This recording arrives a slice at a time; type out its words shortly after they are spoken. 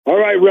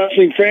right,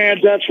 wrestling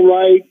fans, that's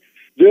right.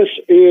 This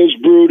is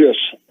Brutus,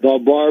 the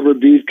Barber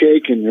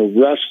Beefcake, and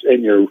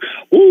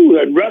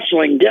and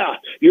wrestling. Yeah,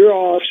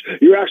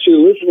 you're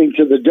actually listening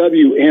to the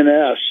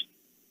WNS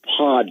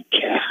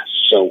podcast.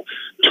 So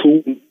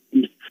tune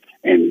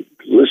and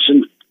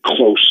listen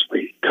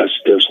closely because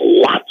there's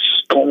lots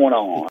going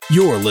on.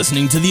 You're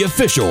listening to the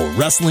official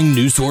Wrestling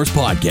News Source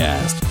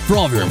podcast. For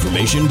all of your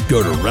information,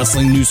 go to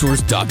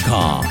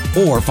WrestlingNewsSource.com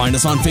or find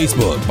us on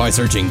Facebook by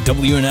searching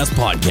WNS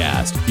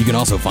Podcast. You can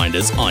also find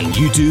us on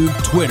YouTube,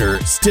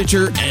 Twitter,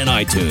 Stitcher, and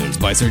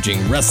iTunes by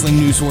searching Wrestling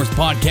News Source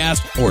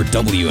Podcast or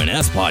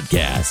WNS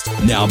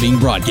Podcast. Now being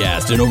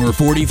broadcast in over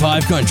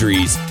 45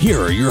 countries, here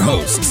are your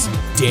hosts,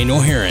 Daniel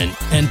Herron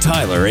and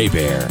Tyler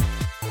Abear.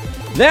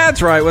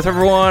 That's right. What's up,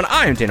 everyone?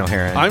 I'm Daniel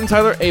Herron. I'm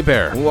Tyler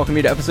Abear. Welcome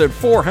you to episode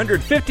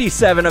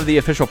 457 of the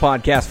official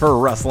podcast for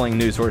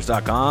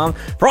WrestlingNewsSource.com.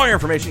 For all your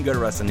information, go to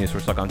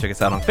WrestlingNewsSource.com. Check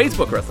us out on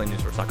Facebook,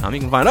 WrestlingNewsSource.com.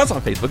 You can find us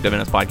on Facebook,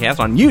 WNS Podcast,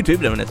 on YouTube,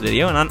 WNS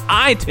Video, and on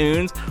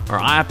iTunes or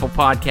Apple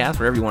Podcasts,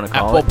 whatever you want to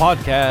call it. Apple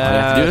Podcasts. All you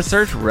have to do is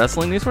search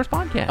Wrestling News Source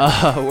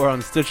Podcast. We're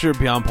on Stitcher,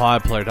 Beyond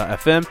Pod,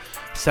 Player.fm,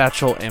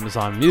 Satchel,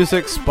 Amazon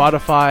Music,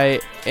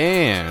 Spotify,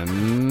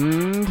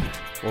 and...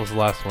 what was the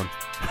last one?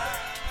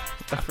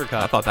 I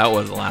forgot. I thought that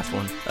was the last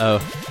one. Oh,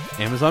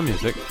 Amazon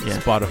Music, Yeah.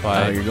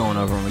 Spotify. Oh, you're going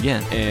over them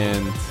again.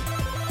 And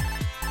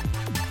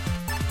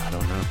I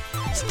don't know.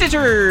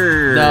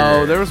 Stitcher!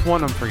 No, there was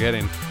one I'm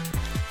forgetting.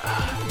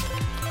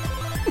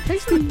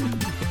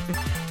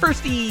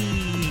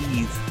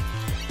 Firsties!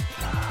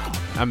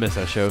 I miss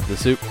that show, The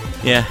Soup.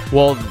 Yeah.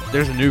 Well,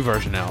 there's a new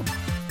version out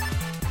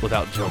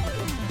without Jill.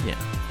 Yeah.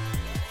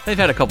 They've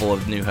had a couple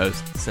of new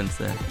hosts since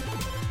then.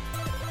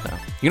 So.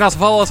 You can also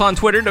follow us on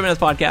Twitter, WNS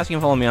Podcast. You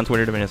can follow me on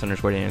Twitter,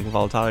 WNS_Dan. You can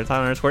follow Tyler,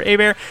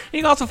 Tyler_Abear. You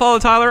can also follow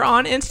Tyler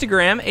on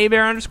Instagram,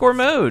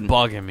 Abear_mode.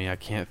 Bugging me. I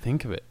can't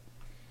think of it.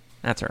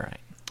 That's all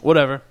right.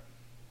 Whatever.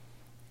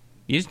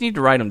 You just need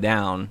to write them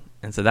down,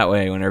 and so that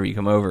way, whenever you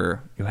come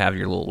over, you'll have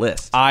your little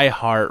list.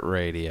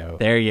 iHeartRadio.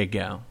 There you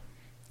go.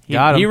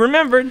 Got him. He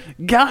remembered.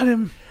 Got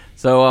him.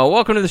 So,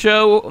 welcome to the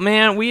show,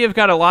 man. We have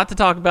got a lot to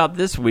talk about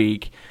this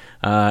week.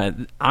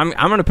 I'm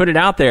going to put it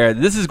out there.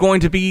 This is going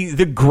to be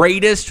the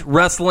greatest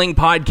wrestling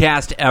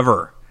podcast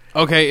ever.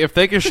 Okay, if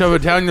they can shove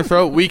it down your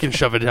throat, we can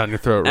shove it down your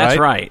throat, right? That's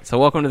right. So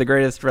welcome to the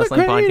greatest wrestling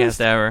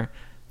podcast ever.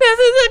 This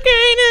is the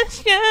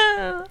greatest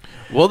show.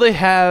 Will they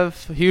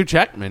have Hugh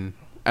Jackman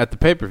at the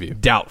pay-per-view?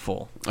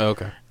 Doubtful.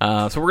 Okay.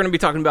 So we're going to be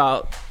talking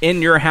about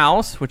In Your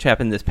House, which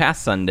happened this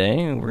past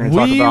Sunday. We're going to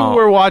talk We about...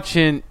 were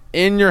watching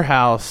In Your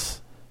House.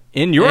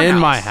 In Your House. In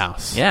my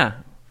house. Yeah.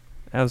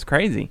 That was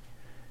crazy.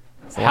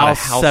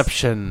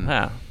 Houseception.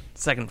 Yeah.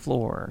 Second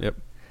floor. Yep.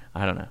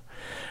 I don't know.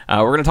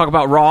 We're going to talk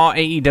about Raw,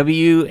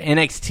 AEW,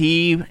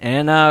 NXT,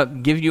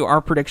 and give you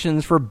our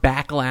predictions for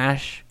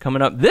Backlash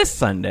coming up this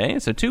Sunday.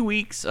 So 2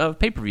 weeks of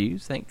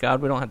pay-per-views. Thank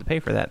God we don't have to pay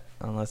for that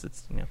unless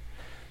it's, the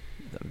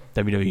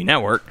WWE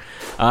Network.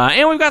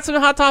 And we've got some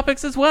hot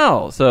topics as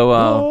well.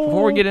 So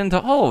before we get into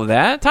all of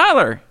that,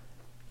 Tyler,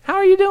 how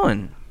are you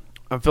doing?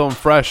 I'm feeling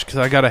fresh because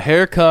I got a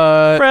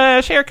haircut.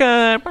 Fresh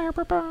haircut.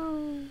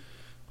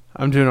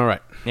 I'm doing all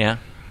right. Yeah.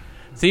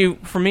 See,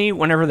 for me,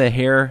 whenever the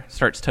hair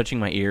starts touching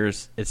my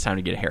ears, it's time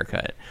to get a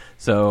haircut.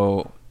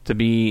 So to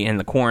be in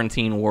the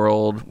quarantine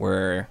world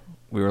where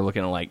we were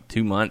looking at like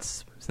 2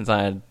 months since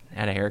I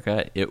had a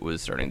haircut, it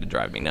was starting to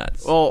drive me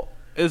nuts. Well,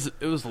 it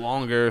was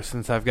longer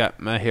since I've got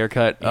my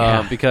haircut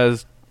Yeah.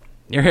 because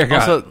your hair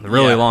got also,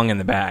 really long in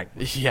the back.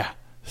 Yeah.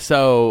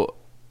 So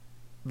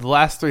the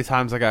last 3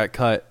 times I got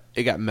cut,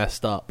 it got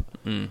messed up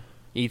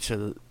each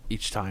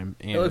time.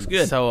 And it looks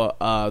good. So,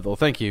 well,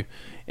 thank you.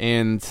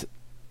 And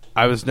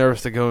I was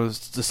nervous to go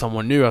to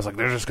someone new. I was like,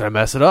 they're just going to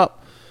mess it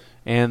up.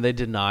 And they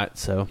did not,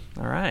 so.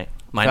 All right.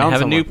 Might Found have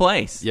someone. a new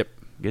place. Yep.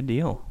 Good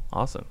deal.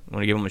 Awesome.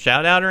 Want to give them a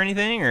shout out or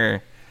anything?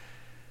 Or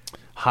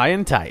High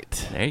and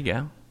tight. there you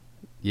go.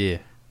 Yeah.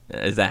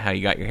 Is that how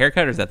you got your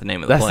haircut, or is that the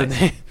name of the That's place?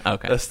 the name.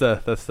 Okay. That's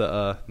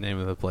the name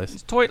of the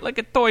place. Toy like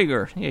a toy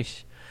girl.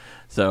 Yes.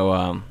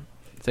 So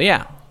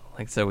yeah,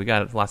 like I said, we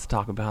got lots to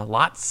talk about.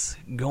 Lots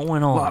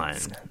going on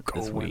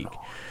this week.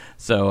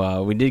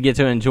 So we did get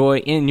to enjoy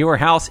In Your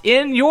House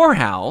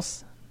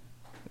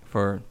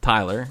for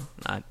Tyler,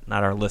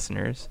 not our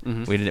listeners.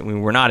 Mm-hmm. We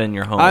were not in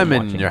your home. I'm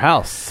watching. in your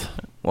house.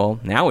 Well,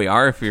 now we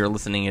are. If you're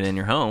listening it in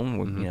your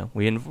home,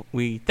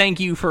 we thank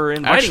you for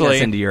inviting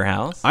us into your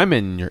house. I'm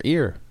in your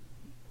ear.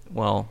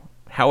 Well,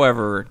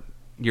 however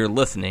you're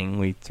listening,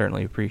 we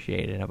certainly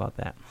appreciate it. How about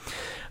that?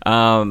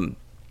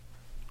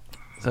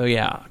 So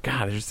yeah,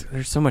 God,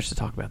 there's so much to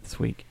talk about this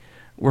week.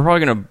 We're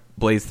probably gonna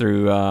blaze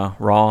through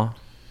Raw.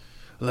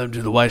 Let him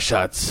do the white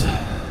shots.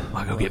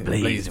 I'll go get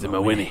blazed in my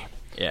Winnie.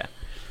 Yeah.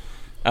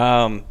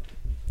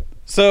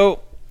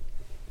 So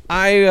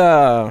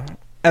I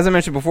as I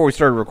mentioned before we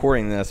started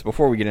recording this,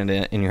 before we get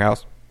into In Your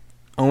House,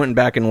 I went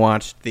back and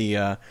watched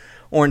the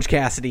Orange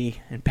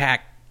Cassidy and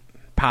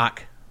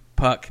Puck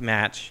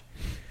match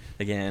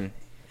again.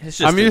 It's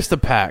just I'm used to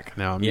Pac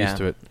now. I'm used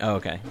to it. Oh,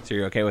 okay. So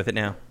you're okay with it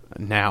now?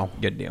 Now.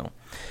 Good deal.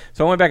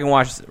 So I went back and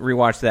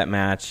rewatched that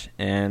match,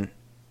 and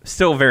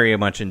still very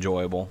much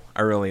enjoyable.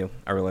 I really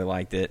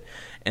liked it.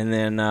 And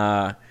then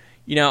I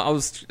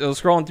was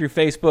scrolling through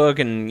Facebook,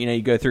 and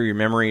you go through your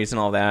memories and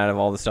all that of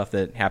all the stuff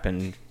that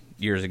happened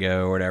years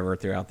ago or whatever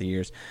throughout the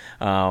years.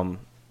 I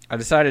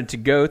decided to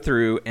go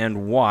through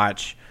and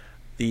watch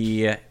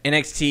the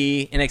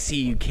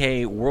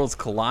NXT UK Worlds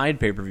Collide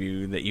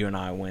pay-per-view that you and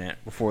I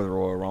went before the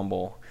Royal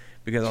Rumble,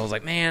 because I was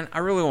like, man, I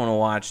really want to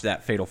watch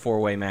that Fatal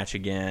 4-Way match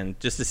again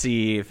just to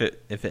see if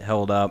it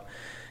held up,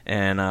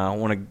 and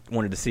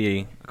wanted to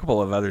see a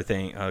couple of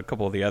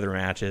the other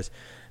matches.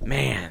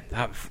 Man,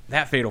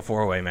 that Fatal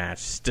 4-Way match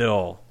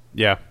still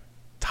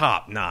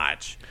top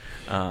notch.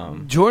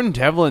 Jordan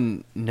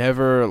Devlin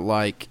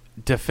never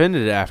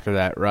defended it after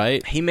that,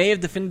 right? He may have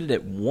defended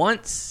it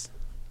once,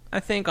 I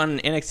think, on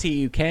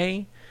NXT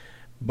UK,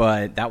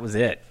 but that was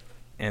it.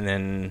 And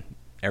then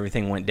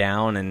everything went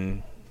down,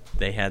 and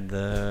they had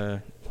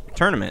the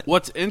tournament.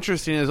 What's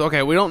interesting is,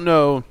 we don't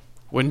know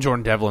when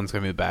Jordan Devlin's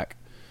going to be back.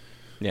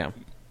 Yeah.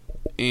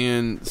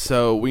 And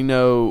so we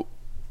know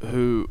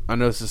who, I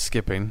know this is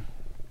skipping.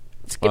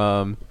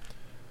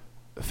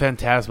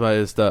 Phantasma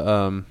is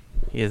the...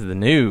 he is the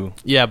new...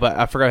 Yeah, but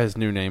I forgot his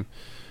new name.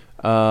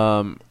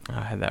 I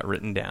had that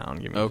written down.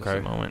 Give me just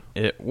a moment.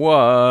 It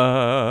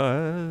was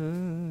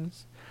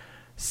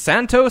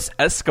Santos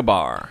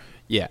Escobar.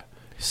 Yeah.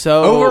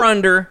 So over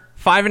under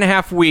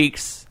 5.5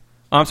 weeks.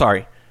 I'm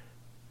sorry,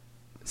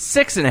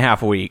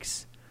 6.5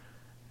 weeks.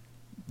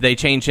 They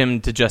changed him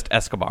to just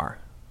Escobar.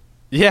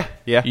 Yeah.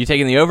 You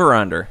taking the over or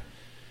under?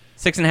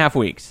 6.5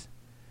 weeks.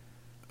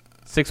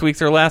 6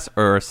 weeks or less,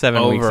 or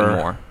 7 weeks or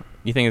more?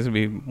 You think it's going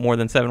to be more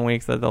than 7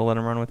 weeks that they'll let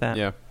him run with that?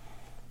 Yeah.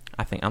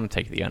 I think I'm going to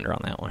take the under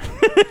on that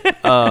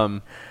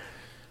one.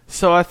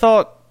 So I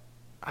thought,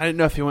 I didn't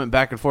know if he went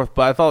back and forth,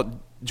 but I thought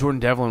Jordan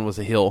Devlin was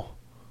a heel.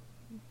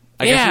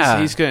 I guess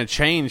he's going to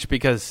change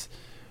because,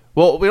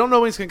 well, we don't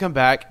know when he's going to come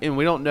back, and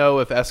we don't know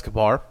if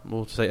Escobar,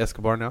 we'll say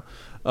Escobar now.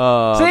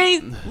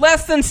 See,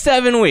 less than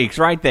 7 weeks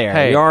right there.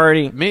 Hey, you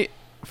already...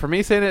 For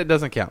me saying it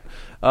doesn't count.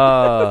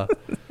 I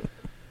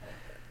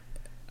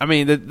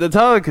mean, the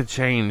title could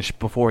change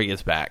before he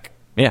gets back.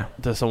 Yeah.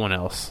 To someone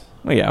else.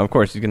 Well, yeah, of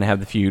course he's going to have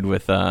the feud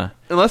with...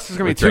 unless there's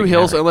going to be two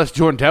heels, unless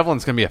Jordan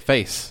Devlin's going to be a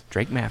face.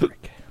 Drake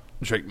Maverick.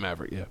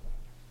 Yeah.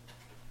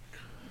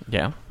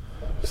 Yeah.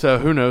 So,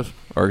 who knows?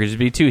 Or it could just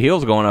be two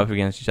heels going up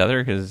against each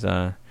other, because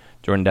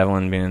Jordan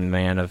Devlin being the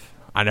man of,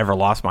 I never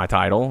lost my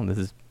title. This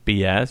is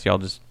BS. Y'all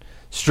just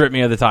stripped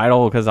me of the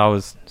title because I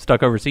was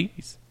stuck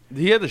overseas.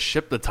 He had to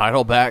ship the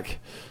title back?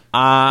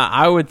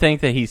 I would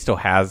think that he still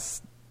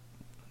has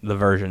the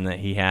version that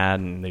he had,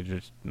 and they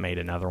just made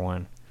another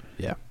one.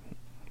 Yeah.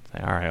 Say,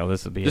 all right, well,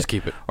 this will be just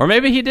keep it. Or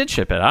maybe he did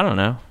ship it. I don't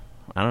know.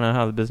 I don't know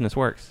how the business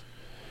works.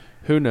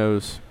 Who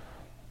knows?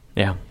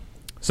 Yeah.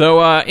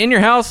 So, In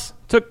Your House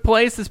took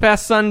place this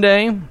past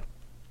Sunday.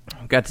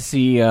 Got to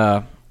see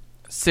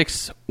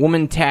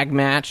 6-woman tag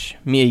match.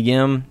 Mia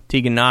Yim,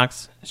 Tegan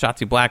Knox,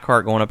 Shotzi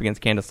Blackheart going up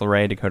against Candice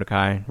LeRae, Dakota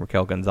Kai,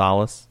 Raquel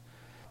Gonzalez.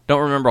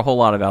 Don't remember a whole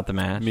lot about the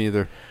match. Me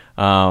either.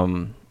 But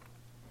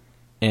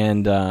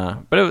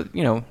it was,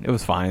 it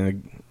was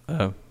fine.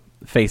 The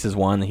faces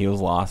won, the heels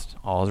lost.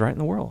 All is right in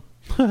the world.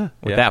 With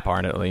that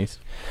part, at least.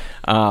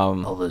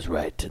 All is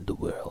right in the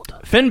world.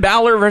 Finn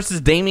Balor versus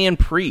Damian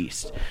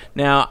Priest.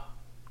 Now,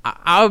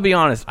 I'll be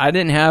honest. I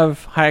didn't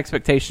have high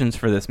expectations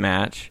for this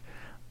match,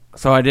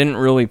 so I didn't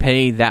really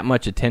pay that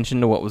much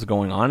attention to what was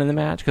going on in the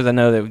match, because I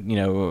know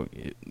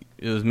that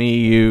it was me,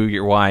 you,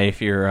 your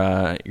wife,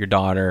 your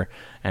daughter,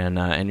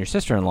 and your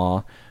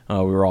sister-in-law. We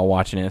were all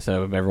watching it,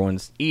 so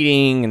everyone's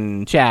eating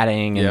and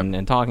chatting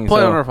and talking.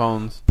 Playing on our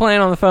phones.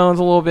 Playing on the phones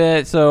a little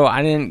bit, so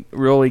I didn't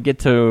really get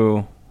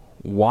to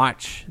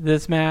watch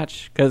this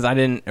match because I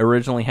didn't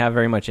originally have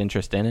very much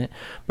interest in it.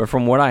 But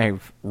from what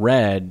I've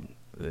read,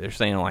 they're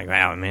saying like,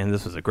 wow, man,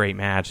 this was a great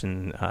match,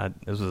 and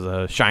this was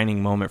a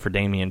shining moment for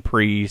Damian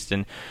Priest.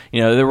 And,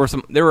 there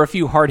were a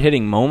few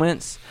hard-hitting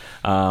moments.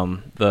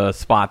 The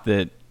spot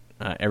that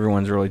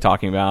everyone's really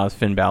talking about is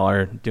Finn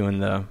Balor doing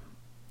the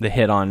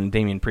hit on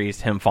Damian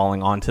Priest, him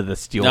falling onto the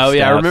steel steps. Oh,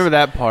 yeah, I remember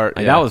that part.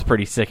 That was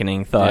pretty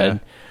sickening thud. Yeah.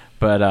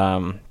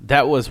 But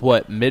that was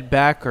what,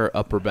 mid-back or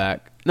upper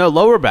back? No,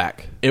 lower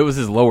back. It was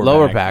his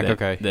lower back.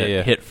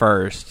 That hit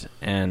first.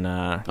 And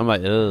I'm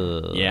like,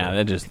 ugh. Yeah,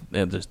 it just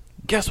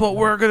guess what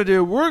we're going to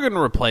do? We're going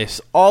to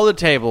replace all the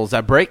tables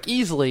that break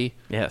easily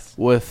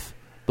with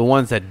the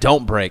ones that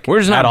don't break. We're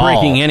just not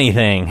breaking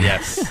anything.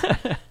 Yes.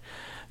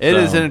 It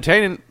is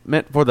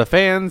entertainment for the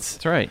fans.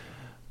 That's right.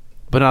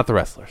 But not the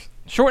wrestlers.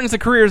 Shortens the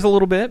careers a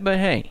little bit, but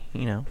hey,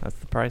 that's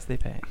the price they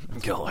pay.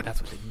 God,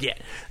 that's what they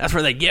get. That's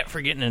what they get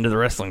for getting into the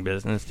wrestling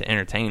business, to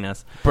entertain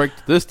us. Break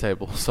this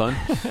table, son.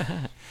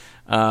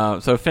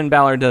 So Finn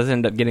Balor does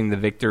end up getting the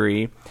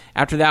victory.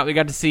 After that, we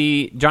got to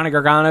see Johnny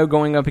Gargano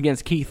going up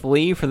against Keith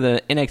Lee for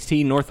the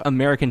NXT North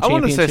American Championship.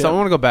 I want to say something. I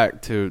want to go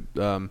back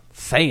to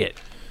say it.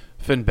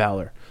 Finn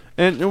Balor.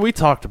 And we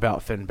talked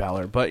about Finn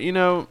Balor, but,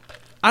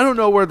 I don't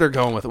know where they're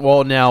going with it.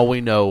 Well, now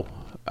we know,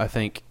 I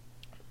think.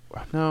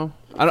 No.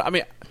 I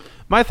mean,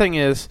 my thing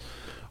is,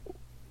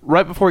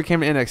 right before he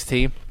came to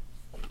NXT,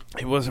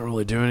 he wasn't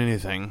really doing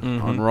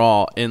anything on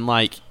Raw, and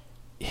like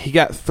he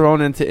got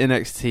thrown into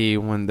NXT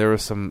when there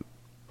was some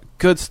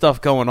good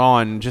stuff going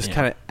on, and just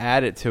kind of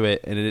added to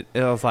it, and it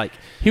was like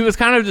he was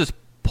kind of just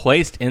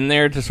placed in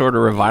there to sort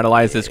of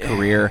revitalize his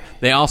career.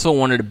 They also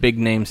wanted a big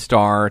name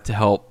star to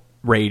help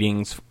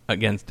ratings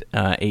against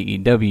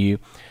AEW,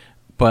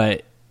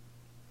 but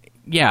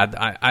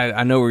yeah,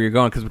 I know where you're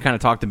going because we kind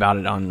of talked about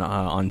it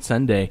on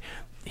Sunday.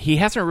 He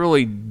hasn't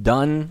really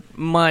done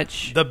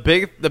much. The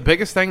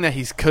biggest thing that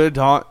he's could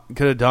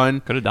have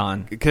done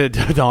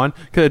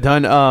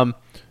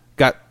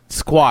got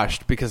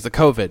squashed because of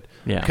COVID.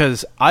 Yeah,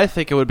 because I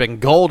think it would have been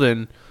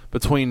golden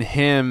between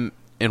him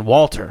and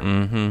Walter.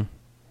 Mm-hmm.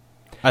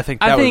 I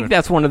think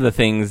that's one of the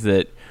things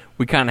that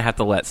we kind of have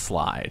to let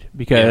slide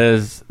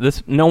because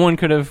no one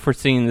could have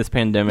foreseen this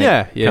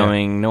pandemic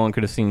coming. No one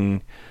could have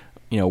seen,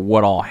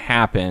 what all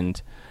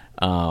happened,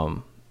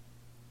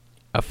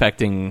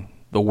 affecting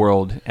the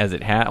world as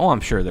it had. Well,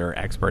 I'm sure there are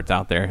experts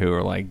out there who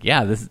are like,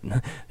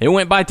 they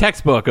went by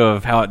textbook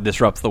of how it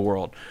disrupts the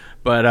world.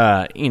 But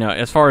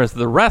as far as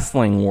the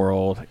wrestling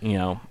world,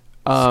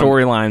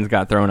 storylines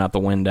got thrown out the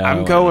window.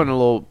 I'm going a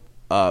little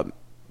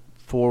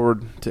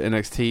forward to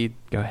NXT.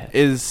 Go ahead.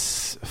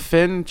 Is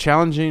Finn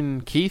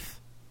challenging Keith?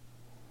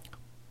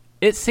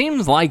 It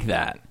seems like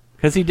that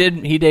because he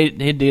did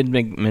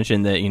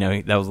mention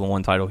that that was the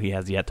one title he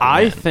has yet to win.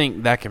 I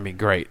think that can be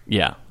great.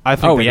 Yeah, I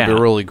think that can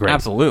be really great.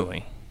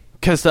 Absolutely.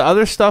 Because the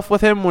other stuff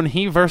with him when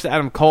he versed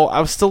Adam Cole,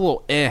 I was still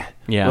a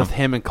little with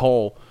him and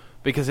Cole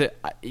because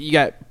you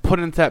got put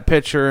into that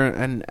picture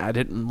and I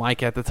didn't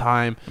like it at the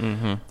time.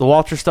 Mm-hmm. The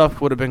Walter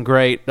stuff would have been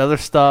great. The other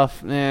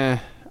stuff, I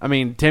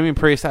mean, Damian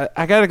Priest,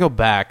 I got to go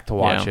back to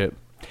watch it.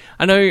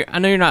 I know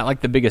you're not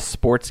like the biggest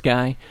sports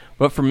guy,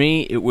 but for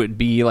me, it would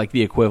be like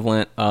the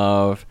equivalent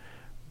of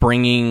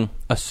bringing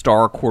a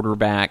star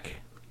quarterback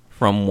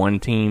from one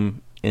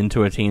team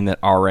into a team that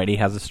already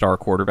has a star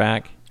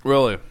quarterback.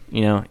 Really?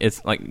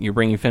 It's like you're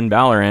bringing Finn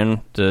Balor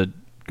in to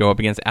go up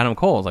against Adam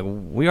Cole. It's like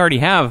we already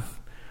have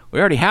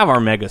our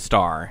mega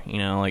star.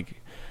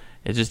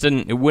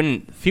 It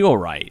wouldn't feel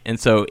right, and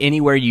so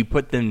anywhere you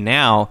put them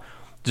now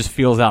just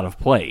feels out of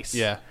place.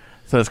 Yeah.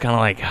 So it's kind of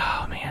like,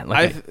 oh man,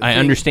 like I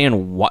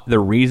understand what the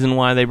reason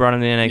why they brought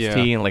him to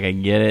NXT, and like I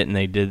get it, and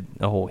they did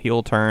the whole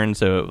heel turn,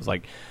 so it was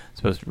like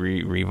supposed to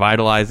be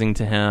revitalizing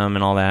to him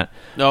and all that.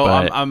 No,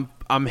 but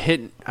I'm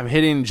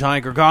hitting Johnny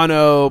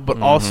Gargano,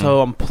 but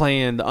also I'm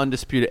playing the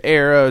Undisputed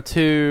Era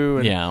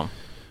too. And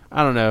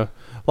I don't know.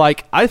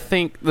 Like I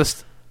think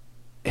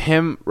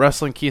him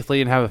wrestling Keith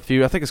Lee and have a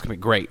feud, I think it's gonna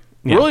be great.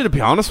 Yeah. Really, to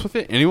be honest with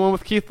you, anyone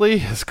with Keith Lee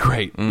is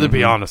great. To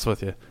be honest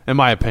with you, in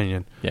my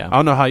opinion. Yeah. I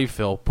don't know how you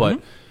feel,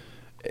 but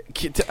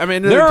I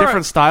mean, there are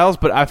different styles,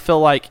 but I feel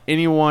like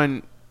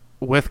anyone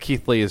with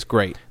Keith Lee is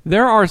great.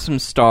 There are some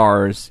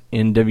stars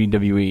in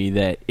WWE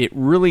that it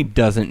really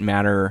doesn't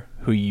matter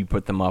who you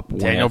put them up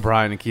with. Daniel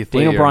Bryan and Keith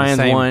Lee. Daniel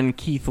Bryan's one.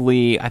 Keith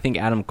Lee. I think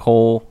Adam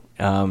Cole.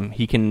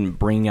 He can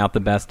bring out the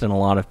best in a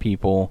lot of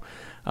people.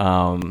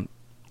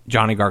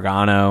 Johnny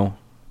Gargano.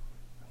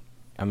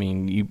 I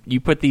mean, you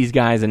put these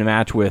guys in a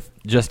match with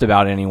just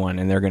about anyone,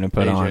 and they're going to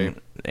put on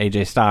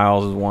AJ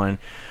Styles is one.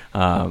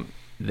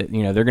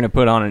 They're going to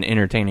put on an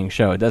entertaining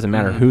show. It doesn't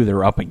matter who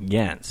they're up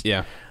against.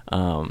 Yeah.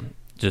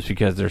 Just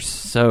because they're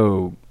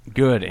so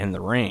good in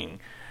the ring.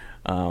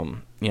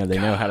 They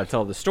know how to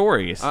tell the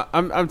stories.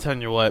 I'm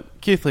telling you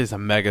what, Keith Lee's a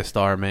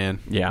megastar, man.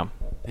 Yeah.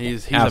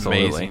 He's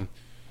amazing.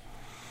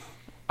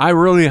 I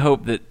really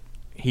hope that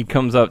he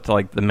comes up to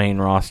like the main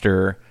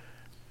roster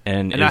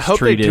and I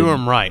hope they do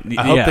him right.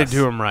 I hope they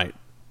do him right.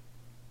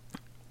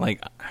 Like,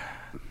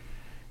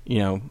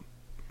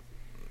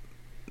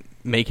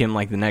 make him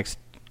like the next,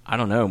 I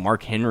don't know,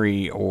 Mark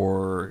Henry,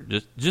 or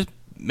just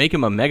make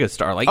him a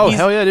megastar. Like,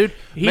 hell yeah, dude!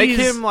 Make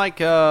him like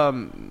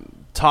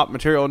top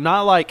material.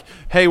 Not like,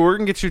 hey, we're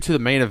gonna get you to the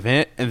main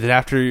event, and then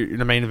after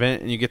the main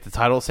event, and you get the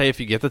title. Say if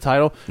you get the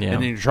title, and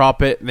then you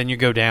drop it, and then you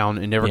go down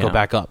and never go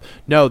back up.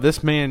 No,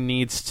 this man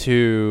needs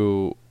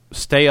to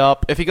stay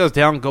up. If he goes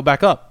down, go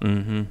back up.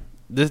 Mm-hmm.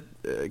 This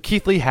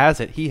Keith Lee has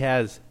it. He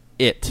has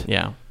it.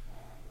 Yeah.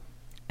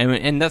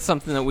 And that's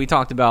something that we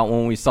talked about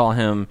when we saw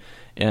him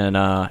in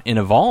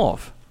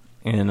Evolve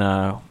in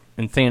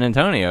San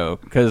Antonio,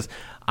 because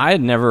I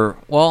had never.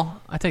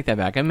 Well, I take that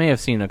back. I may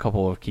have seen a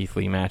couple of Keith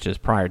Lee matches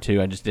prior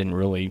to. I just didn't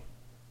really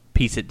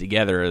piece it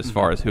together as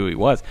far as who he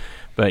was.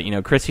 But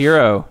Chris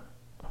Hero.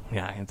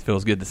 Yeah, it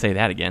feels good to say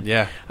that again.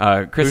 Yeah.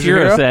 Chris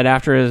Hero said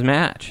after his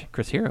match.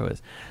 Chris Hero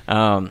is.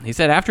 He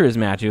said after his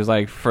match, he was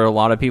like, for a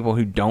lot of people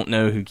who don't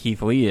know who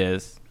Keith Lee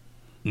is,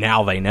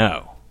 now they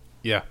know.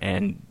 Yeah.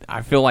 And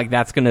I feel like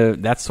that's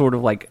sort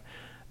of like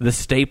the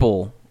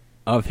staple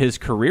of his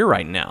career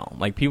right now.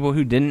 Like, people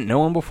who didn't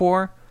know him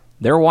before,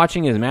 they're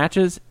watching his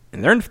matches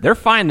and they're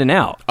finding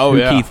out who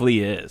Keith Lee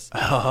is.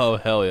 Oh,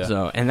 hell yeah.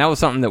 So, and that was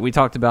something that we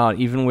talked about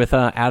even with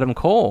Adam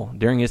Cole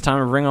during his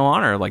time of Ring of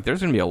Honor. Like, there's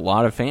going to be a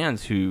lot of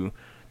fans who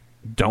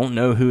don't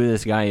know who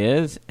this guy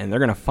is, and they're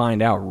going to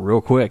find out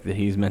real quick that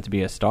he's meant to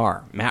be a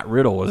star. Matt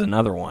Riddle was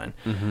another one.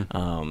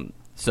 Mm-hmm.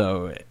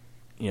 So,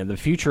 the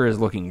future is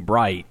looking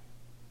bright.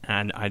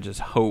 And I just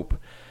hope,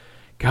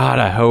 God,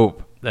 I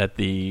hope that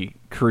the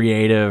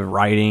creative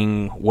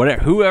writing,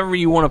 whatever, whoever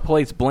you want to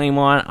place blame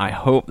on, I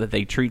hope that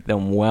they treat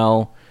them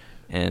well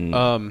and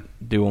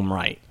do them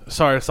right.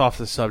 Sorry, it's off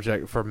the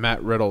subject for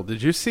Matt Riddle.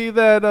 Did you see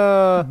that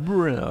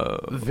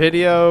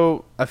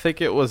video? I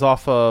think it was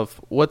off of,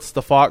 what's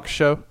the Fox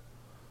show?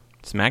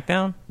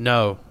 SmackDown?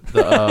 No.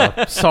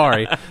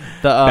 Sorry.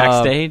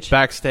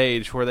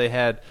 Backstage where they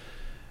had,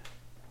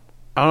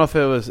 I don't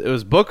know if it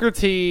was Booker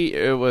T,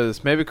 it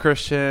was maybe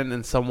Christian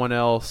and someone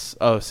else,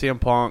 CM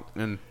Punk,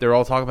 and they're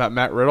all talking about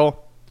Matt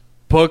Riddle.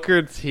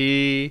 Booker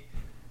T,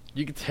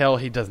 you could tell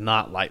he does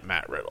not like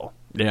Matt Riddle.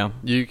 Yeah.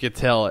 You could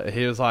tell it.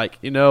 He was like,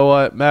 you know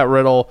what, Matt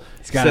Riddle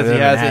says he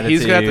has it.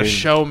 He's going to have to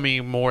show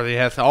me more than he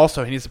has to.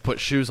 Also, he needs to put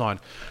shoes on,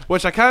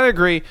 which I kind of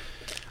agree.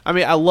 I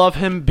mean, I love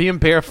him being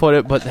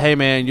barefooted, but hey,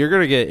 man, you're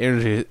going to get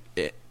injured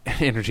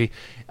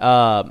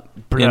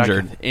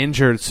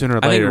sooner or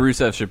later. I think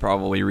Rusev should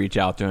probably reach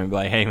out to him and be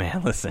like, hey,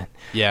 man, listen.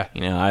 Yeah.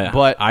 You know,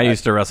 I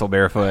used to wrestle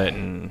barefoot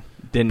and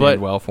didn't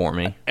end well for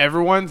me.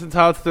 Everyone's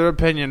entitled to their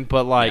opinion,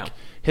 but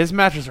his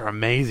matches are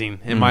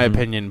amazing, in my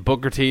opinion.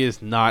 Booker T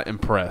is not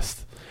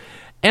impressed.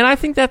 And I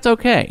think that's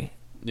okay.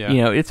 Yeah.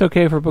 You know, it's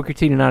okay for Booker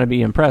T to not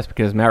be impressed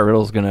because Matt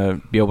Riddle's going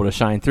to be able to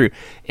shine through.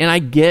 And I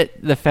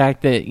get the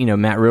fact that, you know,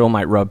 Matt Riddle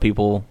might rub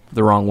people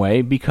the wrong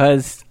way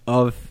because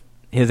of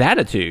his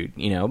attitude.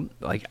 You know,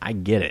 like, I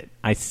get it.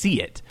 I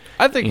see it.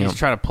 I think he's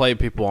trying to play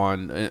people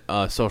on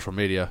social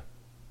media.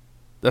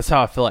 That's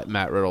how I feel like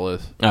Matt Riddle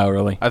is. Oh,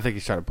 really? I think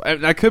he's trying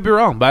to... I could be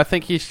wrong, but I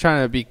think he's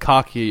trying to be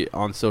cocky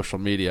on social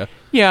media.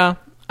 Yeah.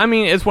 I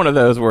mean, it's one of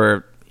those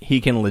where he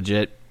can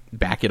legit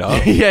back it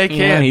up. Yeah, he can.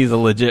 You know, he's a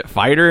legit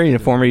fighter. He's a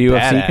former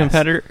UFC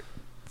competitor.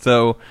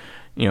 So,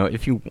 you know,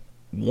 if you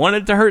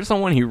wanted to hurt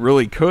someone, he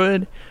really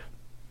could.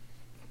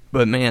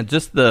 But, man,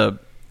 just the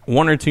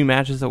one or two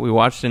matches that we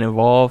watched in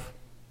Evolve,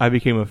 I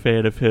became a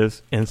fan of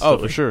his instantly.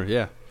 Oh, for sure,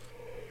 yeah.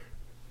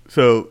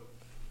 So,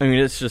 I mean,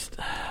 it's just...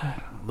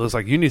 Looks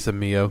like you need some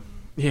Mio.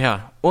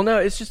 Yeah. Well, no,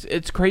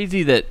 it's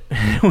crazy that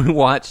we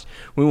went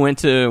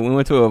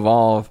to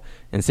Evolve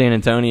in San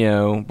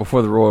Antonio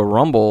before the Royal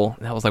Rumble.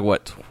 That was like,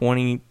 what,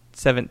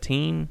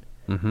 2017?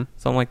 Mm-hmm.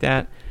 Something like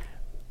that.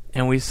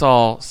 And we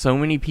saw so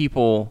many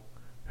people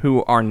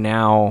who are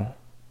now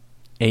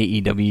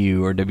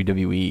AEW or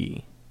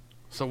WWE.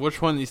 So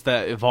which one is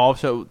that Evolve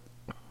show?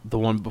 The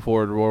one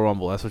before the Royal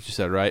Rumble. That's what you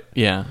said, right?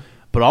 Yeah.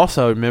 But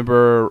also,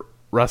 remember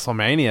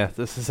WrestleMania?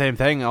 That's the same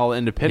thing. All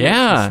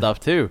independent stuff,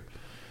 too.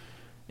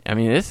 I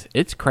mean,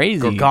 it's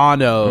crazy.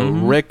 Gargano,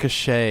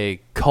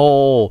 Ricochet,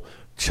 Cole,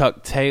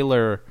 Chuck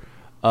Taylor.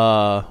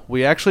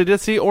 We actually did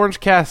see Orange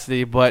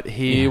Cassidy, but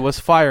he was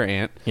Fire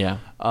Ant. Yeah.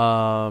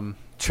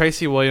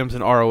 Tracy Williams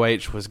in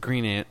ROH was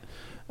Green Ant.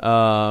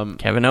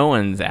 Kevin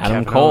Owens,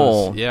 Adam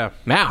Cole. Yeah.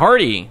 Matt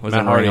Hardy was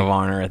in Ring of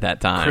Honor at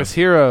that time. Chris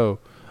Hero,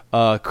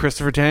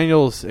 Christopher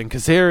Daniels, and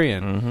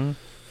Kazarian.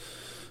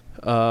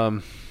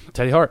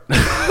 Teddy Hart.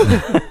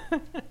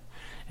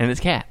 And his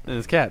cat. And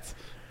his cats.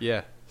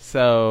 Yeah.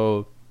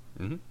 So...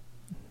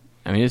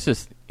 I mean, it's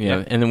just, you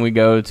know, and then we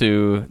go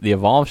to the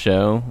Evolve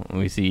show, and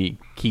we see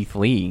Keith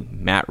Lee,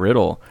 Matt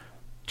Riddle,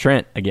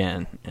 Trent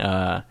again.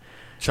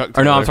 Chuck.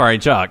 Or no, I'm sorry,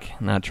 Chuck,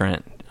 not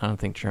Trent. I don't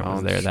think Trent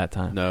was there that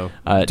time. No.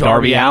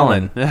 Darby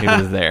Allin, he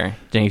was there.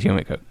 James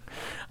Cook.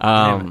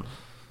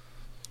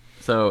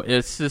 So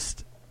it's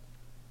just,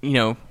 you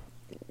know,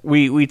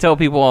 we tell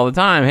people all the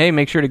time, hey,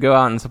 make sure to go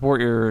out and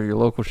support your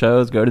local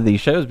shows, go to these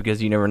shows,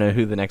 because you never know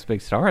who the next big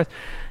star is.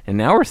 And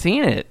now we're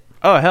seeing it.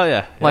 Oh, hell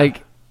yeah.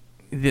 Like,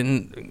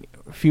 then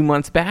a few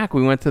months back,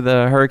 we went to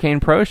the Hurricane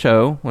Pro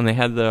show when they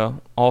had the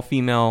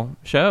all-female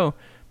show.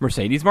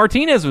 Mercedes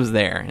Martinez was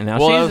there, and now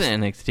she's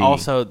in NXT.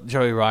 Also,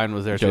 Joey Ryan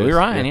was there, too. Joey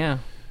Ryan, yeah.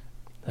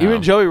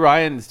 Even Joey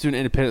Ryan is doing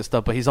independent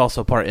stuff, but he's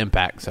also part of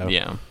Impact. So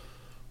yeah.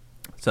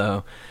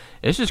 So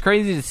it's just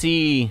crazy to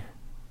see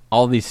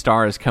all these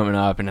stars coming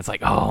up, and it's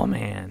like, oh,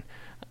 man.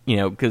 You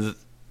know, because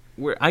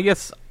I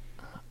guess...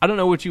 I don't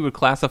know what you would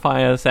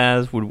classify us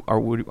as. Are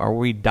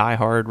we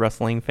diehard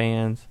wrestling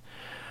fans?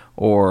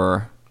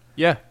 Or...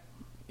 Yeah.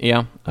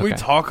 Yeah? Okay. We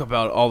talk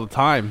about it all the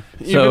time.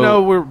 Even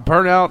though we're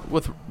burnt out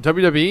with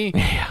WWE,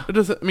 it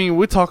doesn't mean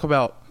we talk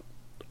about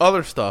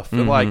other stuff.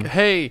 Like,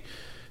 hey,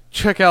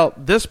 check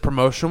out this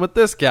promotion with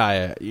this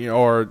guy. You know,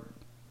 or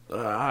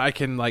I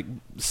can, like,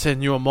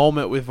 send you a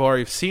moment we've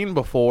already seen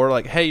before.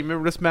 Like, hey,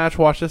 remember this match?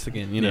 Watch this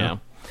again, you know? Yeah.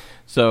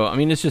 So, I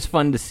mean, it's just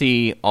fun to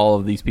see all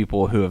of these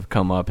people who have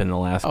come up in the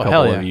last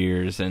couple of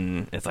years,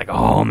 and it's like,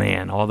 oh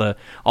man, all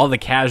the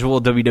casual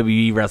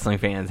WWE wrestling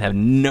fans have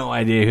no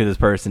idea who this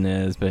person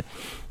is, but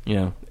you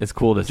know, it's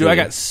cool to see. Dude, I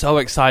got so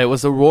excited.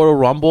 Was the Royal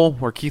Rumble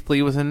where Keith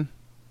Lee was in?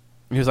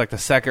 He was like the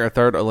second or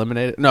third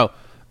eliminated. No,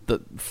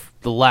 the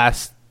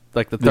last,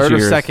 like the third or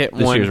second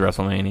one. This year's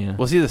WrestleMania.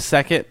 Was he the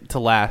second to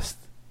last?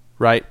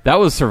 Right. That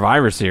was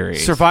Survivor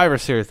Series. Survivor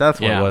Series. That's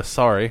what it was.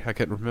 Sorry, I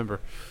couldn't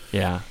remember.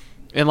 Yeah.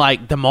 And,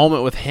 like, the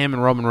moment with him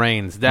and Roman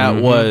Reigns,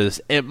 that was,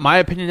 in my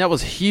opinion, that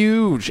was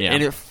huge. Yeah.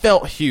 And it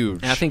felt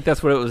huge. And I think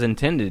that's what it was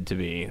intended to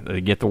be,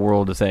 to get the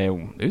world to say,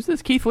 who's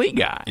this Keith Lee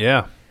guy?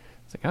 Yeah.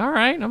 It's like, all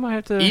right, I might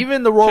have to.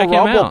 Even the Royal check him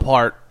Rumble out.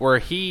 part where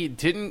he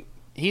didn't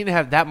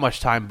have that much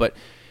time, but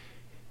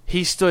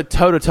he stood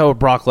toe to toe with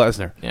Brock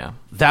Lesnar. Yeah,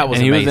 that was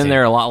and he amazing. was in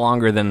there a lot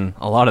longer than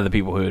a lot of the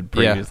people who had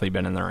previously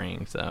been in the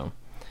ring. So,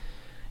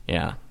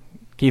 yeah,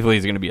 Keith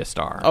Lee's going to be a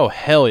star. Oh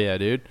hell yeah,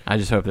 dude! I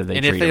just hope that they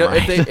And treat him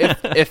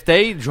right. if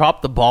they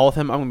drop the ball with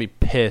him, I'm gonna be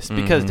pissed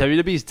because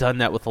WWE's done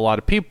that with a lot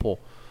of people.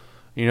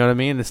 You know what I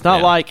mean? It's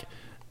not like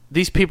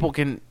these people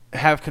can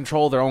have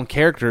control of their own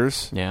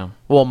characters. Yeah.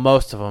 Well,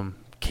 most of them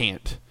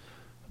can't.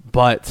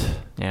 But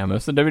yeah,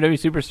 most of the WWE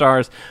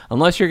superstars,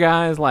 unless you're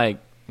guys like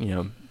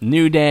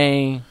New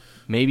Day,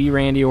 maybe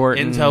Randy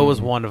Orton. Enzo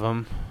was one of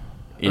them.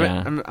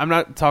 Yeah, I'm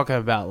not talking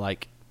about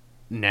like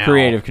now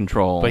creative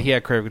control, but he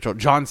had creative control.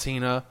 John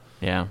Cena,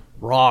 yeah,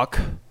 Rock.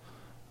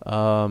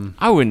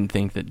 I wouldn't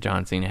think that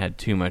John Cena had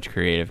too much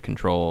creative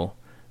control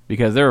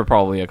because there were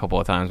probably a couple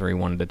of times where he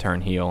wanted to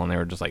turn heel, and they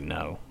were just like,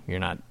 "No, we're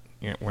not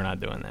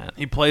doing that."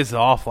 He plays it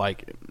off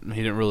like he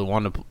didn't really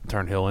want to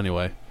turn heel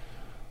anyway.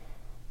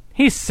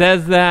 He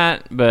says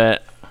that,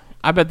 but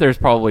I bet there's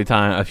probably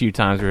a few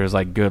times where it was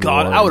like, "Good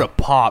God, Lord. I would have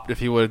popped if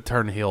he would have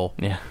turned heel.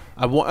 Yeah,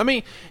 I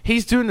mean, he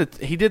did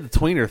the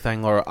tweener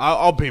thing, Laura.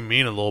 I'll be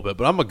mean a little bit,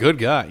 but I'm a good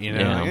guy. You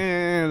know,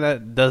 Yeah.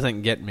 that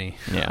doesn't get me.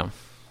 yeah,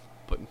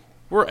 But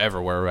we're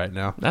everywhere right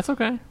now. that's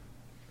okay.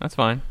 That's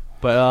fine.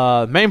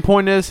 But main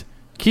point is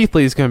Keith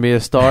Lee's going to be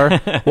a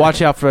star.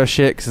 Watch out for that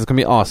shit because it's going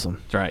to be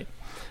awesome. That's right.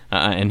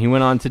 And he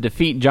went on to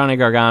defeat Johnny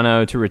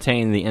Gargano to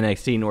retain the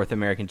NXT North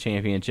American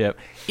Championship,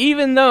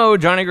 even though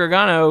Johnny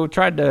Gargano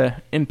tried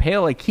to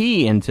impale a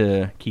key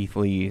into Keith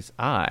Lee's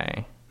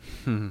eye.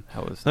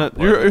 That was not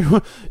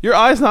your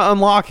eye's not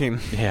unlocking.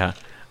 Yeah.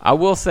 I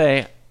will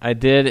say I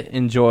did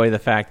enjoy the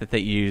fact that they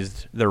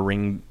used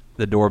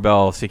the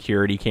doorbell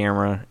security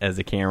camera as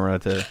a camera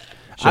to show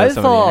I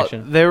some thought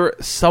of the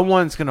action.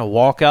 someone's going to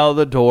walk out of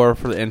the door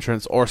for the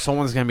entrance, or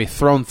someone's going to be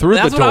thrown through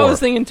That's the door. what I was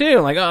thinking too.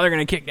 Like, oh, they're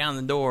going to kick down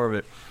the door,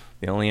 but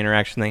the only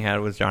interaction they had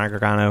was Johnny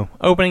Gargano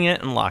opening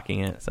it and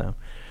locking it. So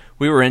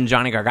we were in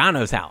Johnny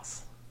Gargano's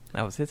house.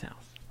 That was his house.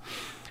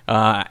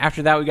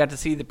 After that, we got to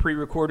see the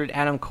pre-recorded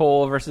Adam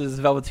Cole versus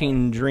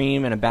Velveteen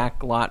Dream in a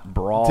backlot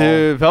brawl.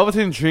 Dude,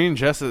 Velveteen Dream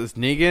just as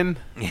Negan.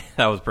 Yeah,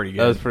 that was pretty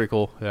good. That was pretty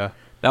cool, yeah.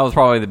 That was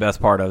probably the best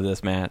part of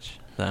this match.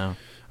 So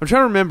I'm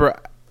trying to remember.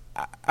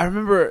 I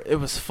remember it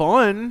was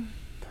fun.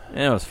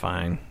 it was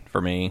fine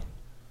for me.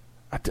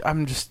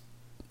 I'm just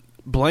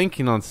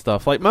blanking on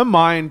stuff. Like, my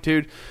mind,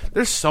 dude,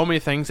 there's so many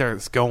things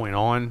that's going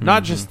on.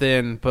 Not just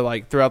then, but,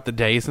 like, throughout the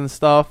days and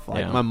stuff.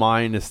 Like, my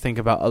mind is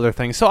thinking about other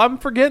things. So I'm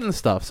forgetting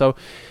stuff. So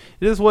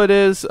it is what it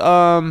is.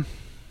 I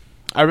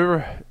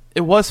remember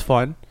it was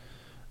fun.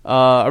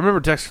 I remember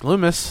Dexter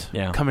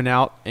Lumis coming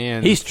out.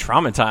 And He's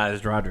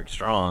traumatized Roderick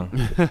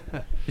Strong.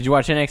 Did you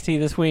watch NXT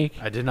this week?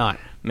 I did not.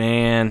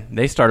 Man,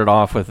 they started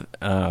off with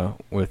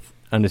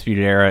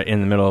Undisputed Era in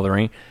the middle of the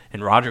ring,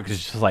 and Roderick is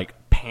just like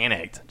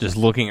panicked, just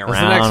looking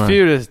around. The next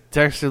feud is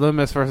Dexter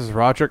Lumis versus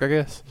Roderick, I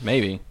guess.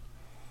 Maybe.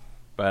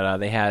 But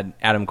they had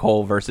Adam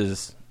Cole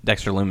versus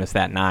Dexter Lumis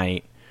that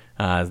night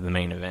as the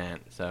main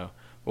event, so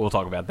we'll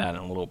talk about that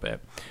in a little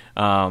bit.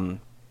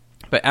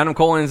 But Adam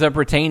Cole ends up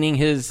retaining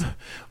his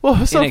Well,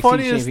 what's so NXT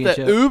funny is that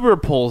Uber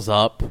pulls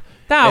up.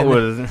 That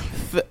was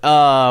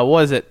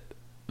was it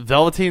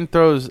Velveteen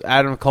throws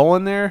Adam Cole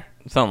in there?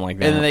 Something like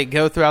that. And then they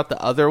go throughout the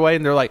other way,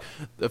 and they're like,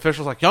 the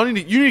official's like, you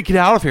need to get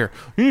out of here.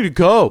 You need to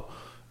go.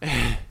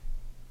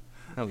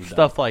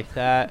 Stuff like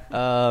that.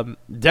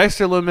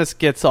 Dexter Lumis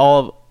gets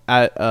all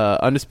of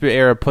Undisputed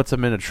Era, puts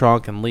him in a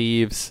trunk, and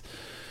leaves.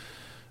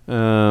 Get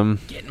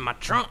in my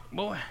trunk,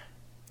 boy.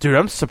 Dude,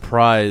 I'm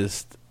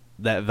surprised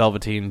that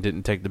Velveteen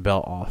didn't take the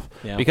belt off.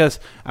 Yeah. Because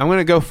I'm going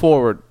to go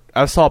forward.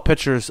 I saw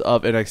pictures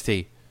of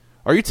NXT.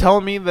 Are you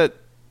telling me that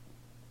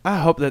I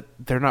hope that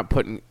they're not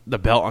putting the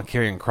belt on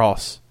Karrion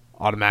Kross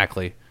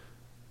automatically?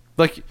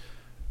 Like,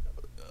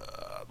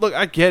 look,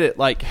 I get it.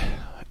 Like,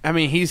 I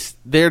mean,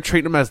 they're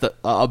treating him as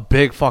a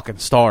big fucking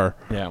star.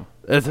 Yeah.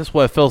 That's just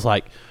what it feels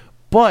like.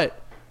 But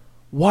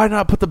why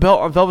not put the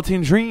belt on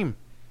Velveteen Dream?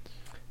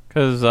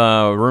 Because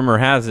rumor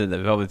has it that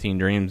Velveteen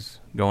Dream's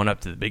going up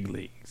to the big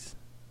leagues.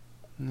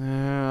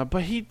 But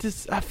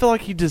I feel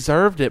like he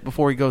deserved it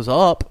before he goes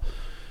up.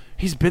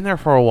 He's been there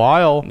for a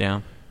while.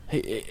 Yeah.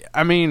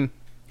 I mean,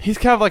 he's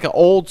kind of like an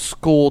old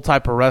school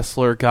type of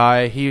wrestler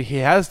guy. He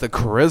has the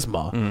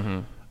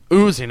charisma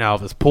oozing out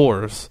of his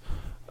pores.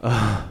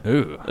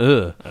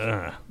 Ooh.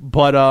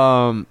 But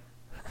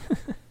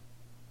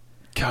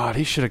God,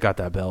 he should have got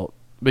that belt,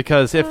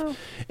 because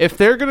if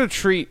they're gonna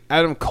treat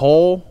Adam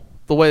Cole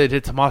the way they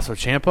did Tommaso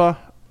Ciampa,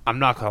 I'm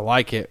not gonna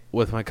like it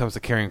when it comes to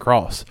Karrion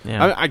Kross.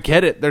 Yeah. I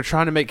get it; they're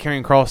trying to make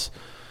Karrion Kross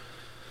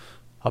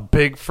a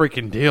big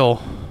freaking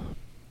deal,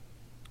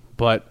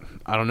 but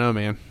I don't know,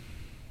 man.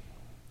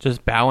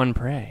 Just bow and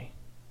pray.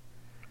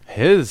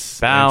 His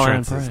Bow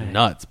entrance and is pray.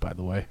 nuts, by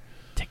the way.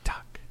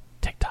 Tick-tock,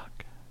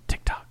 tick-tock,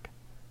 tick-tock.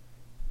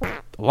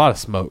 A lot of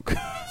smoke.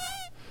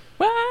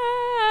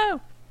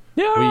 Wow!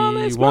 We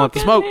want the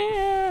smoke.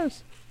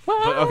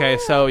 But, okay,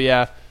 so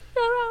yeah,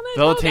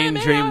 Velveteen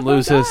Dream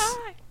loses.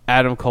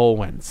 Adam Cole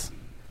wins.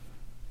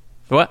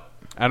 What?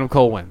 Adam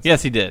Cole wins.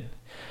 Yes, he did.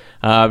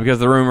 Because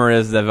the rumor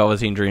is that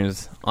Velveteen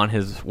Dream's on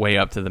his way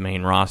up to the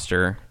main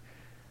roster.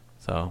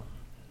 So,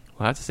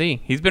 we'll have to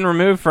see. He's been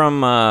removed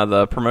from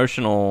the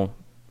promotional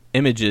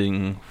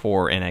imaging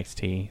for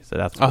NXT. So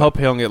that's. I hope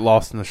he don't get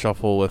lost in the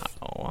shuffle with.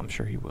 Oh, I'm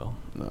sure he will.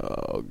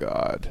 Oh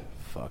God,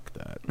 fuck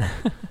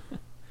that.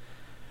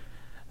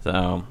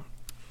 So,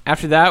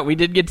 after that, we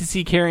did get to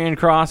see Karrion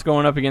Kross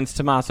going up against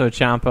Tommaso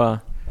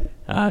Ciampa.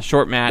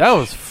 Short match. That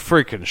was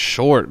freaking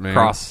short, man.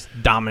 Kross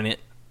dominant.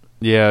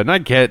 Yeah, and I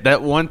get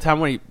that one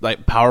time when he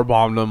like power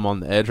bombed him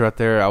on the edge right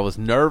there. I was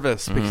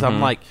nervous because I'm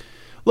like,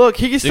 look,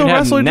 he can still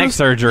wrestle. Neck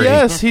surgery.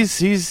 Yes,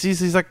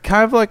 he's like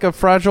kind of like a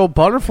fragile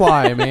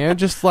butterfly, man.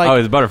 Just like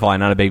he's a butterfly,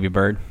 not a baby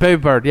bird. Baby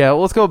bird. Yeah,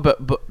 let's go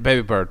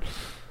baby bird.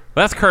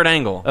 That's Kurt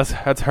Angle. That's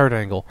Hurt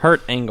Angle.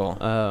 Hurt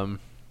Angle.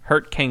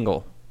 Hurt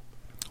Kangle.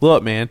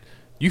 Look, man,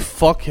 you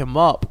fuck him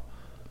up.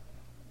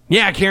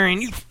 Yeah,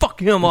 Karrion, you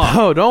fuck him up.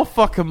 No, don't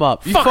fuck him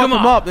up. You fuck him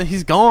up, then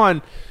he's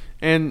gone.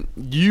 And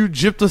you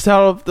gypped us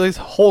out of his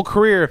whole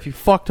career if you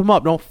fucked him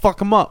up. Don't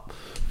fuck him up.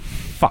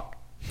 Fuck.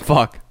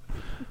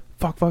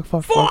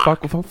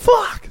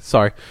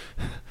 Sorry.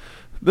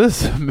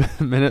 This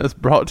minute is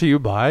brought to you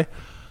by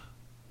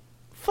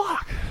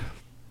Fuck.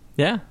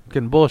 Yeah.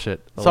 Getting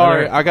bullshit.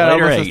 Sorry, I got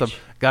out of my system.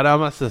 Got out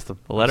of my system.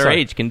 The letter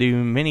H can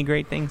do many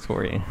great things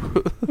for you.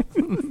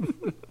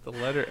 The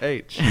letter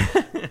H.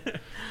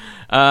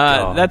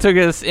 That took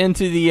us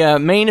into the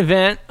main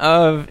event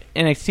of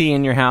NXT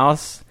in Your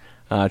House.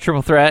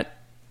 Triple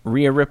threat,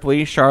 Rhea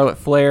Ripley, Charlotte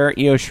Flair,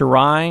 Io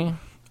Shirai.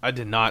 I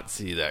did not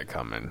see that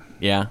coming.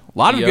 Yeah. A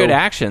lot of good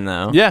action,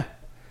 though. Yeah.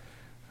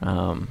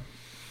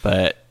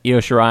 But Io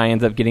Shirai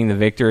ends up getting the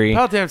victory.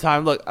 About damn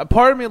time. Look, a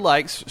part of me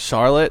likes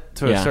Charlotte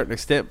to a certain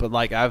extent, but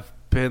like I've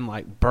been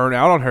like burnt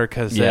out on her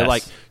because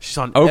like she's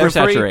on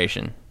oversaturation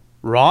every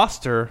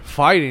roster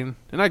fighting,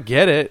 and I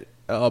get it,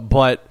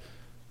 but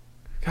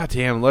God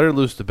damn, let her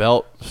lose the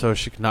belt so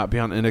she can not be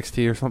on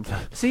NXT or something.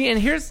 See, and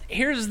here's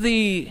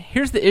the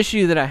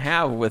issue that I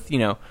have with,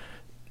 the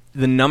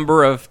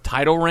number of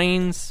title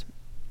reigns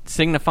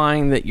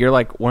signifying that you're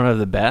like one of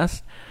the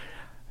best.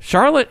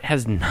 Charlotte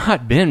has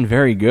not been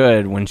very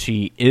good when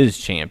she is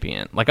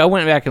champion. Like, I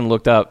went back and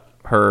looked up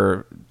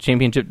her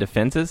championship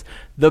defenses.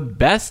 The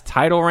best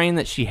title reign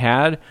that she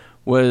had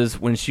was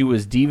when she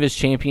was Divas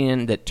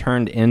champion that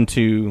turned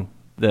into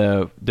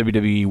the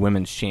WWE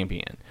Women's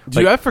Champion.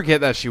 Dude, I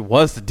forget that she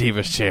was the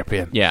Divas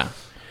champion. Yeah.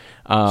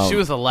 She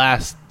was the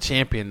last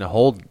champion to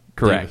hold.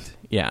 Correct. Divas.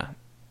 Yeah.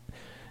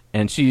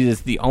 And she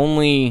is the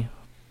only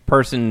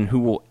person who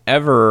will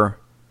ever...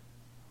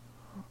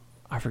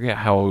 I forget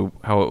how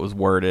it was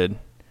worded,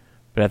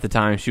 but at the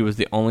time she was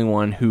the only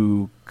one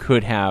who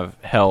could have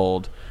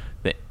held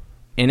the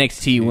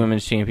NXT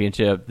Women's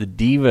Championship, the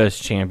Divas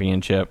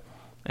Championship,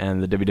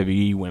 and the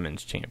WWE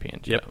Women's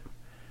Championship. Yep.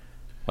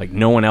 Like,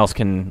 no one else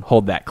can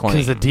hold that claim.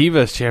 Because the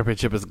Divas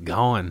Championship is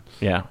gone.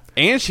 Yeah.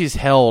 And she's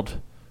held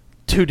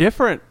 2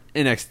 different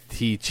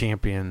NXT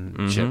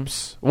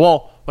championships. Mm-hmm.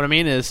 Well, what I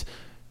mean is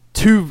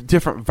 2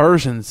 different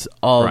versions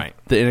of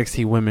the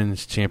NXT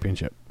Women's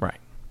Championship. Right.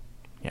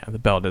 Yeah, the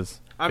belt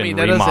is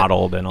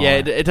remodeled and all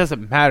that. Yeah, it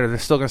doesn't matter. They're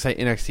still going to say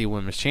NXT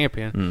Women's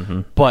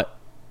Champion, but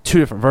 2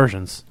 different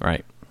versions.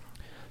 Right.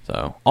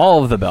 So,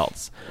 all of the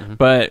belts. Mm-hmm.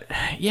 But,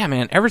 yeah,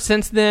 man, ever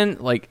since then,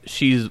 like,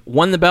 she's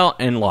won the belt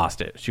and lost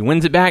it. She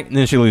wins it back, and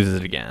then she loses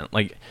it again.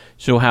 Like,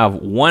 she'll have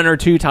 1 or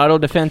 2 title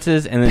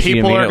defenses, and then she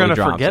immediately drops it.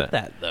 People are going to forget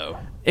that, though.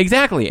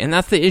 Exactly, and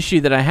that's the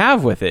issue that I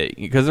have with it.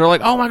 Because they're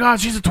like, oh, my God,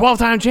 she's a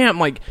 12-time champ. I'm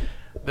like...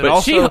 But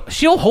also,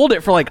 she'll hold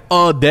it for like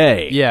a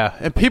day. Yeah,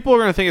 and people are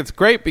going to think it's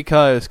great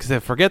because they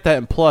forget that,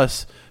 and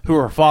plus who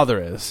her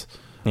father is.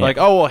 Yeah. Like,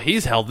 oh, well,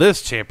 he's held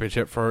this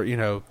championship for,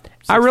 16.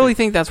 I really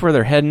think that's where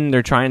they're heading.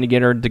 They're trying to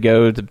get her to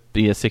go to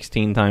be a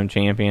 16-time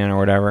champion or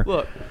whatever.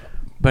 Look,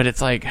 but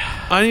it's like...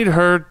 I need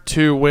her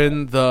to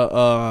win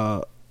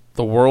the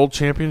world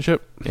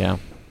championship. Yeah.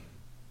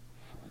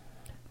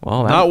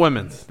 Well, not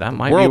women's. That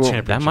might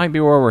be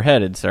where we're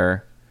headed,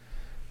 sir.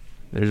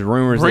 There's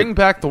rumors Bring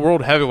back the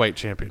World Heavyweight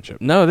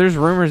Championship. No, there's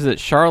rumors that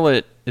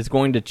Charlotte is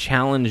going to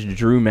challenge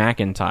Drew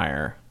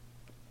McIntyre.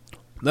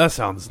 That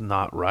sounds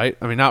not right.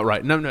 I mean, not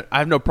right. No, I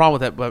have no problem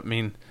with that, but I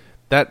mean,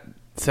 that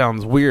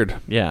sounds weird.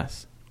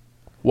 Yes.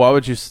 Why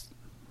would you...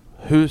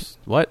 Who's...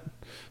 What?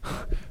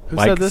 Who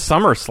like said this?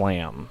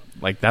 SummerSlam.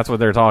 Like, that's what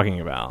they're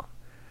talking about.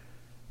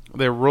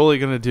 They're really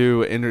going to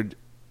do...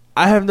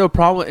 I have no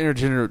problem with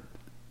intergender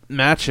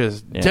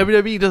matches. Yeah.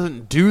 WWE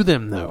doesn't do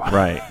them, though.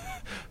 Right.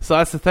 So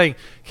that's the thing.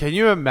 Can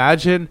you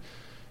imagine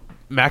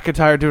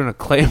McIntyre doing a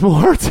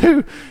Claymore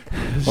too?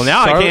 Well,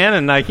 now Charlotte? I can,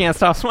 and I can't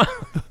stop smiling.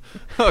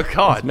 Oh,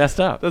 God. It's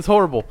messed up. That's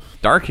horrible.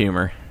 Dark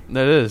humor.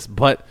 That is.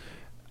 But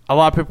a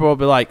lot of people will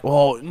be like,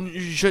 well, you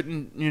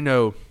shouldn't,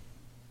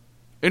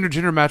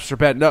 intergender matches are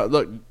bad. No,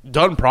 look,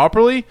 done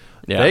properly,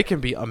 they can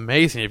be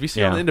amazing. If you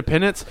see on the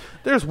independents,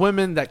 there's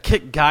women that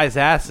kick guys'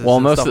 asses. Well,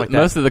 and most stuff like that.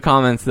 Most of the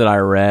comments that I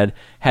read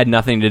had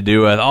nothing to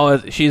do with, oh,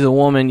 she's a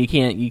woman, you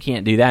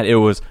can't do that. It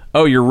was,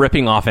 oh, you're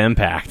ripping off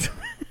Impact.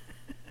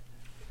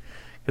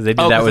 Because they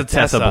did that with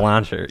Tessa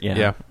Blanchard.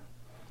 Yeah.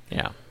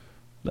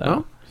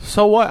 No?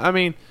 So what? I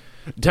mean,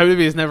 WWE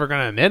is never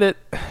going to admit it.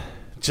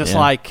 Just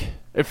like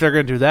if they're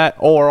going to do that,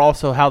 or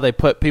also how they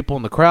put people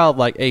in the crowd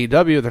like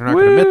AEW, they're not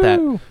going to admit that.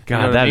 God,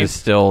 you know that is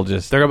still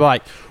just... They're going to be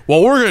like,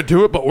 well, we're going to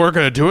do it, but we're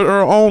going to do it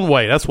our own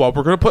way. That's why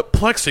we're going to put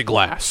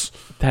plexiglass.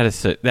 That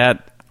is...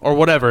 that or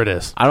whatever it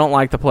is. I don't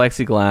like the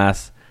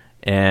plexiglass,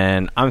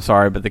 and I'm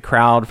sorry, but the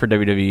crowd for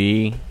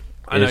WWE,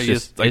 it's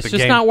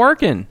just not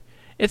working.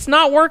 It's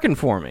not working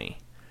for me.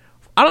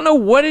 I don't know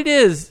what it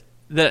is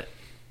that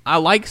I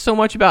like so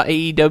much about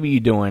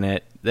AEW doing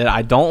it that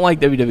I don't like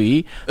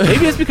WWE.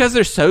 Maybe it's because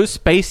they're so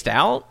spaced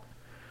out.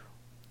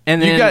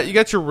 And then you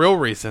got your real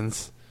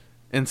reasons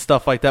and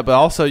stuff like that, but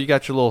also you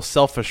got your little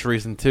selfish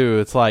reason too.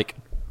 It's like,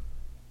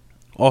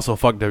 also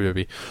fuck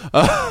WWE.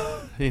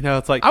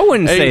 It's like I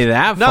wouldn't say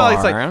that far. No,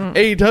 it's like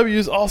AEW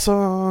is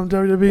awesome.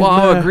 WWE. Well,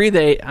 I'll agree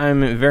that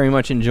I'm very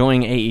much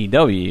enjoying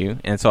AEW,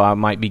 and so I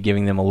might be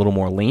giving them a little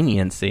more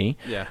leniency.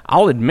 Yeah,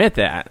 I'll admit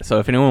that. So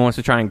if anyone wants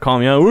to try and call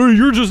me out, oh,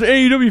 you're just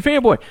AEW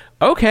fanboy.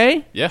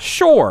 Okay, yeah,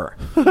 sure.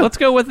 Let's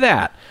go with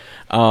that.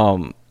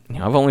 I've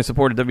only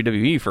supported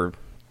WWE for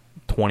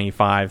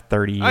 25,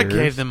 30 years. I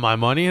gave them my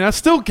money, and I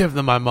still give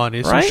them my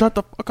money. So right? Shut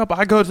the fuck up.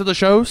 I go to the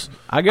shows.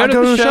 I go to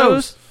the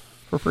shows.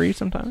 For free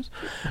sometimes.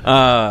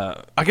 I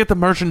get the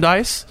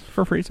merchandise.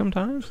 For free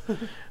sometimes.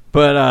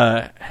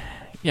 But,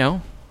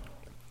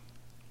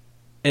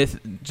 it's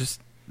just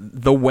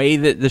the way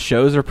that the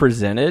shows are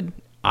presented,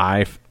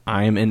 I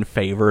am in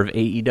favor of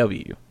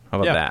AEW.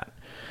 How about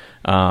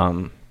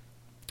that?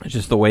 It's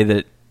just the way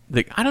that...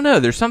 I don't know,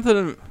 there's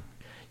something...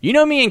 You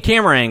know me and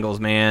camera angles,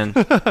 man.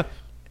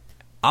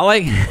 I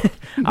like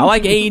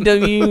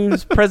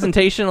AEW's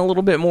presentation a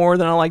little bit more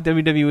than I like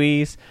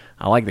WWE's.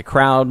 I like the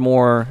crowd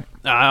more.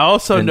 I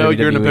also know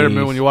you're in a better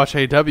mood when you watch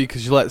AEW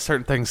because you let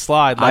certain things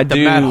slide, like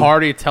the Matt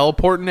Hardy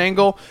teleporting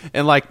angle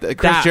and like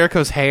Chris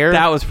Jericho's hair.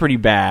 That was pretty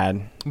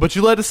bad, but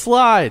you let it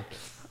slide.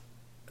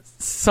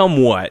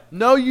 Somewhat.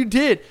 No, you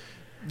did.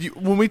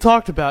 When we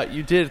talked about it,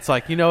 you did. It's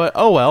like, you know what?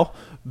 Oh well.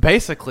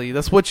 Basically,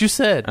 that's what you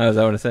said. Oh, is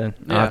that what I said?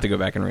 Yeah. I'll have to go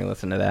back and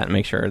re-listen to that and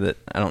make sure that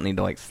I don't need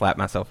to slap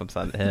myself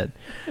upside the head.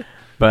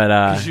 But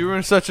because you were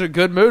in such a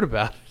good mood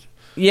about it.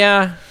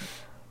 Yeah,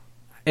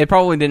 it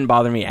probably didn't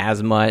bother me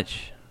as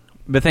much.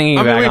 But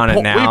thinking back on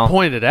it now, we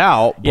pointed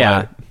out.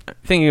 Yeah,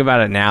 thinking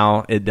about it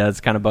now, it does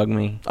kind of bug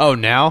me. Oh,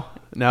 now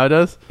it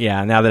does.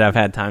 Yeah, now that I've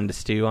had time to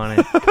stew on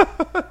it.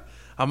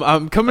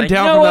 I'm coming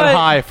down from that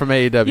high from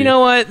AEW. You know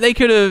what? They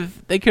could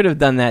have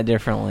done that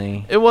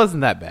differently. It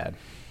wasn't that bad.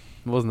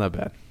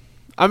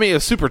 I mean, it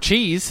was super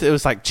cheese. It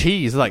was like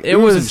cheese, it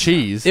was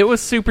cheese. It was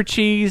super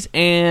cheese,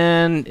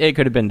 and it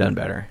could have been done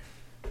better.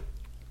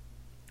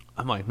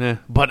 I'm like, meh.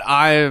 But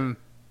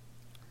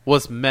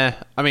was meh.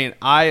 I mean,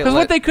 because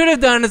what they could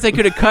have done is they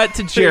could have cut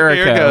to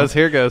Jericho.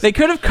 Here goes. They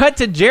could have cut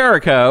to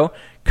Jericho,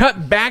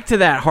 cut back to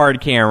that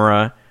hard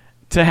camera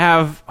to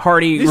have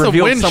Hardy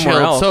revealed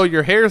somewhere else. So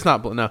your hair's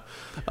not no.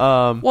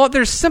 Well,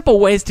 there's simple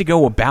ways to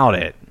go about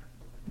it.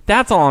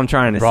 That's all I'm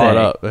trying to say. Brought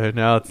up.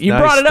 Now it's you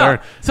brought it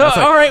up. So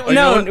all right,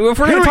 if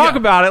we're going to talk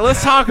about it,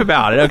 let's talk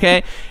about it.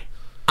 Okay.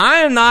 I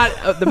am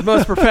not the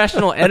most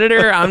professional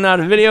editor. I'm not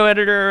a video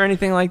editor or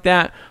anything like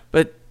that.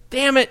 But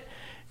damn it,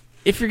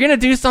 if you're going to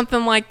do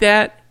something like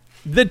that,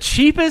 the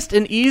cheapest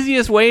and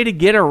easiest way to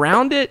get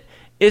around it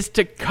is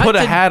to put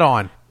a hat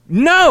on.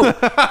 No.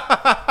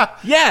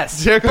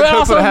 Yes. Jericho but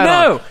also put a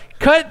hat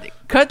on.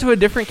 Cut to a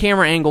different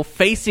camera angle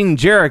facing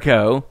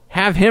Jericho.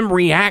 Have him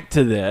react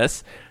to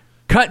this.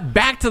 Cut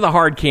back to the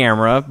hard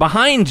camera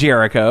behind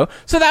Jericho,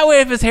 so that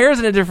way if his hair's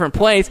in a different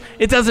place,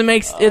 it doesn't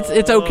make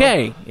it's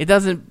okay. It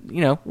doesn't,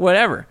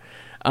 whatever.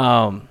 See,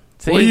 what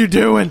are you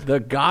doing? The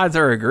gods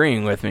are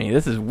agreeing with me.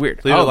 This is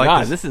weird. Leave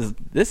God, this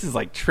is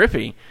like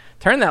trippy.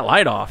 Turn that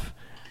light off.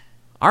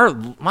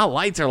 My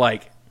lights are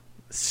like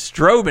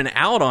strobing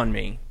out on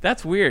me.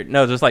 That's weird.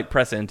 No, just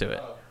press into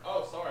it.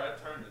 Oh, sorry,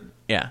 I turned it.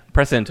 Yeah,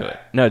 press into it.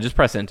 No, just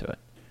press into it.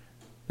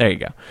 There you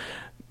go.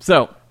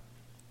 So.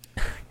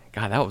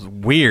 God, that was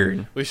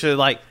weird. We should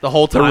the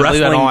whole time the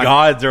wrestling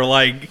gods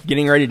are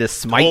getting ready to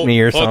smite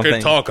me or something.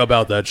 Fucking talk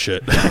about that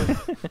shit.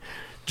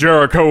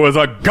 Jericho was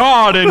a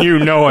god and you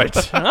know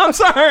it. I'm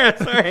sorry.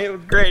 It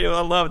was great. I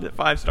loved it.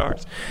 5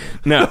 stars.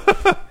 No.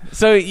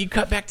 So you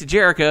cut back to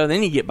Jericho,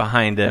 then you get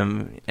behind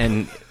him,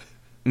 and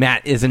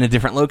Matt is in a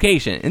different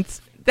location.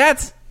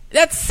 That's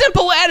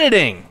simple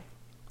editing.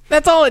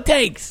 That's all it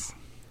takes.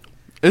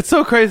 It's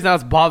so crazy now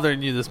it's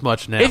bothering you this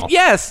much now.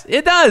 Yes,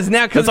 it does.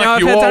 Now, because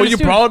you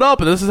brought it up,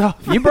 and this is how...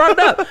 You brought it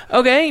up.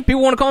 Okay,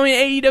 people want to call me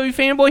an AEW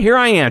fanboy. Here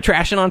I am,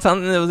 trashing on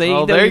something that was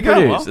AEW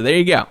produced. Well, so there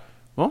you go.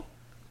 Well,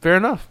 fair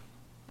enough.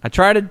 I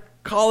try to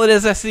call it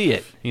as I see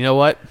it. You know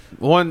what?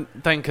 One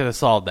thing could have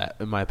solved that,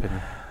 in my opinion.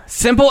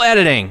 Simple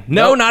editing.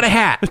 No, not a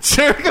hat.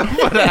 Jericho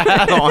put a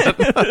hat on.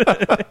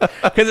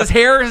 Because his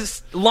hair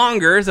is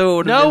longer, so it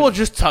would have we'll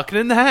just tuck it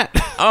in the hat.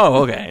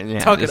 Oh, okay. Yeah,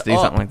 tuck just it do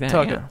up. Something like that.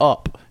 Tuck it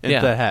up into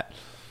the hat.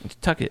 Just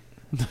tuck it.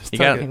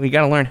 We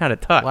got to learn how to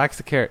tuck. Wax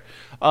the carrot.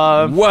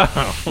 Whoa.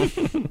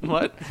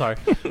 What? Sorry.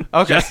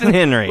 Okay. Justin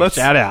Henry.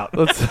 Shout out.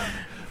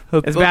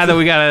 It's bad that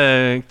we got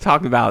to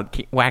talk about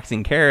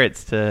waxing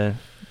carrots to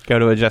go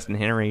to a Justin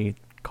Henry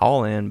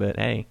call in, but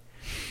hey.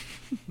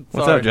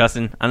 What's Sorry. up,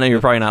 Justin? I know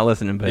you're probably not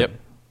listening, but Yep.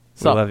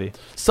 we love you.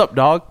 Sup,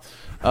 dog?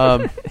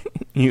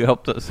 You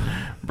helped us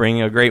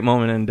bring a great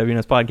moment in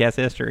WNS podcast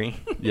history.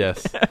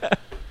 Yes.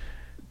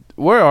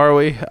 Where are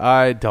we?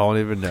 I don't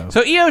even know.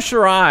 So Io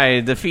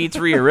Shirai defeats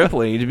Rhea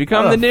Ripley to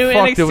become How the the new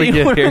fuck did we NXT get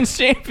here? Women's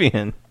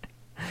Champion.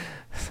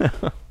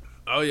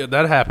 Oh, yeah,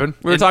 that happened.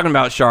 We were talking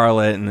about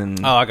Charlotte, and then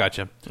Oh, I got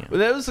you. Well,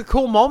 that was a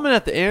cool moment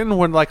at the end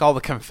when, like, all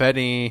the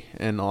confetti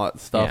and all that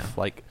stuff,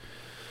 Yeah. like,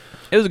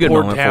 it was a good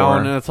poured moment down,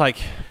 for her. and it's like,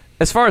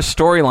 As far as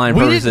storyline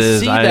we purposes, didn't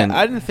see that.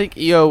 I didn't think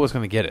EO was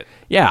going to get it.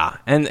 Yeah,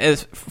 and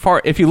as far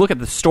if you look at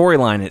the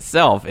storyline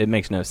itself, it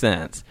makes no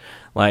sense.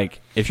 Like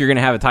if you're going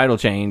to have a title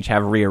change,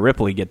 have Rhea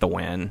Ripley get the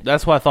win,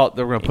 That's why I thought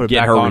they were going to put it get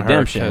back her on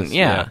redemption. her. 'Cause,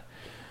 Yeah,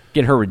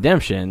 get her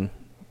redemption.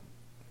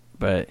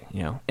 But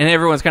and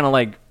everyone's kind of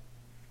like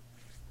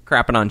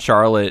crapping on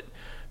Charlotte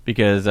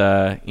because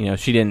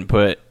she didn't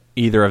put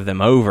either of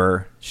them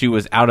over. She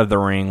was out of the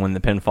ring when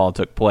the pinfall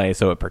took place,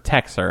 so it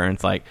protects her. And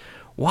it's like,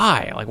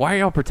 why? Like, why are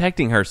y'all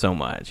protecting her so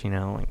much? Like,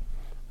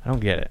 I don't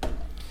get it.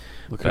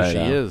 Look who she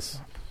is.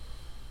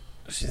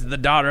 She's the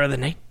daughter of the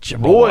Nature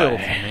Boy. Royalty,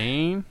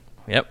 man.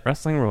 Yep,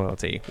 wrestling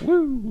royalty.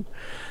 Woo!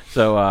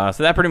 So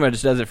that pretty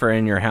much does it for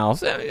In Your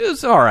House. It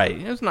was all right.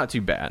 It was not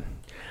too bad.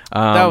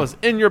 That was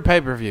in your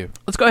pay-per-view.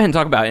 Let's go ahead and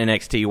talk about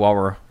NXT while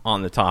we're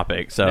on the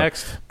topic. So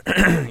Next.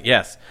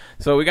 yes.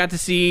 So we got to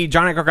see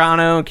Johnny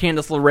Gargano and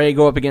Candice LeRae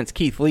go up against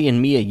Keith Lee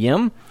and Mia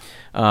Yim.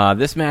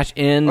 This match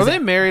ends... Are they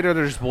married or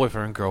they're just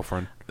boyfriend and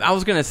girlfriend? I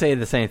was going to say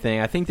the same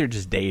thing. I think they're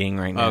just dating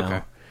right now.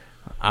 Okay.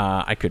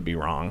 I could be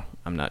wrong.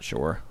 I'm not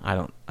sure. I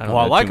don't Well, know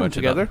I like too them much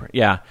about together. them.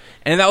 Yeah.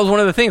 And that was one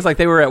of the things. Like,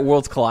 they were at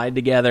Worlds Collide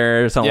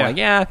together or something.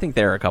 I think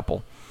they're a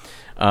couple.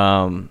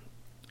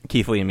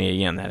 Keith Lee and Mia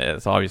Yim, that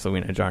is. Obviously, we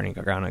know Johnny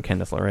Gargano and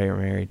Candice LeRae are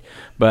married.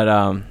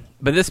 But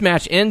this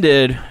match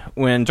ended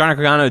when Johnny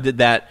Gargano did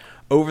that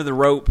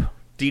over-the-rope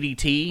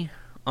DDT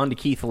onto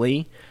Keith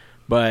Lee,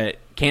 but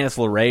Candice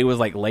LeRae was,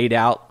 like, laid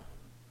out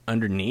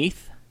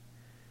underneath,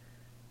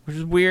 which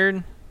is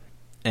weird.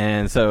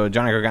 And so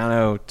Johnny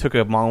Gargano took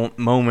a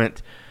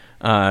moment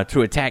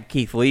to attack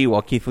Keith Lee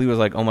while Keith Lee was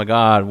like, oh, my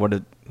God,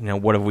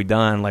 what have we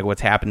done? Like,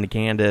 what's happened to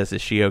Candice?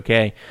 Is she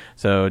okay?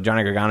 So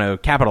Johnny Gargano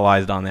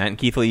capitalized on that, and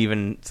Keith Lee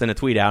even sent a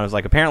tweet out. It was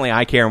like, apparently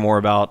I care more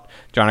about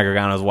Johnny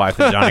Gargano's wife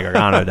than Johnny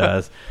Gargano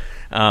does.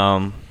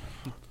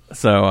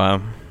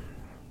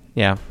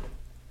 Yeah.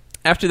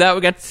 After that,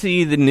 we got to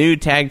see the new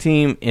tag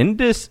team,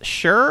 Indus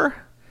Sher.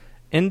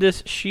 Is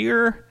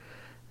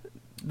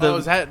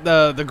that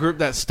the group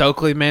that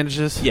Stokely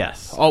manages?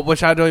 Yes. Oh,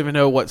 which I don't even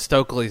know what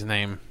Stokely's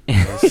name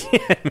is.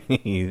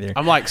 Me either.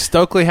 I'm like,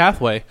 Stokely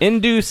Hathaway.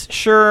 Indus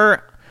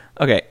Sher.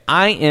 Okay,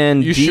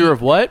 You sure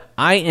of what?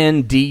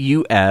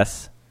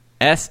 INDUSSHER.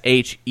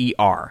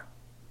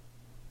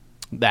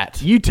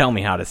 That. You tell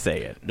me how to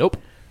say it. Nope.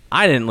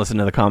 I didn't listen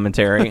to the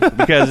commentary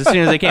because as soon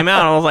as they came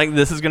out, I was like,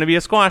 this is going to be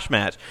a squash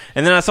match.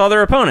 And then I saw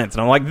their opponents,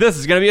 and I'm like, this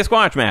is going to be a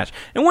squash match.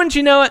 And wouldn't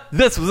you know it,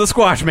 this was a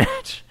squash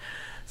match.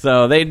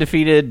 So they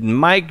defeated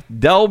Mike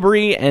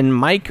Delbury and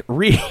Mike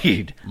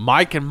Reed.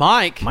 Mike and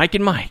Mike. Mike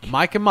and Mike.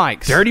 Mike and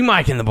Mike's. Dirty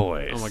Mike and the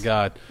boys. Oh, my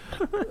God.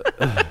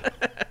 The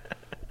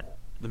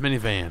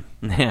minivan.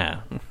 Yeah.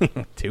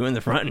 2 in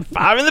the front and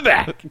 5 in the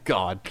back.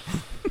 God.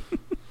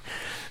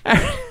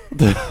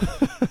 After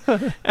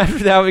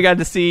that, we got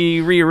to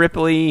see Rhea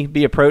Ripley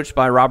be approached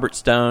by Robert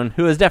Stone,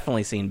 who has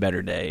definitely seen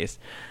better days,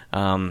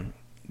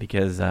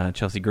 because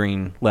Chelsea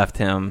Green left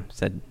him,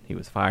 said he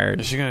was fired.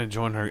 Is she going to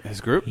join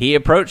his group? He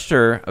approached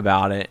her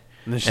about it.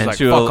 And then she's like,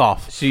 fuck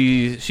off.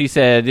 She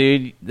said,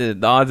 dude, the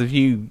odds of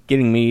you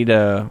getting me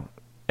to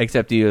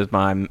accept you as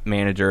my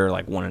manager are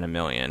like 1 in a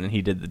million. And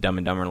he did the Dumb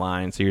and Dumber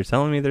line, so you're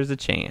telling me there's a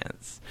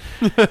chance.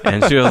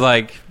 And she was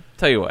like,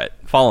 tell you what,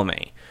 follow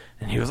me.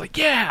 And he was like,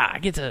 yeah, I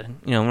get to, I'm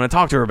going to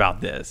talk to her about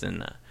this.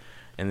 And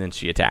then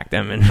she attacked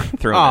him and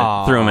threw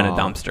him in a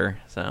dumpster.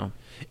 So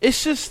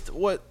it's just,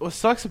 what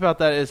sucks about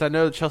that is I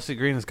know Chelsea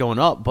Green is going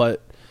up,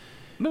 but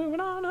moving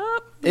on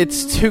up.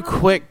 It's too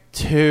quick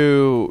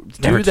to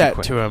do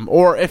that to him.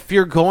 Or if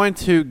you're going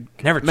to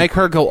make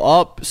her go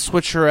up,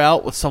 switch her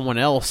out with someone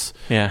else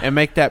and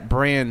make that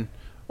brand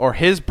or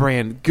his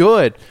brand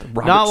good.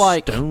 Not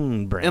like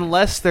Stone brand.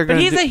 Unless they're going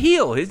to. But he's a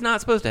heel. He's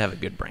not supposed to have a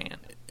good brand.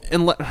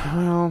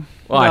 No,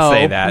 I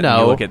say that.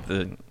 No. You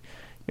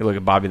look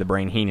at Bobby the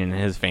Brain Heenan and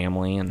his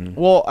family, and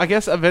I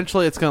guess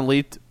eventually it's going to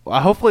lead.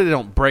 Hopefully they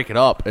don't break it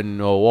up and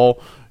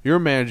your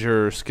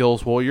manager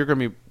skills. You're going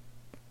to be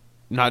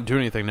not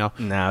doing anything now.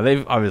 No,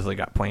 they've obviously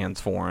got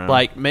plans for him.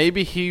 Like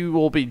maybe he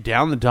will be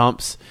down the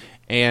dumps,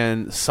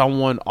 and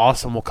someone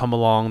awesome will come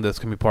along that's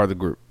going to be part of the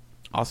group.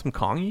 Awesome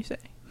Kong, you say?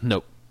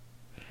 Nope.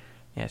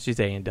 Yeah, she's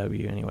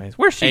A&W anyways.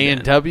 Where's she?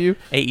 A&W?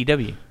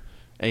 AEW.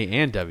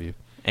 A&W.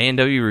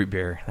 A&W root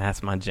beer.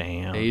 That's my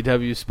jam.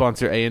 AEW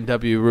sponsor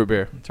A&W root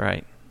beer. That's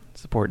right.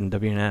 Supporting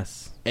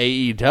WNS.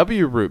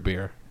 AEW root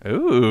beer.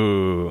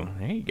 Ooh,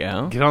 there you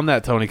go. Get on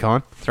that, Tony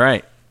Khan. That's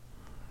right.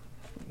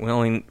 We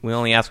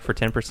only ask for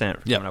 10% for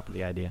coming up with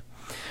the idea.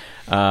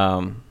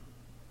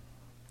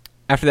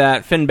 After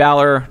that, Finn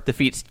Balor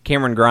defeats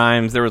Cameron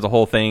Grimes. There was a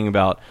whole thing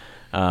about...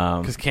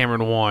 Because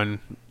Cameron won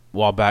a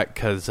while back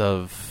because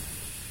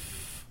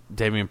of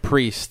Damian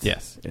Priest.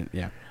 Yes.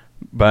 Yeah.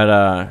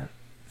 But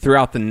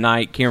throughout the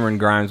night, Cameron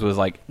Grimes was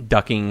like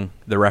ducking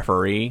the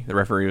referee. The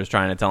referee was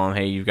trying to tell him,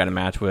 "Hey, you've got a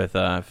match with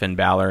Finn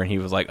Balor," and he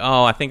was like,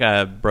 "Oh, I think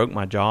I broke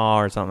my jaw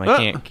or something.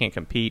 I can't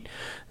compete."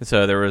 And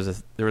so there was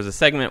a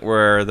segment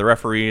where the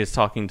referee is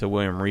talking to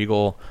William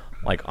Regal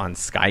like on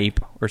Skype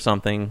or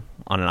something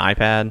on an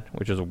iPad,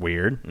 which was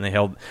weird. And they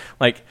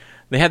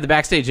had the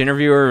backstage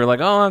interviewer like,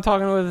 "Oh, I'm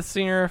talking with the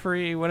senior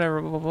referee,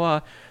 whatever, blah blah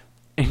blah."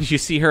 And you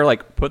see her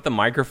like put the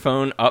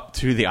microphone up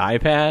to the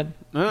iPad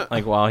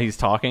like while he's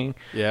talking.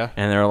 Yeah.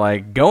 And they're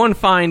like, "Go and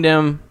find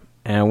him,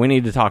 and we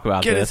need to talk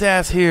about Get this." his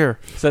ass here.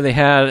 So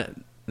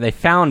they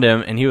found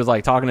him, and he was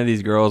like talking to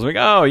these girls, like,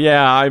 "Oh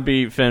yeah, I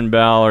beat Finn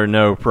Balor,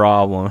 no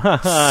problem." You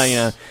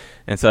know.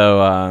 And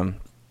so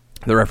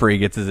the referee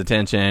gets his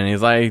attention, and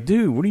he's like,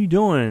 "Dude, what are you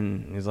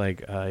doing?" He's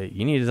like,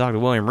 "You need to talk to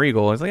William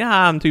Regal." He's like,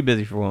 "I'm too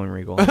busy for William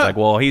Regal." He's like,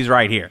 "Well, he's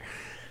right here."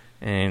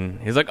 And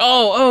he's like,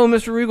 oh,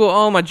 Mr. Regal,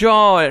 oh, my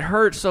jaw, it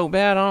hurts so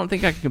bad, I don't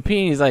think I can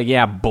compete. He's like,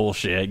 "Yeah,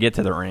 bullshit. Get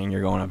to the ring.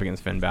 You're going up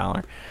against Finn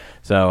Balor."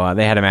 So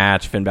they had a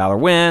match. Finn Balor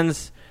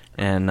wins,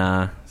 and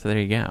so there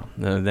you go.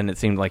 Then it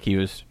seemed like he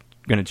was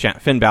going to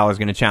Finn Balor's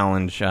going to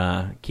challenge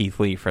Keith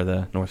Lee for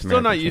the North American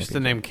Still not used to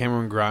the name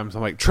Cameron Grimes.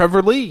 I'm like,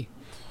 Trevor Lee.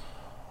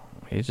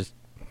 He's just,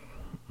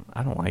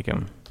 I don't like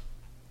him.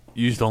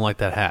 You just don't like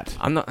that hat.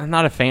 I'm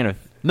not a fan of.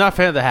 Not a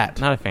fan of the hat.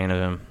 Not a fan of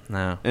him.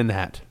 No. In the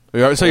hat.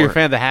 So you're a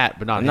fan of the hat,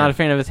 but not I'm him. not a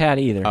fan of his hat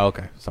either. Oh,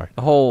 okay. Sorry.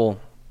 The whole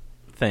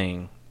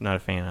thing, not a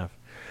fan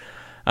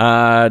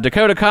of.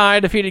 Dakota Kai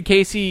defeated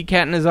Casey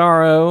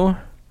Catanzaro.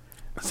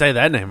 Say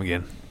that name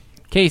again.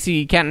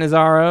 Casey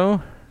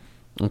Catanzaro.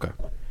 Okay.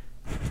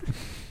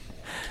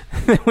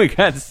 We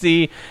got to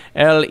see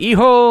El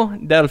Hijo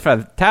del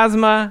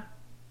Fantasma.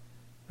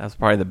 That's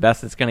probably the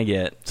best it's going to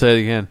get. Say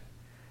it again.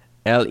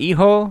 El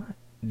Hijo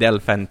del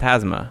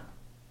Fantasma.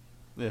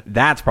 Yeah.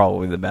 That's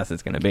probably the best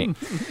it's going to be.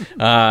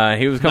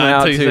 He was coming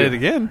out until to you say it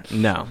again.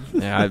 No,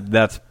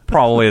 that's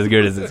probably as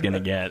good as it's going to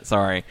get.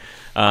 Sorry.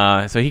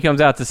 So he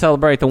comes out to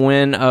celebrate the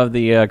win of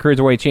the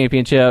Cruiserweight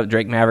Championship.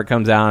 Drake Maverick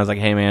comes out and is like,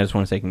 "Hey man, I just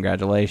want to say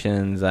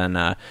congratulations." And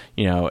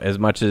as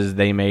much as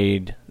they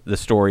made the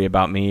story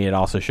about me, it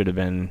also should have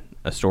been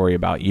a story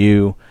about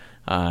you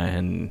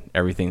and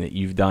everything that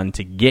you've done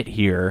to get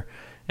here.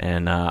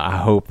 And I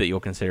hope that you'll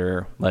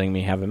consider letting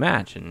me have a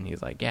match. And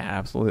he's like, "Yeah,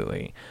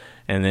 absolutely."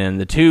 And then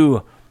the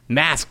two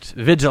masked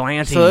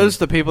vigilantes. So those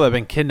are the people that have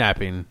been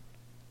kidnapping.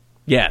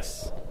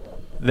 Yes.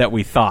 That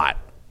we thought.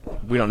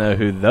 We don't know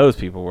who those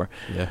people were.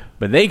 Yeah.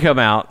 But they come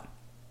out.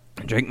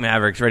 Drake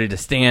Maverick's ready to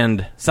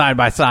stand side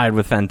by side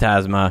with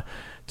Phantasma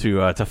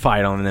to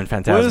fight him. And then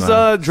Phantasma.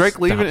 When is Drake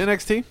leaving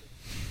NXT?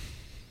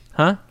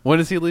 Huh? When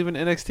is he leaving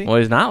NXT? Well,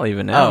 he's not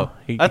leaving now.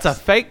 Oh, that's a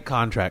fake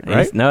contract,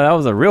 right? No, that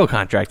was a real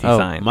contract he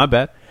signed. My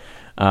bad.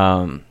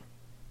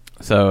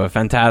 So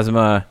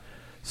Phantasma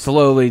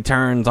slowly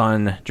turns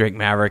on Drake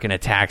Maverick and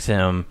attacks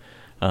him.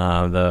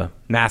 The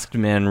masked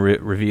men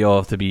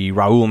reveal to be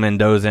Raul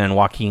Mendoza and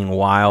Joaquin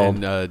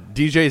Wilde. And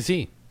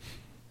DJZ.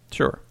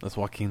 Sure. That's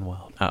Joaquin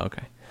Wilde. Oh,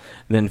 okay.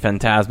 Then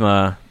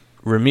Phantasma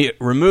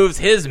removes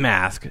his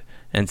mask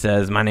and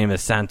says, "My name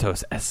is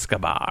Santos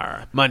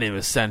Escobar." My name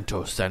is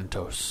Santos. Ring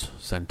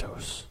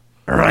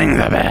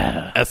the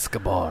bell.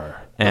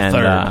 Escobar. And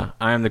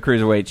I am the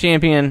Cruiserweight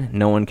Champion.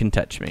 No one can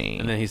touch me.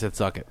 And then he said,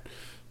 "Suck it."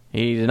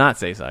 He did not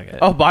say suck it.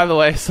 Oh, by the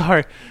way,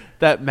 sorry.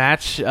 That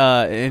match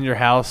in your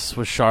house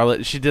with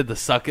Charlotte, she did the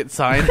suck it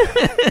sign.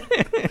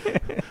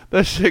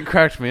 That shit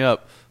cracked me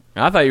up.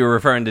 I thought you were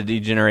referring to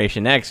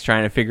D-Generation X,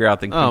 trying to figure out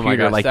the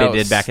computer like they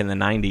did back in the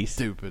 90s.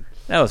 Stupid.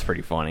 That was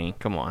pretty funny.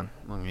 Come on.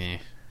 Yeah.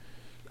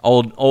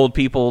 Old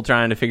people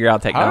trying to figure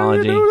out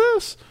technology. How do you do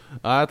this?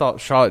 I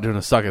thought Charlotte doing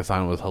a suck it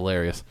sign was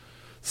hilarious.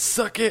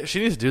 Suck it. She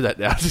needs to do that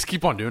now. Just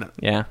keep on doing it.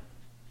 Yeah.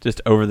 Just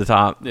over the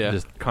top. Yeah.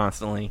 Just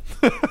constantly.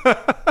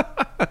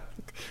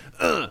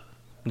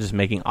 Just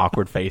making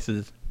awkward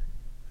faces.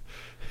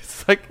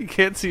 It's like you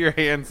can't see your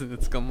hands and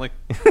it's going like...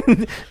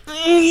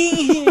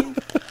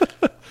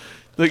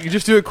 Look, you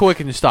just do it quick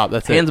and you stop.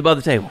 That's Hands it. above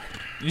the table.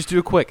 You just do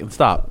it quick and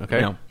stop,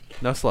 okay? No.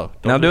 No slow.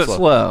 Now do it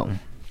slow.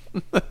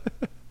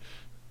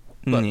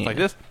 Like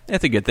this?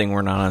 It's a good thing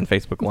we're not on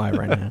Facebook Live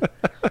right now.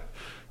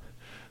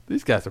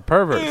 These guys are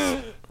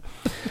perverts.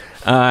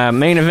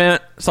 Main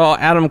event saw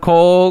Adam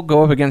Cole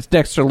go up against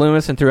Dexter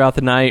Lumis, and throughout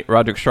the night,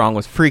 Roderick Strong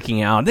was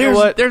freaking out.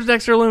 There's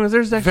Dexter Lumis.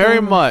 There's Dexter Very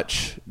Lumis.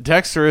 much.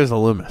 Dexter is a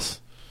Lumis.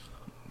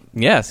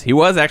 Yes, he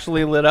was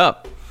actually lit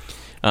up.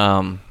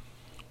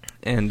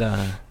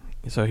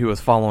 So he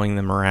was following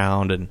them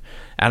around, and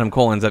Adam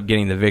Cole ends up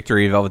getting the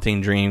victory.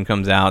 Velveteen Dream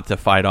comes out to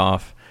fight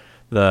off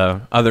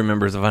the other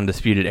members of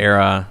Undisputed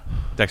Era.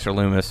 Dexter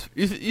Lumis.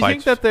 You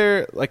think that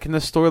they're, like, in the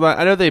storyline?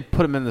 I know they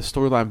put him in the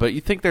storyline, but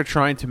you think they're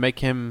trying to make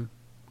him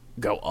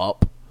go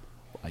up,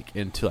 like,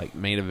 into, like,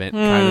 main event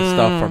kind of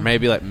stuff, or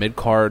maybe, like,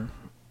 mid-card?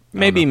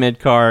 Maybe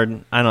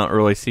mid-card. I don't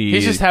really see...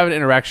 He's just having an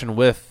interaction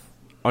with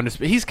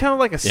Undisputed. He's kind of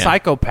like a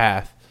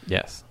psychopath.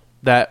 Yes.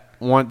 that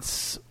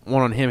wants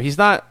one on him. He's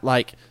not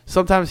like,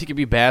 sometimes he can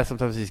be bad,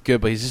 sometimes he's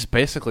good, but he's just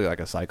basically like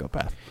a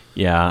psychopath.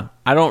 Yeah,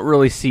 I don't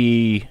really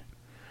see,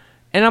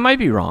 and I might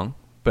be wrong,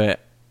 but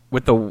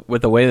with the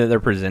way that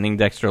they're presenting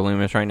Dexter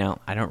Lumis right now,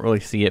 I don't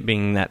really see it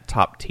being that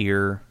top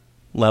tier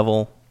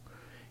level.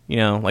 You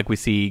know, like we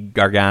see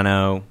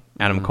Gargano,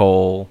 Adam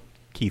Cole,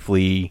 Keith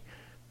Lee,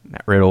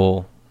 Matt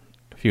Riddle,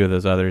 a few of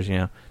those others, you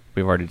know,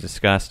 we've already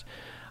discussed.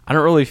 I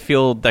don't really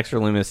feel Dexter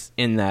Lumis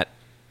in that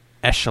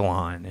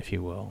echelon, if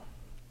you will.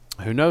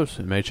 Who knows?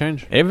 It may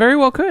change. It very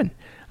well could.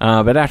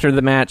 But after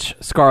the match,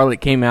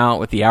 Scarlett came out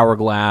with the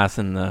hourglass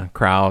and the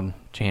crowd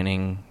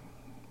chanting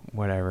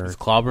whatever. It's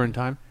clobbering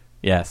time?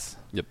 Yes.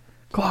 Yep.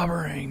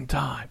 Clobbering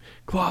time.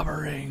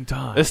 Clobbering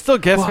time. It still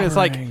gets me. It's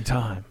like,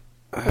 time.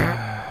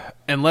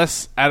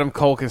 unless Adam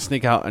Cole can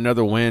sneak out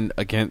another win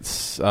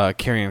against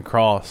Karrion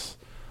Kross.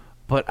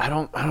 But I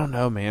don't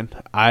know, man.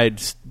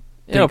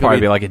 It'll probably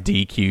be like a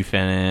DQ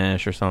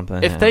finish or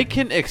something. If they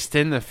can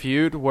extend the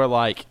feud where,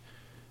 like,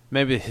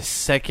 maybe his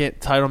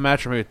second title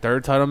match or maybe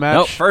third title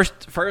match. Nope,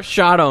 first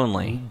shot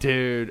only.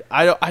 Dude,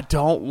 I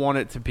don't want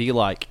it to be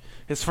like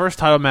his first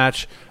title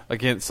match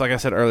against, like I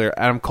said earlier,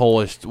 Adam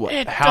Cole is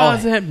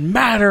doesn't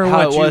matter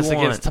how what it was you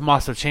want. against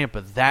Tommaso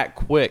Ciampa that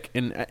quick.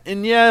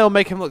 And yeah, it'll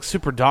make him look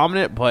super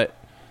dominant, but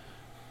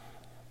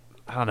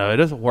I don't know, it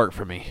doesn't work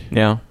for me.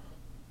 Yeah.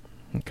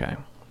 Okay.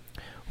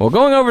 Well,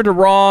 going over to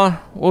Raw,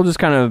 we'll just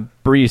kind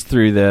of breeze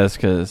through this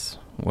because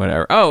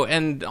whatever. Oh,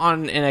 and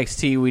on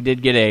NXT, we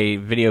did get a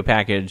video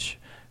package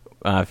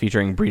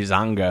featuring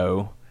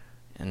Breezango,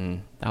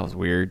 and that was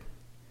weird.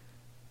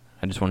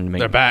 I just wanted to make.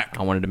 They're back.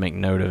 I wanted to make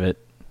note of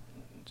it.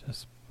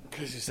 Just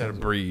because you said a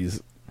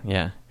breeze.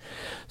 Yeah.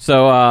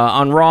 So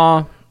on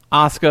Raw,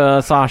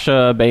 Asuka,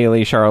 Sasha,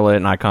 Bayley, Charlotte,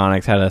 and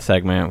Iconics had a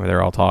segment where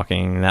they're all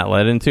talking, and that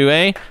led into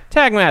a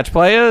tag match,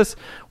 players,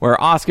 where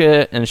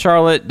Asuka and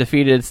Charlotte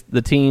defeated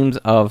the teams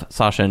of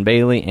Sasha and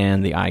Bayley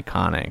and the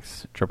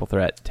Iconics. Triple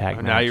threat tag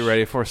match. Now you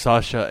ready for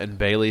Sasha and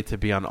Bayley to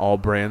be on all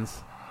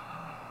brands?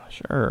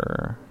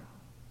 Sure.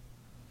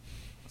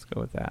 Let's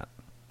go with that.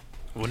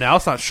 Well, now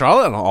it's not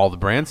Charlotte on all the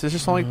brands. It's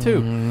just only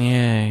two.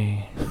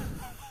 Yay.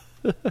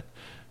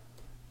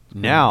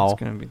 Now it's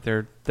gonna be,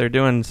 they're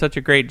doing such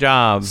a great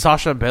job.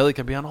 Sasha and Bayley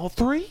can be on all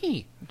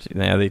three.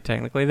 Yeah, they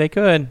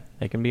could.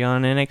 They can be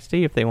on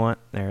NXT if they want.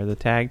 They're the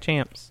tag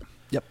champs.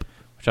 Yep.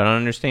 Which I don't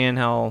understand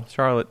how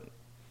Charlotte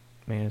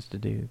managed to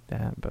do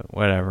that, but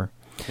whatever.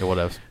 Yeah, what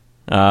else?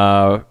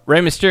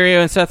 Rey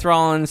Mysterio and Seth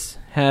Rollins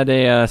had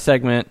a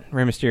segment.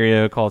 Rey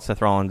Mysterio called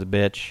Seth Rollins a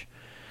bitch.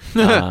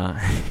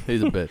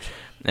 He's a bitch.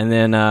 And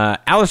then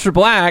Aleister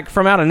Black,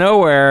 from out of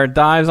nowhere,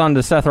 dives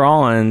onto Seth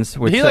Rollins.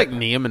 Did he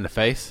knee him in the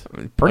face?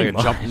 Pretty like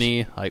much. A jump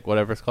knee, like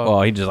whatever it's called?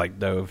 Well, he just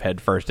dove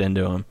head first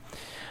into him.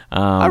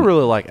 I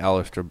really like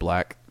Aleister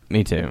Black.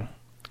 Me too.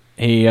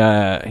 He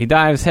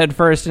dives head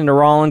first into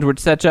Rollins, which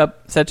sets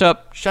up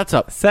Catch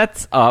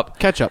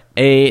up.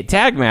 a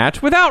tag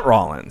match without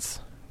Rollins.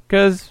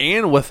 Because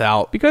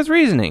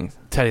reasonings.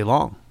 Teddy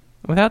Long.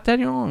 Without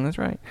Teddy Long, that's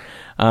right.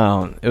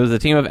 It was a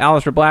team of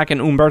Aleister Black and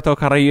Humberto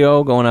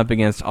Carrillo going up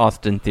against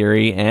Austin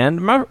Theory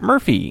and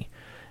Murphy.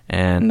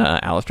 And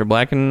Aleister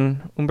Black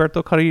and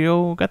Humberto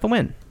Carrillo got the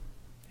win.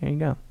 There you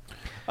go.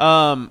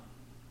 I'm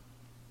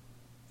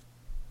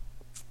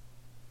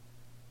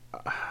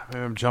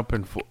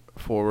jumping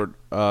forward.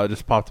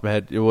 Just popped in my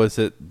head. Was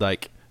it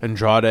like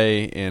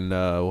Andrade and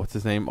what's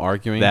his name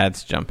arguing?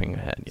 That's jumping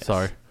ahead, yes.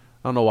 Sorry. I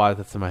don't know why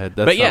that's in my head.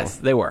 But yes,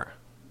 they were.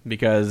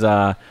 Because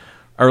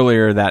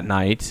earlier that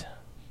night...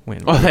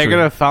 they're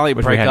going to finally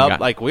break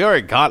up? We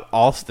already got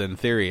Austin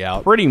Theory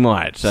out. Pretty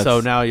much.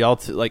 So now y'all...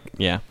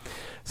 Yeah.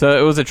 So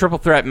it was a triple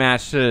threat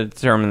match to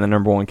determine the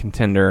number one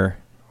contender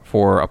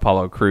for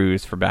Apollo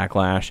Crews for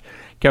Backlash.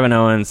 Kevin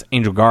Owens,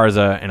 Angel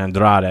Garza, and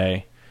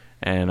Andrade.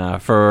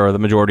 And for the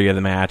majority of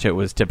the match, it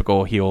was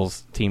typical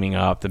heels teaming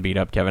up to beat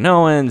up Kevin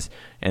Owens.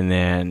 And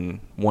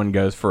then one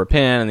goes for a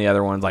pin, and the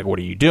other one's like, what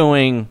are you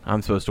doing?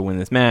 I'm supposed to win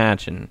this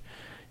match. And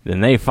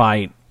then they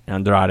fight.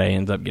 Andrade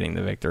ends up getting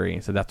the victory.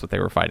 So that's what they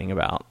were fighting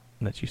about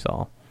that you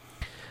saw.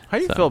 How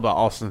do you feel about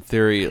Austin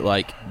Theory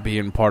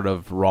being part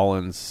of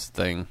Rollins'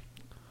 thing?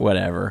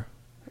 Whatever.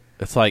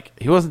 It's like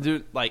he wasn't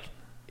doing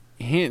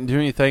he didn't do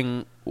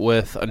anything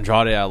with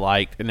Andrade I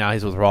liked, and now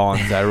he's with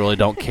Rollins. I really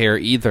don't care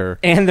either.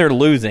 And they're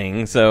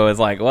losing, so it's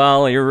like,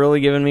 well, you're really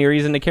giving me a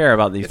reason to care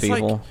about these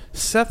people. Like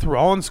Seth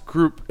Rollins'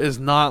 group is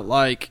not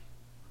like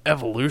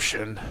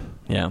Evolution.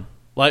 Yeah.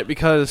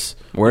 Because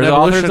where's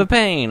Authors of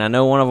Pain? I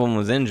know one of them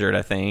was injured,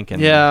 I think. And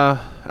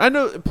yeah, I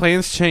know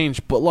plans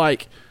change, but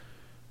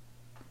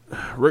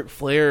Ric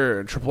Flair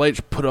and Triple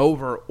H put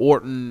over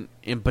Orton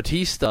and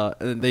Batista,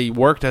 and they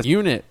worked as a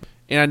unit.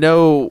 And I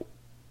know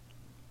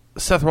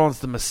Seth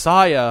Rollins, the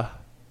Messiah,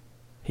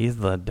 he's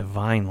the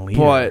divine leader,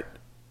 but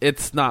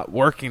it's not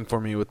working for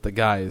me with the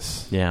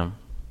guys. Yeah,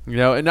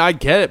 and I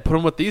get it. Put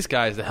him with these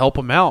guys to help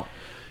him out.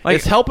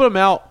 It's helping him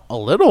out a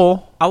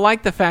little. I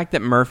like the fact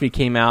that Murphy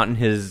came out and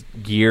his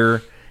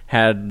gear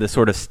had the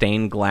sort of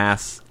stained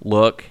glass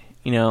look.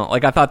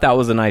 I thought that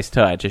was a nice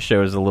touch. It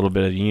shows a little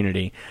bit of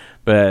unity.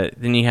 But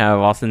then you have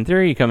Austin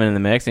Theory coming in the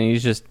mix, and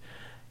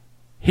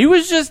he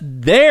was just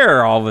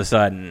there all of a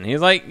sudden.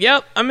 He's like,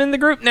 "Yep, I'm in the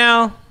group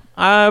now.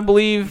 I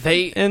believe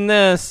in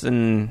this."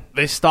 And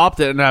they stopped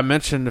it, and I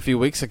mentioned a few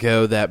weeks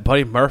ago that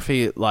Buddy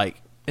Murphy,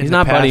 he's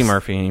not Buddy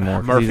Murphy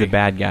anymore. Murphy. He's a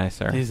bad guy,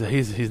 sir.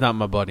 He's not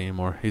my buddy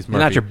anymore. He's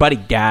Murphy. He's not your buddy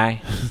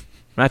guy.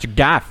 Not your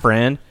guy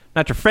friend.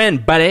 Not your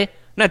friend, buddy.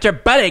 Not your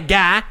buddy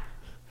guy.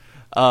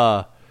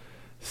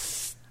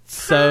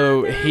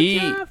 So he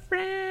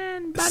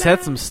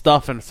said some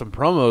stuff in some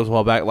promos a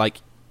while back,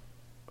 like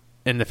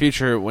in the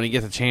future when he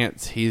gets a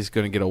chance, he's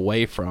going to get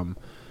away from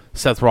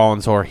Seth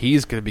Rollins, or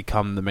he's going to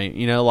become the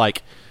main.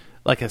 Like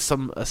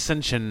some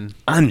ascension.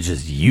 I'm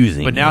just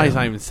using. But now he's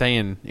not even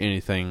saying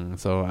anything,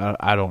 so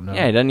I don't know.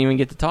 Yeah, he doesn't even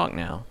get to talk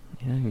now.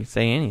 He doesn't get to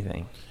say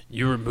anything.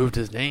 You removed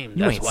his name.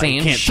 You That's ain't why saying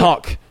you can't shit.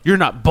 talk. You're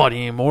not Buddy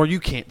anymore. You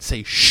can't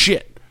say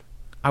shit.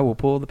 I will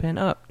pull the pin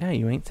up. Yeah,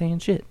 you ain't saying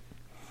shit.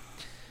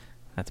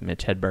 That's a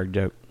Mitch Hedberg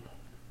joke.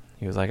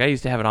 He was like, I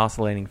used to have an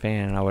oscillating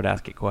fan, and I would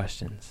ask it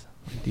questions.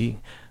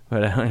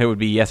 But it would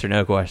be yes or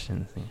no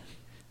questions.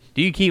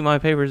 Do you keep my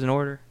papers in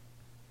order?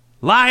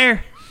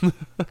 Liar!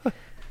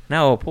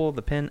 Now I'll pull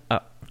the pin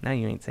up. Now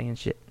you ain't saying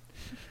shit.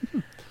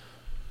 So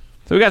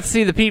we got to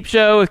see the Peep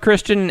Show with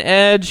Christian and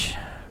Edge.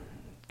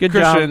 Good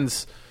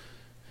Christian's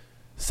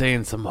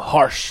saying some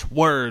harsh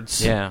words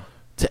to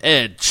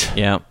Edge.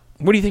 Yeah.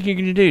 What do you think you're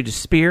going to do?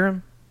 Just spear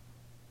him?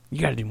 You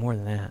got to do more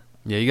than that.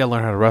 Yeah, you got to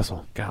learn how to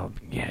wrestle. You got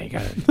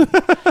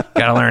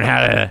to learn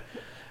how to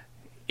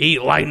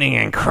eat lightning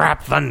and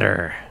crap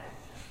thunder.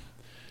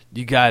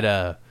 You got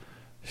to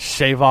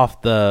shave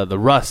off the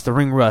rust, the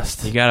ring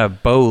rust. You got to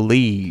bow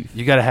leave.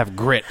 You got to have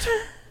grit.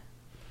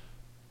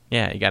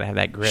 Yeah, you got to have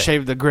that grit.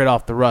 Shave the grit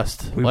off the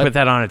rust. We put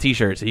that on a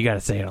t-shirt, so you got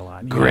to say it a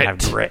lot. You grit. Have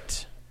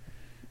grit.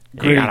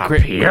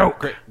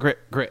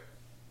 Grit.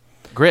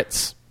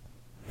 Grits.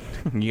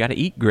 You got to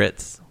eat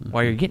grits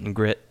while you're getting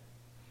grit.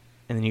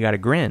 And then you got to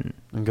grin.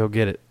 And go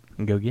get it.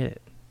 Yeah.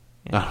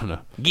 I don't know.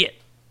 Get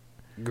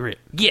grit.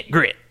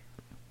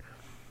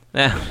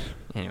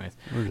 Anyways.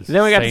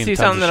 Then we got to see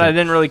something that I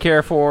didn't really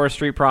care for.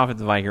 Street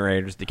Profits, Viking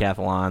Raiders,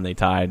 Decathlon. They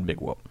tied. Big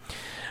whoop.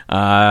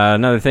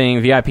 Another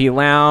thing, VIP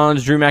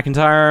Lounge, Drew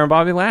McIntyre and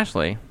Bobby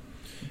Lashley.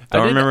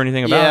 Don't remember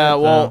anything about it. Yeah,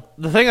 well,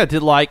 the thing I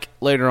did like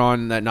later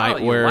on that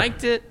night you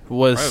liked it?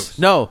 Was... Gross.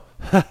 No.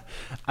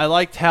 I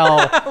liked how...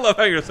 I love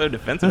how you're so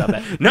defensive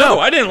about that. No,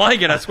 I didn't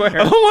like it, I swear.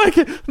 I don't like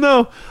it.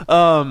 No.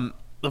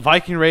 The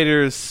Viking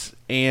Raiders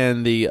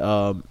and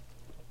the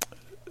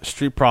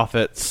Street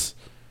Profits...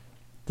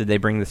 Did they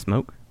bring the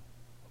smoke?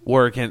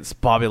 Were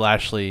against Bobby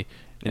Lashley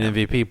and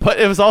MVP. But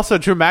it was also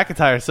Drew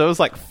McIntyre, so it was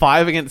like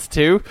 5 against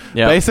 2,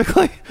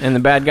 basically. And the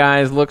bad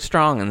guys look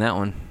strong in that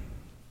one.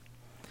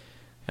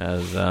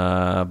 As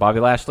Bobby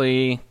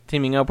Lashley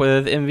teaming up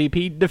with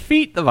MVP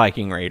defeat the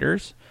Viking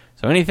Raiders.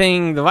 So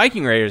anything the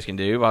Viking Raiders can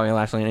do, Bobby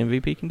Lashley and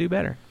MVP can do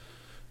better.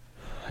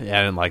 Yeah,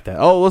 I didn't like that.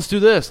 Oh, let's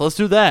do this. Let's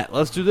do that.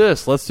 Let's do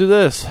this. Let's do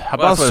this. How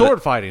about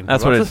sword fighting?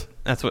 That's what it,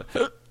 that's what.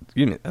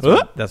 Excuse me.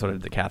 That's what a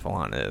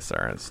decathlon is,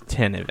 sir. It's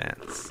 10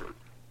 events,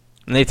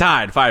 and they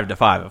tied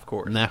 5-5, of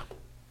course. Nah.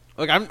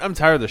 Look, I'm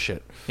tired of this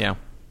shit. Yeah.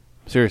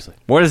 Seriously.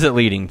 What is it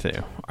leading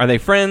to? Are they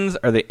friends?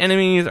 Are they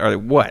enemies? Are they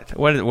what?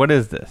 What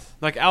is this?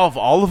 Like, out of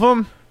all of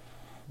them,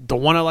 the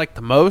one I like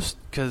the most,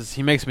 because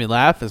he makes me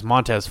laugh, is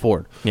Montez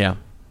Ford. Yeah.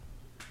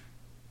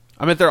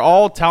 I mean, they're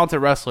all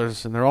talented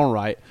wrestlers in their own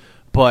right,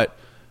 but,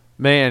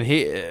 man,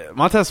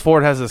 Montez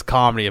Ford has this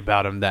comedy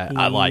about him that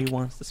I like. He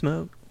wants to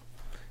smoke.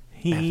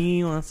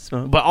 He wants to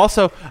smoke. But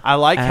also, I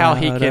like how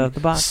he can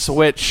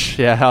switch.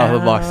 Yeah, out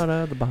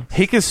of the box.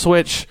 He can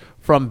switch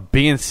from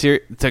being to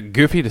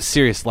goofy to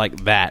serious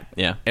like that.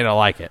 Yeah. And I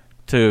like it.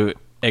 To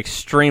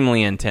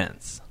extremely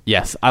intense.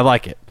 Yes, I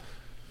like it.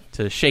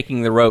 To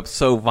shaking the rope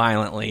so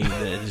violently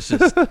that it's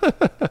just,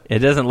 it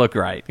doesn't look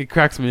right. He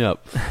cracks me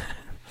up.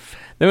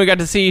 Then we got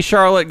to see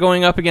Charlotte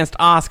going up against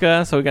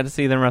Asuka, so we got to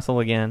see them wrestle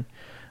again.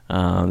 This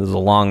was a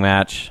long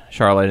match.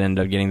 Charlotte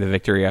ended up getting the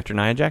victory after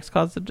Nia Jax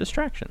caused a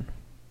distraction.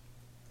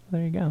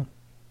 There you go.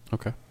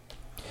 Okay.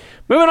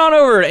 Moving on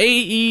over to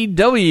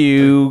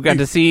AEW. Got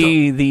to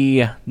see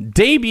the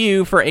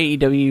debut for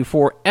AEW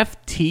for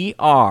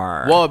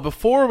FTR. Well,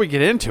 before we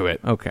get into it.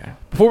 Okay.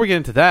 Before we get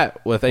into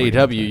that with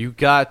AEW, you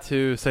got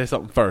to say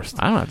something first.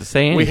 I don't have to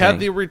say anything. We had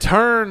the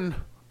return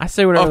I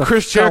say whatever of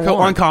Chris Jericho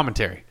on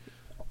commentary.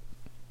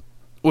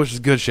 Which is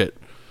good shit.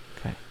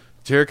 Okay.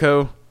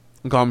 Jericho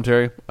on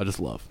commentary, I just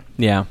love.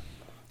 Yeah.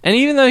 And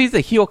even though he's a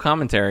heel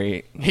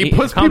commentary... He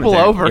puts people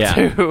over,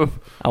 too.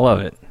 I love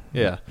it.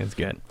 Yeah. It's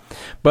good.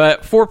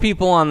 But 4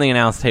 people on the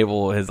announce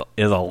table is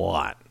a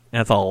lot.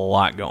 That's a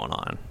lot going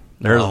on.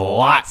 There's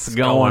lots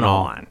going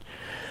on.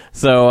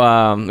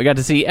 So we got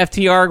to see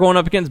FTR going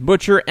up against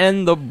Butcher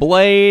and the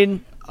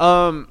Blade.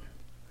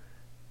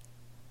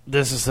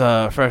 This is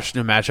a fresh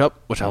new matchup,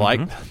 which I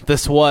like.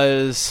 This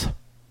was...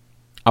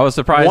 I was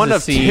surprised one to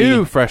of see...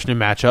 2 fresh new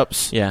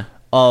matchups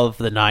of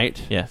the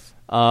night. Yes.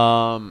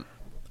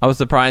 I was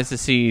surprised to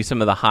see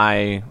some of the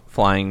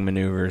high-flying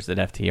maneuvers that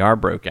FTR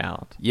broke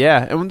out.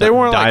 Yeah, and they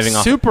weren't like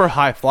super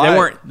high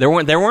flying. They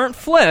weren't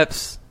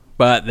flips,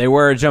 But they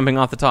were jumping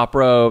off the top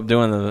rope,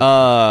 doing the moves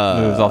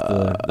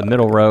off the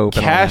middle rope.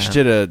 Cash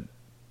did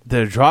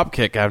a drop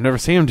kick. I've never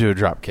seen him do a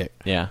drop kick.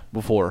 Yeah.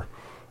 Before.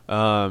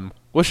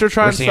 We're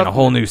seeing a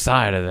whole new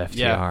side of the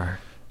FTR.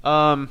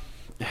 Yeah.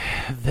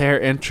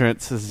 Their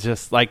entrance is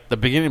just like the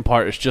beginning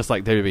part is just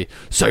like WWE.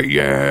 Say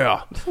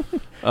yeah.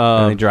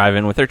 And they drive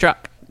in with their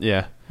truck.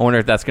 Yeah. I wonder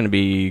if that's going to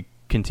be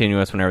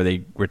continuous whenever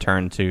they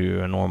return to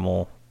a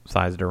normal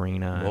sized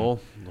arena. Well,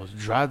 let's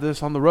drive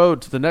this on the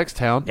road to the next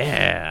town.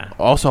 Yeah.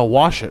 Also,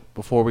 wash it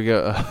before we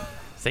go.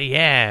 Say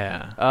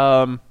yeah.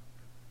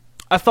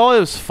 I thought it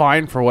was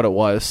fine for what it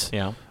was.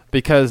 Yeah.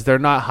 Because they're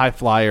not high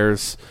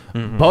flyers.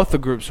 Mm-hmm. Both the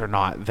groups are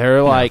not.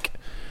 They're like,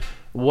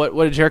 what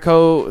did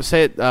Jericho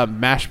say?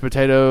 Mashed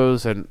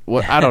potatoes and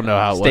what? I don't know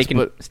how it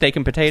was. Steak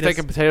and potatoes. Steak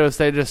and potatoes.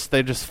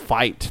 They just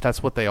fight.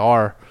 That's what they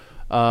are.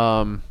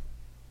 I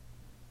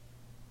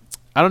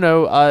don't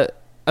know.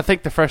 I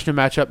think the fresh new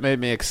matchup made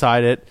me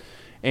excited,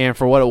 and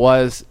for what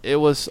it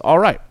was all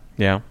right.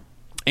 Yeah.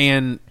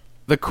 And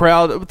the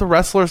crowd, with the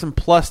wrestlers and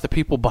plus the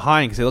people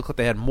behind, because they look like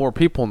they had more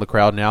people in the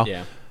crowd now.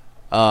 Yeah.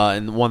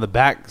 In one of the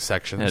back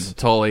sections. They had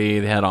Tully,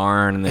 they had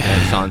Arn, and they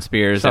had Shawn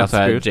Spears. They also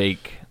had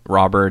Jake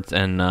Roberts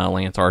and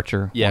Lance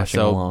Archer. Yeah,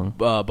 so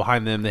along.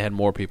 Behind them they had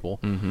more people.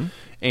 Mm-hmm.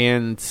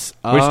 And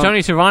which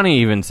Tony Schiavone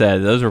even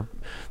said those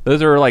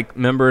are like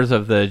members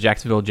of the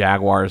Jacksonville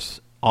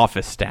Jaguars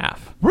office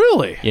staff.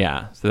 Really?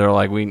 Yeah. So they're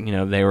like,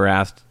 they were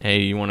asked,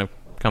 hey, you want to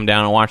come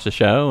down and watch the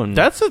show? And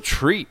that's a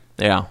treat.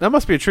 Yeah. That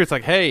must be a treat. It's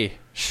like, hey,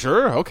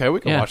 sure, okay, we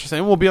can watch this,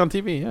 and we'll be on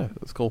TV. Yeah,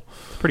 that's cool.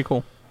 It's pretty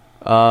cool.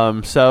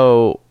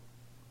 So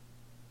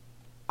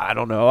I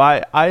don't know.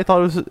 I thought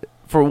it was,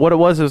 for what it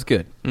was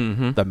good.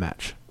 Mm-hmm. The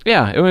match.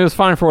 Yeah, it was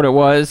fine for what it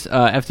was.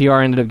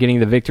 FTR ended up getting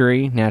the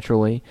victory,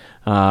 naturally.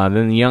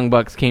 Then the Young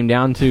Bucks came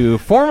down to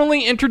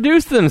formally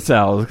introduce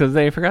themselves, because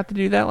they forgot to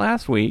do that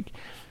last week.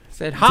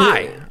 Said,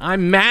 hi,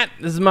 I'm Matt.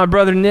 This is my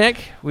brother Nick.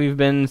 We've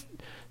been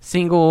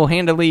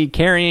single-handedly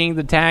carrying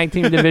the tag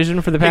team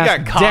division for the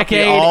past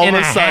decade and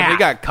a half. He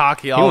got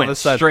cocky all of a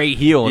sudden. Straight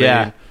heel,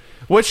 yeah. dude.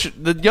 Which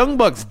the Young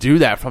Bucks do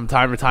that from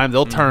time to time.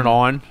 They'll turn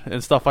on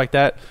and stuff like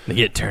that. They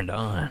get turned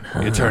on.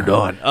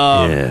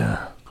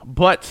 Yeah.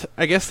 But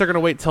I guess they're going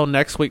to wait till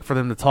next week for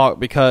them to talk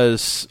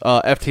because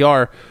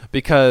FTR,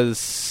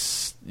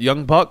 because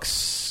Young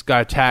Bucks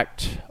got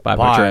attacked by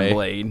Butcher and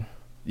Blade.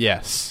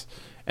 Yes.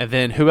 And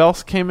then who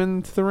else came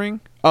into the ring?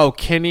 Oh,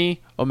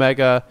 Kenny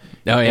Omega.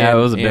 Oh, yeah, it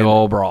was a big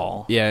old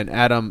brawl. Yeah, and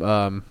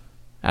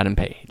Adam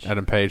Page.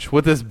 Adam Page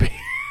with his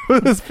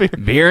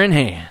beer in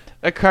hand.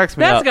 That cracks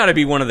me up. That's got to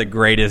be one of the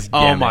greatest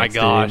gimmicks, oh my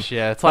gosh, dude.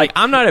 yeah. It's like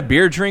I'm not a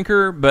beer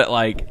drinker, but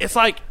like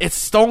it's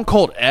Stone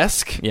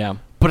Cold-esque. Yeah.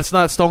 But it's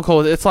not Stone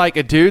Cold. It's like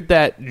a dude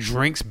that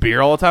drinks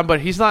beer all the time, but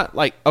he's not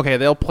like, okay,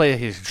 they'll play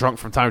he's drunk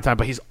from time to time,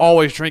 but he's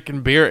always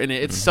drinking beer, and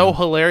it's so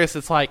hilarious.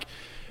 It's like,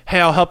 hey,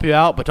 I'll help you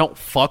out, but don't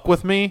fuck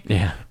with me.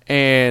 Yeah.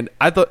 And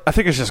I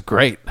think it's just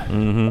great.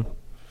 Mm-hmm.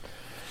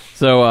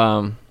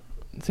 So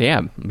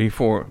yeah,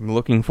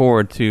 looking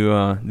forward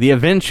to the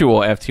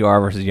eventual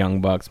FTR versus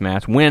Young Bucks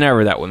match,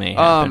 whenever that may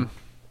happen.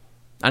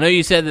 I know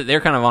you said that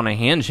they're kind of on a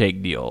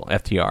handshake deal,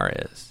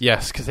 FTR is.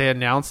 Yes, because they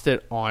announced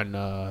it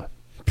on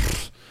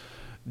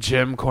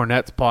Jim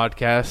Cornette's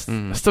podcast.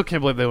 I still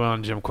can't believe they went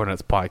on Jim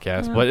Cornette's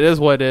podcast, but it is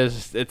what it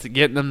is. It's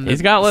getting them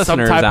He's got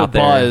listeners some type out of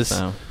buzz.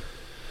 There,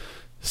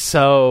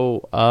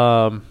 so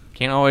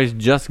can't always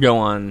just go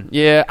on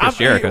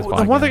Jericho's podcast.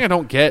 The one thing I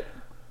don't get,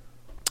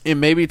 and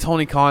maybe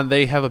Tony Khan,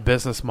 they have a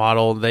business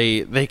model.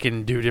 They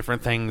can do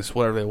different things,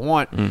 whatever they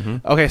want.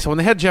 Mm-hmm. Okay, so when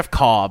they had Jeff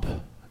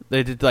Cobb,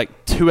 they did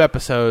like 2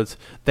 episodes.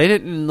 They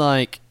didn't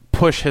like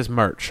push his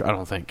merch, I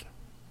don't think.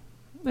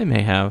 They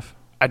may have.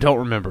 I don't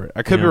remember it.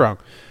 I could be wrong.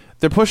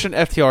 They're pushing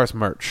FTR's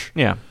merch.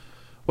 Yeah.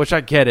 Which I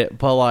get it,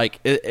 but like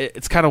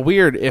it's kind of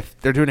weird if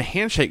they're doing a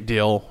handshake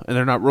deal and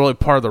they're not really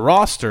part of the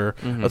roster.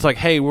 Mm-hmm. It's like,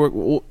 hey,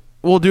 we'll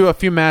do a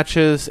few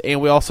matches,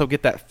 and we also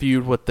get that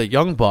feud with the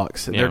Young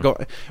Bucks. And they're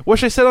going,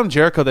 which they said on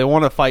Jericho, they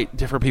want to fight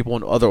different people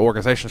in other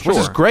organizations, which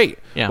is great,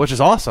 which is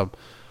awesome.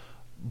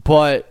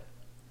 But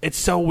it's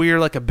so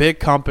weird, like a big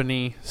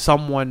company,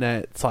 someone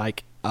that's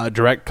like a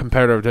direct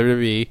competitor of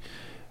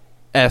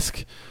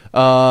WWE-esque,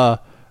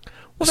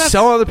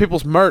 selling other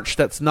people's merch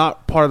that's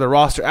not part of the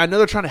roster. I know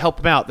they're trying to help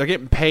them out. They're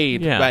getting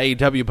paid by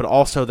AEW, but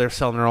also they're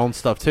selling their own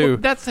stuff too. Well,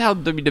 that's how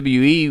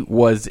WWE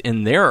was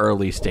in their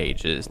early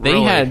stages.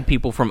 They had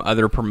people from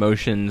other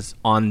promotions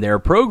on their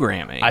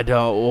programming. I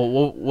don't.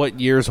 Well, what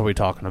years are we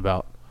talking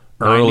about?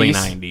 Early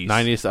 90s.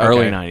 90s? Okay.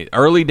 Early 90s.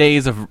 Early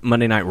days of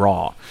Monday Night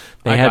Raw.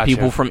 They had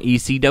people from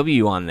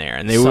ECW on there,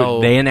 and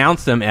they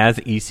announced them as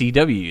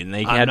ECW, and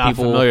they had I'm not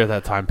people familiar with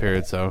that time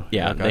period, so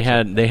yeah, they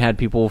had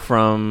people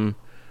from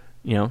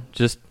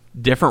just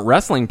different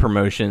wrestling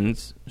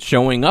promotions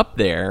showing up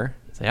there.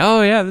 Say,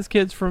 oh yeah, this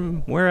kid's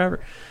from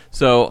wherever.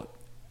 So,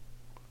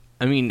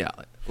 I mean,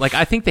 like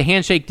I think the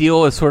handshake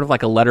deal is sort of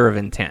like a letter of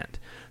intent.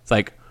 It's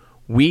like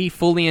we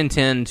fully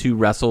intend to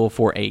wrestle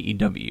for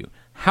AEW.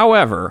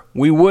 However,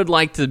 we would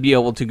like to be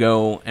able to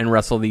go and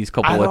wrestle these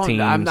couple of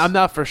teams. I'm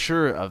not for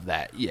sure of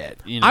that yet.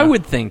 You know? I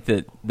would think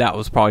that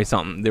was probably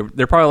something.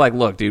 They're probably like,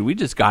 look, dude, we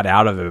just got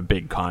out of a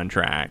big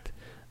contract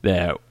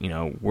that,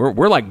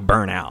 we're like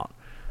burnout.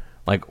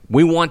 Like,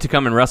 we want to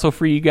come and wrestle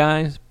for you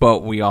guys, but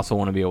we also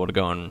want to be able to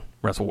go and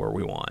wrestle where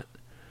we want.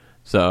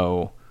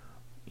 So,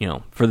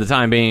 for the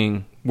time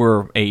being,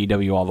 we're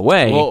AEW all the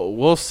way.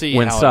 We'll see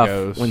how it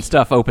goes. When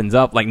stuff opens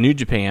up, like New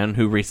Japan,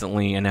 who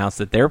recently announced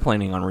that they're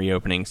planning on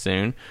reopening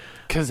soon.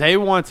 Because they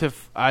want to,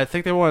 I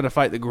think they wanted to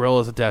fight the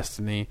Guerrillas of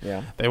Destiny.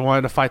 Yeah. They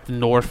wanted to fight the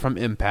North from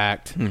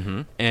Impact.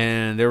 Mm-hmm.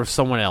 And there was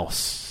someone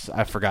else.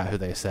 I forgot who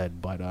they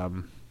said, but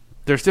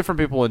there's different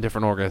people in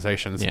different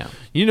organizations. Yeah.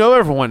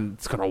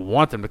 Everyone's going to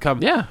want them to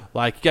come. Yeah.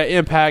 Like, you got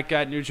Impact,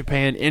 got New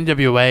Japan,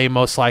 NWA,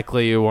 most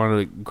likely you want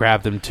to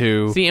grab them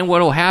too. See, and what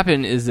will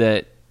happen is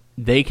that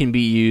they can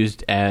be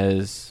used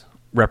as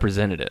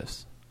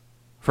representatives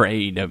for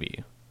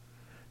AEW.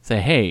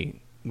 Say, hey,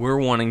 we're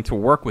wanting to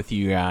work with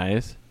you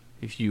guys.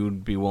 If you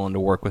would be willing to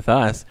work with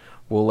us,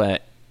 we'll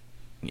let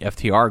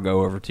FTR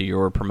go over to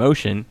your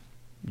promotion,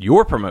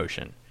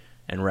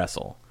 and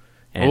wrestle.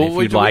 And if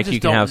you'd like, you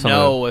can have some.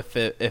 Know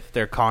if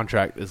their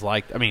contract is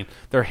like,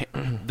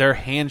 their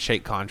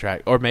handshake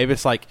contract, or maybe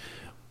it's like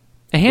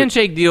a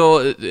handshake deal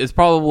is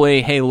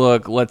probably, hey,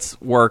 look, let's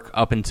work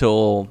up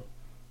until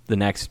the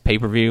next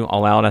pay-per-view,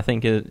 All Out, I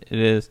think it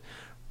is.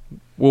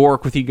 We'll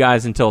work with you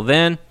guys until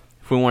then.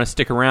 If we want to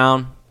stick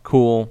around,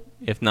 cool.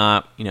 If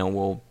not,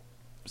 we'll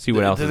see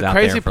what else is out there. The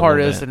crazy part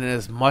is, and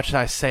as much as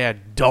I say I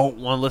don't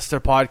want to listen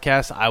to their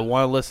podcast, I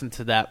want to listen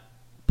to that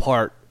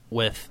part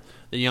with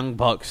the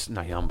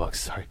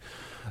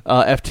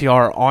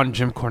FTR on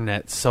Jim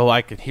Cornette, so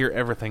I could hear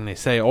everything they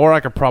say, or I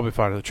could probably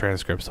find the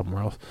transcript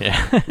somewhere else.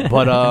 Yeah.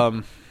 But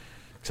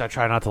because I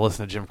try not to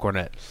listen to Jim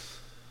Cornette.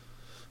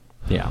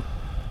 Yeah.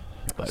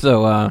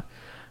 So I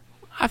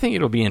think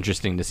it'll be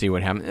interesting to see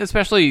what happens,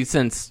 especially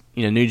since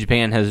New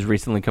Japan has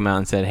recently come out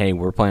and said, "Hey,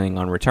 we're planning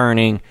on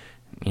returning.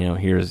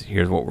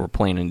 Here's what we're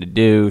planning to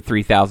do.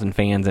 3,000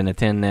 fans in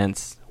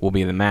attendance will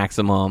be the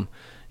maximum.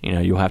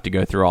 You'll have to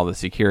go through all the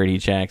security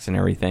checks and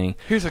everything.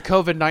 Here's a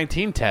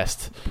COVID-19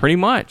 test, pretty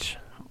much.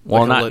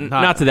 Well,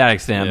 not to that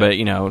extent,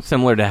 yeah. But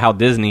similar to how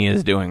Disney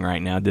is doing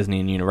right now. Disney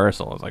and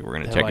Universal is like, we're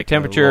going to check your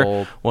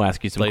temperature. We'll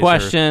ask you some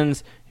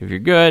questions. If you're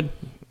good,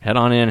 head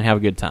on in and have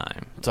a good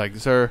time. It's like,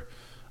 sir,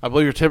 I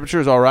believe your temperature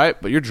is all right,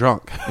 but you're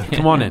drunk.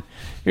 Come on in.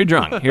 You're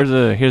drunk. Here's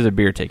a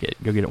beer ticket.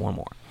 Go get it one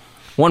more.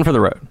 One for the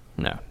road.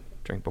 No,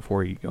 drink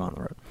before you go on the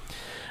road.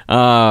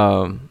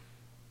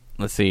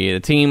 Let's see.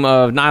 The team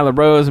of Nyla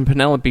Rose and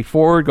Penelope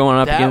Ford going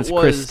up against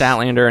Chris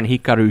Statlander and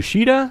Hikaru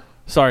Shida.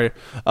 Sorry,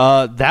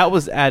 that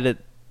was added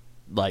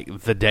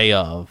like the day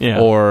of,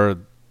 or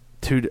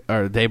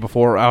the day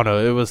before. I don't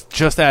know. It was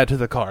just added to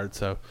the card.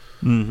 So.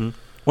 Mm-hmm.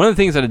 One of the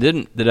things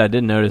that I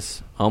did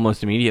notice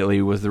almost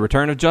immediately was the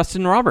return of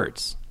Justin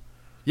Roberts.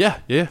 Yeah.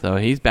 So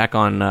he's back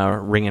on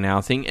ring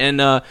announcing,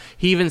 and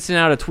he even sent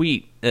out a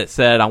tweet that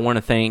said, "I want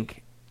to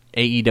thank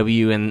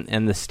AEW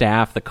and the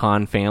staff, the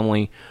Khan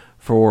family,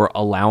 for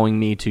allowing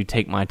me to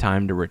take my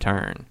time to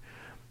return."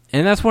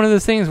 And that's one of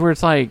those things where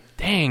it's like,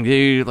 dang,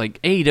 dude,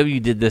 like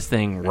AEW did this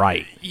thing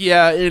right.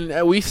 Yeah,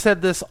 and we've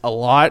said this a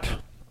lot,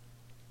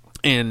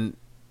 and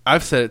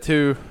I've said it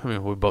too. I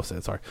mean, we both said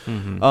it. Sorry.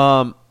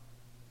 Mm-hmm.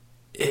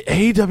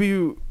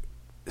 AEW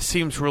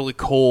seems really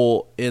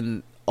cool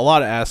in a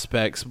lot of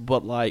aspects,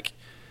 but like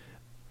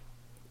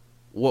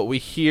what we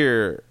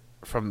hear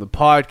from the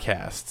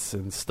podcasts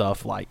and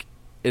stuff, like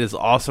it is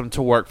awesome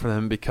to work for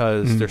them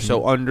because they're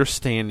so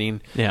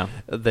understanding. Yeah,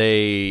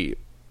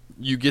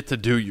 you get to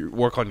do your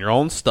work on your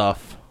own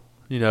stuff.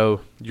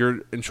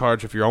 You're in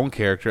charge of your own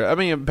character. I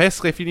mean,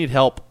 basically, if you need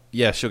help,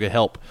 yes, you'll get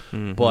help.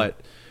 Mm-hmm.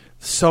 But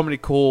so many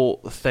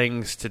cool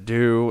things to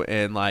do,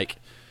 and like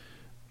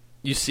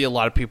you see a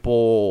lot of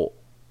people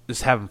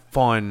just having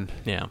fun.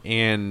 Yeah,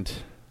 and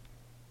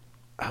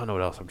I don't know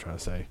what else I'm trying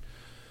to say.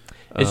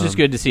 It's just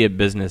good to see a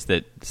business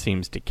that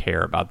seems to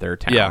care about their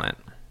talent.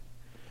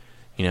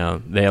 Yeah.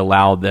 They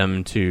allowed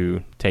them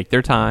to take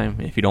their time.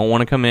 If you don't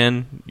want to come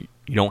in,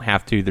 you don't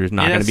have to. There's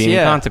not going to be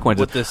any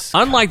consequences.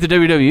 Unlike the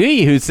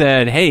WWE, who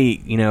said,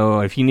 hey,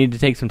 if you need to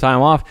take some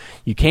time off,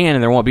 you can,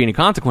 and there won't be any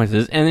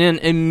consequences, and then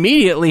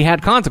immediately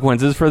had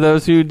consequences for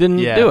those who didn't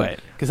do it.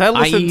 Because I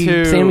listened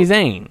to Sami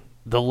Zayn.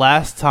 The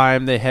last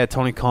time they had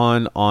Tony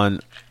Khan on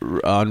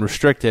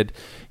Unrestricted,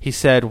 he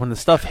said when the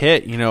stuff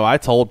hit, I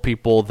told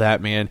people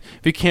that, man,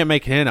 if you can't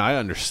make it in, I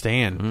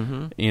understand.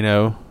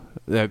 Mm-hmm.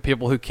 The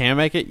people who can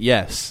make it,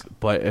 yes,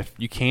 but if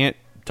you can't,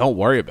 don't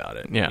worry about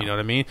it. Yeah. You know what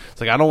I mean? It's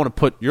like, I don't want to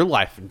put your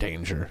life in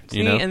danger.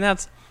 See, and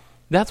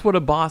that's what a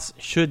boss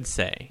should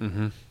say.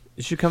 Mm-hmm.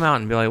 It should come out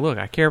and be like, look,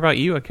 I care about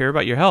you. I care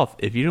about your health.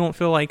 If you don't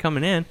feel like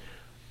coming in,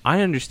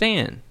 I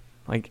understand.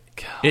 Like,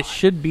 God. It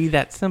should be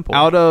that simple.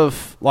 Out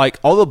of, like,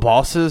 all the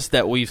bosses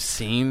that we've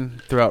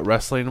seen throughout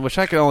wrestling, which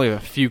I can only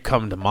have a few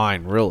come to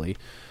mind, really,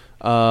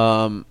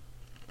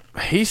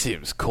 he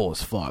seems cool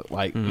as fuck.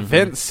 Like,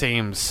 Vince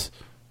seems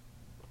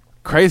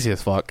crazy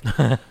as fuck.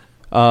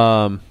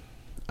 I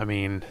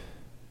mean,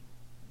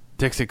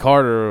 Dixie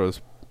Carter was,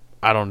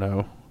 I don't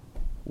know,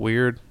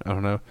 weird. I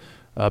don't know.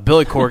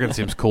 Billy Corgan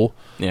seems cool.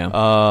 Yeah.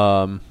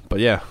 But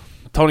yeah,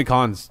 Tony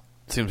Khan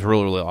seems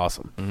really, really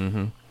awesome.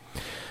 Mm-hmm.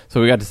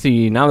 So we got to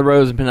see Nyla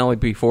Rose and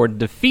Penelope Ford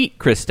defeat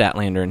Chris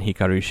Statlander and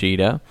Hikaru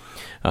Shida.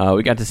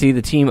 We got to see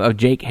the team of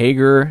Jake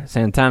Hager,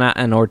 Santana,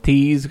 and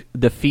Ortiz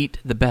defeat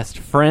the Best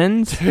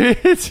Friends.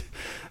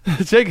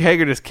 Jake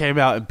Hager just came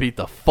out and beat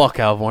the fuck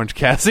out of Orange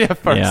Cassidy at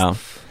first.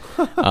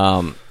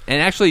 Yeah.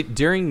 And actually,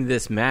 during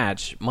this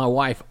match, my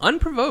wife,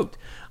 unprovoked,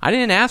 I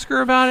didn't ask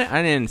her about it.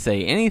 I didn't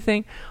say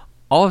anything.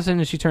 All of a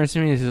sudden, she turns to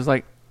me and she's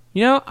like,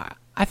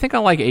 I think I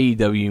like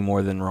AEW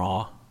more than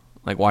Raw.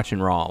 Like watching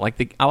Raw.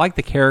 I like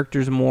the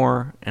characters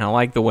more, and I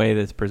like the way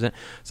that's presented.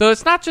 So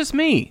it's not just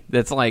me.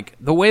 That's like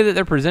the way that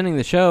they're presenting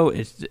the show.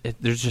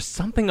 There's just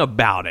something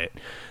about it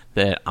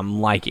that I'm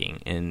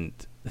liking. And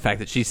the fact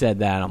that she said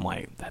that, I'm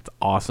like, that's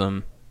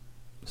awesome.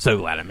 So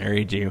glad I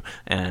married you.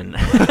 And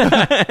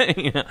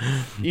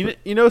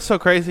you know, it's so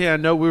crazy. I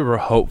know we were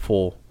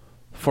hopeful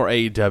for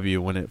AEW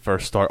when it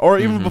first started, or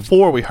even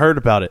before we heard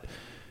about it.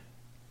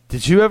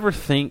 Did you ever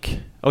think?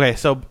 Okay,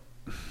 so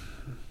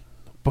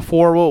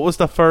before, what was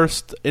the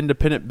first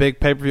independent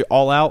big pay per view?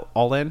 All Out,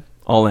 All In,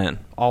 All In,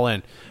 All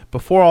In.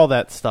 Before all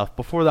that stuff,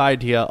 before the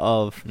idea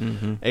of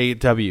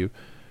AEW,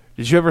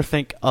 did you ever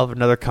think of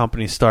another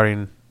company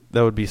starting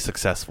that would be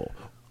successful?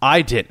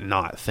 I did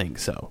not think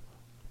so.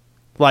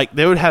 Like,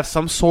 they would have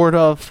some sort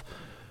of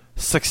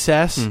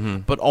success,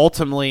 but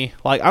ultimately,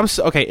 like,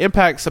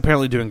 Impact's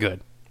apparently doing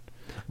good.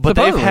 But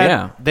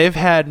they've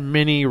had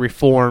many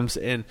reforms,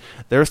 and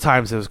there's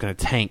times it was going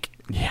to tank.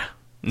 Yeah,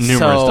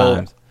 numerous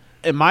times.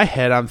 In my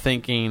head, I'm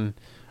thinking,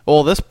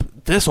 well,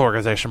 this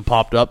organization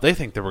popped up. They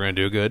think they were going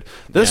to do good.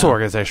 This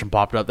organization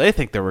popped up. They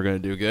think they were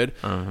going to do good.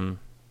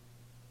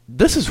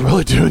 This is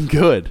really doing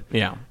good.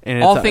 Yeah,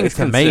 and all things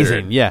considered.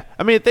 Amazing. Yeah,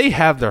 I mean, they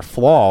have their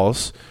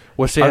flaws,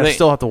 which they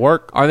still have to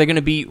work. Are they going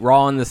to beat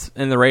Raw in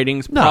the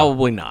ratings? No.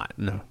 Probably not.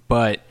 No,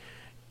 but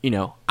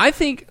I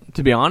think,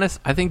 to be honest,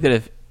 I think that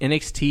if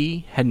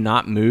NXT had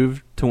not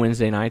moved to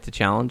Wednesday night to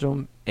challenge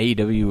them,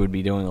 AEW would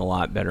be doing a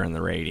lot better in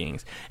the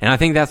ratings. And I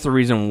think that's the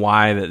reason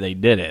why that they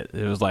did it.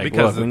 It was like,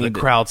 because the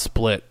crowd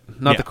split.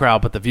 Not the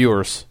crowd, but the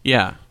viewers.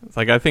 Yeah. It's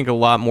like, I think a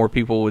lot more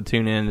people would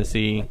tune in to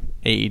see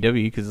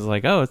AEW because it's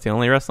like, oh, it's the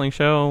only wrestling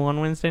show on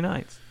Wednesday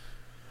nights.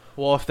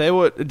 Well, if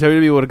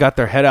WWE would have got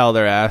their head out of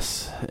their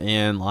ass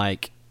and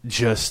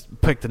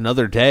just picked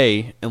another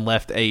day and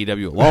left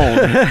AEW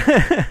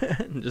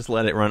alone. Just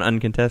let it run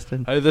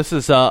uncontested. Hey, this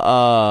is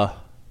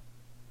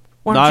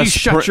why don't you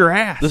shut your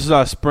ass? This is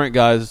not a sprint,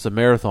 guys. It's a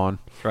marathon.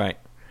 Right.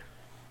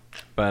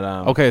 But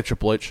okay,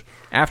 Triple H.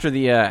 After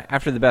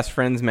the Best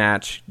Friends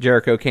match,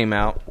 Jericho came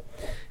out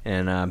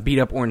and beat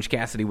up Orange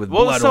Cassidy with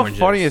blood oranges. What's so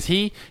funny is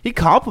he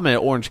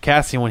complimented Orange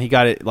Cassidy when he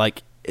got it,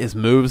 like, his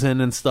moves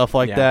in and stuff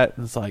like that.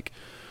 And it's like,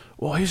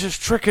 well, he's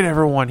just tricking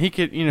everyone. He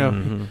could,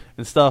 and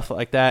stuff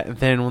like that. And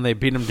then when they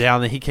beat him down,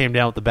 then he came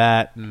down with the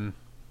bat, and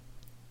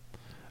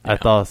I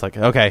thought, it's like,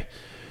 okay,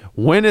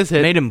 when is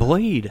it? Made him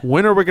bleed.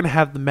 When are we going to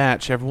have the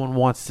match everyone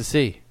wants to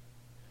see?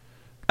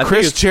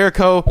 Chris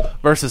Jericho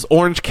versus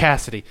Orange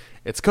Cassidy.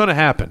 It's going to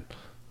happen.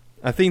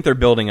 I think they're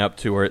building up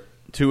to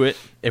it.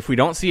 If we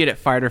don't see it at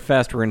Fyter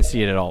Fest, we're going to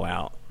see it at All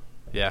Out.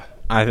 Yeah.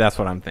 That's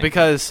what I'm thinking.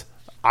 Because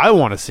I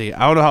want to see it.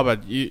 I don't know how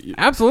about you.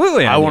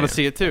 Absolutely. I want to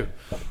see it too.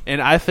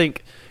 And I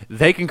think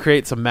they can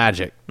create some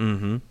magic.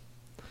 Mm-hmm.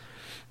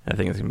 I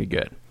think it's going to be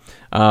good.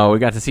 We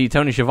got to see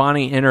Tony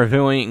Schiavone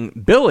interviewing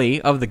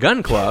Billy of the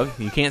Gun Club.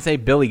 You can't say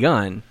Billy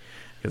Gunn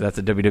because that's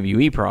a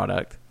WWE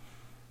product.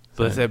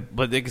 But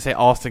they can say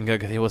Austin Gunn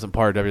because he wasn't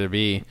part of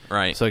WWE.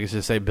 Right. So they can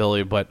just say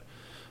Billy, but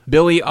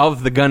Billy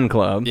of the Gun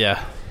Club.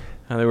 Yeah.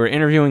 They were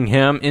interviewing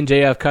him.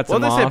 MJF cuts him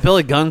off. Well, they say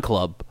Billy Gun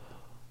Club.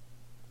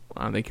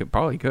 They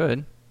probably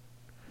could.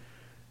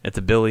 It's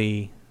a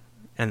Billy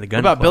and the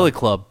Gun Club. What about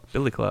Club.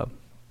 Billy Club? Billy Club.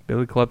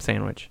 Billy Club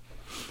sandwich.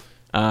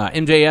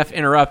 MJF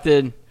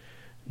interrupted.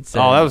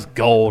 That was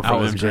gold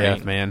from MJF,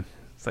 great. Man.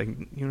 It's like,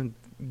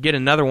 get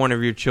another one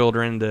of your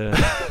children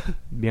to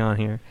be on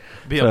here.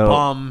 A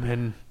bum.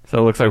 And so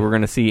it looks like we're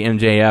going to see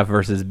MJF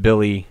versus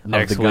Billy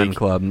of the Gun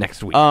Club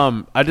next week.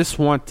 I just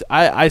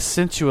I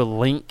sent you a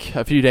link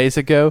a few days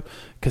ago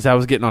because I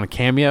was getting on a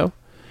Cameo.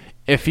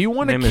 If you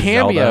want a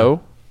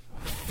cameo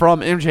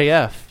from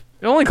MJF,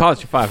 it only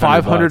costs you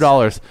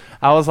 $500.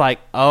 I was like,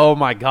 oh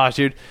my gosh,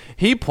 dude.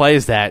 He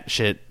plays that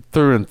shit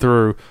through and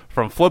through,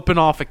 from flipping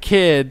off a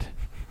kid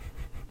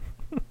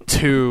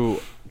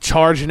to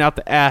charging out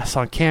the ass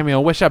on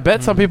Cameo, which I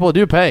bet some people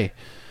do pay.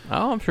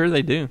 Oh, I'm sure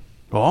they do.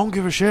 Well, I don't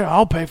give a shit.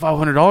 I'll pay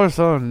 $500.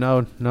 So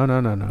no.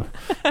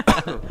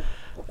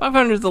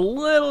 500 is a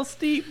little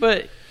steep,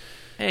 but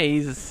hey,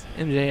 he's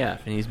MJF,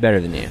 and he's better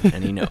than you,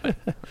 and you know it.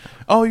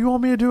 Oh, you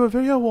want me to do a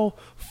video? Well,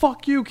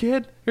 fuck you,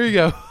 kid. Here you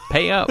go.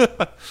 Pay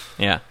up.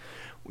 Yeah.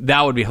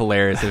 That would be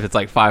hilarious if it's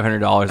like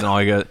 $500 and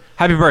all you go,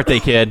 happy birthday,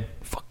 kid.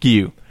 Fuck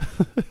you.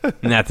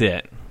 And that's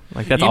it.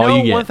 Like, that's all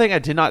you get. One thing I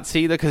did not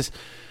see, because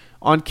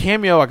on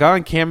Cameo, I got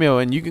on Cameo,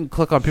 and you can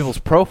click on people's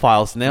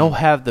profiles, and they'll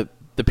have the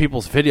the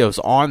people's videos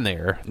on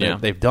there that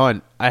they've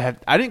done. I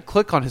didn't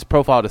click on his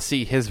profile to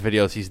see his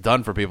videos he's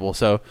done for people.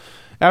 So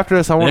after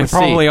this, I want to see.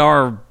 There probably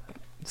are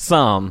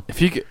some.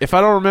 If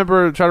I don't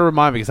remember, try to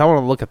remind me because I want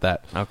to look at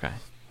that. Okay.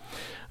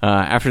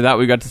 After that,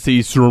 we got to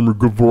see Sammy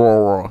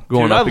Guevara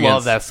going up against. I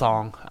love that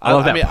song. I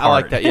love that part. I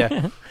like that.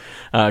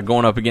 Yeah.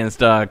 Going up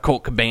against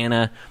Colt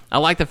Cabana. I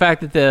like the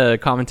fact that the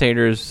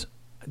commentators,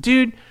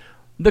 dude.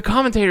 The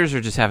commentators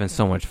are just having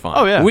so much fun.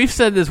 Oh, yeah. We've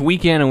said this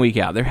week in and week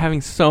out. They're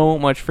having so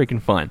much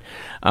freaking fun.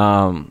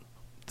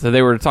 So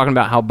they were talking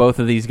about how both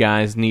of these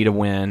guys need a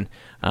win.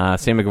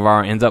 Sammy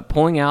Guevara ends up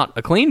pulling out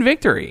a clean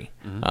victory,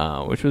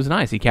 which was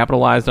nice. He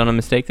capitalized on a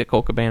mistake that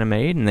Colt Cabana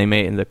made, and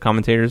the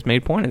commentators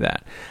made point of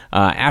that.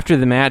 After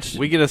the match,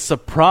 we get a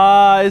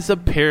surprise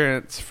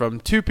appearance from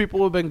two people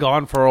who have been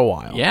gone for a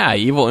while. Yeah,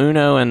 Evil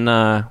Uno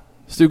and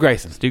Stu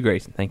Grayson. Stu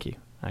Grayson, thank you.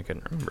 I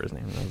couldn't remember his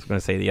name. I was going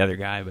to say the other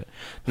guy, but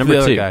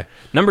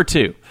Number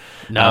two.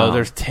 No,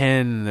 there's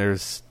 10.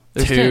 There's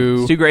 2.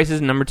 10. Stu Grace is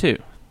number 2.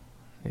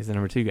 He's the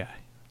number 2 guy.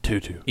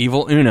 2.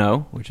 Evil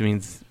Uno, which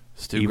means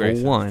Stu Evil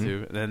Grayson 1.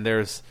 2. And then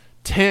there's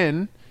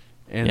 10,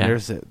 and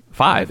there's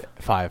 5.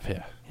 5,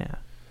 yeah. Yeah.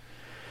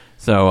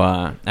 So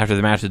after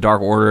the match, the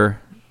Dark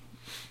Order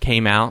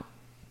came out.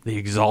 The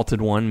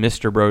Exalted One,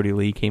 Mr. Brody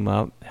Lee, came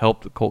up,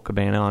 helped Colt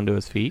Cabana onto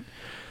his feet.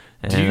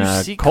 And, do you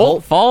see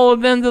Colt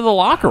followed them to the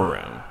locker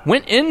room,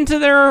 went into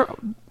their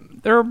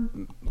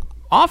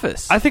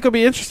office. I think it'll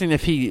be interesting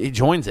if he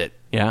joins it.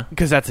 Yeah,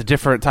 because that's a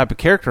different type of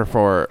character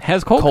for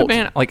Has Colt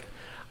Cabana, like,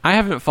 I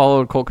haven't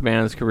followed Colt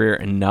Cabana's career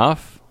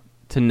enough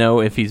to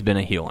know if he's been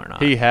a heel or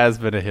not. He has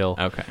been a heel.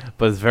 Okay.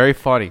 But it's very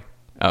funny.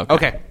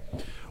 Okay.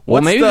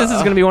 Well, maybe this is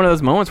going to be one of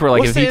those moments where,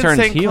 like, if he turns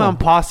Insane heel. Clown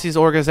Posse's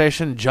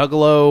organization,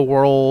 Juggalo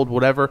World,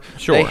 whatever.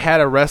 Sure. They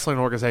had a wrestling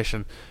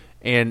organization,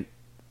 and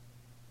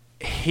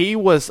he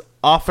was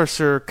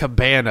Officer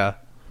Cabana,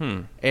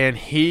 and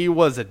he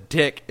was a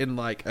dick in,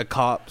 like, a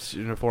cop's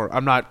uniform.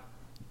 I'm not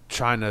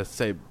trying to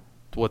say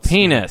what's...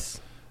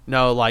 Penis.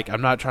 No, like,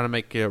 I'm not trying to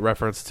make a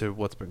reference to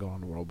what's been going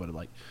on in the world, but,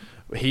 like,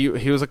 he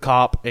was a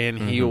cop, and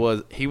he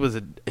was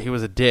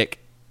a dick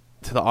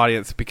to the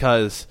audience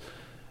because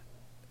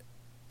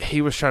he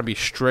was trying to be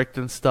strict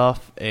and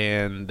stuff,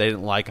 and they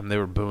didn't like him. They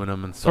were booing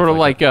him and stuff. Sort of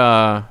like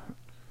the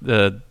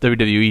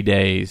WWE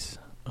days.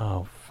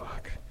 Oh,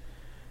 fuck.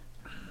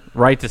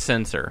 Right to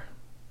censor.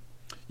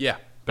 Yeah,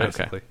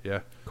 basically. Okay. Yeah.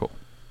 Cool.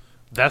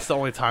 That's the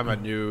only time I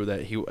knew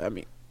that he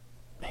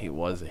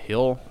was a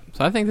heel.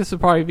 So I think this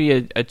would probably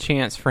be a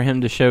chance for him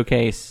to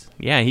showcase,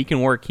 he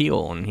can work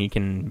heel, and he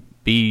can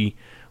be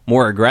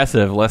more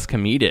aggressive, less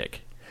comedic.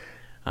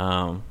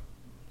 So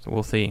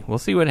we'll see. We'll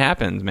see what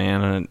happens,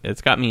 man.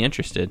 It's got me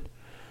interested.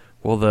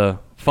 Will the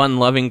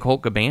fun-loving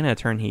Colt Cabana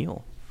turn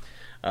heel?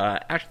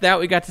 After that,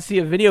 we got to see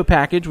a video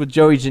package with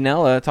Joey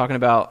Janela talking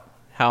about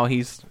how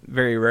he's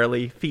very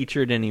rarely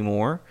featured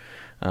anymore.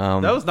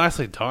 That was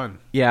nicely done.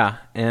 Yeah,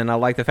 and I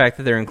like the fact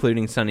that they're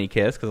including Sonny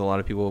Kiss, because a lot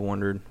of people have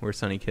wondered where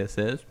Sonny Kiss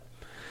is.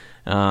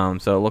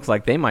 So it looks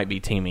like they might be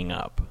teaming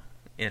up.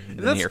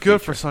 That's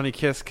good for Sonny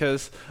Kiss,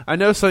 because I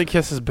know Sonny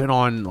Kiss has been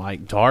on,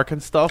 like, Dark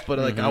and stuff, but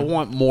like I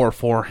want more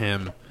for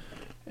him.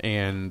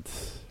 And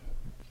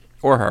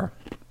or her.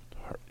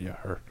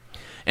 Her.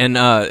 And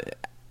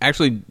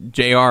actually,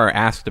 JR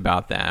asked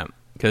about that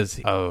because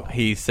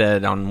he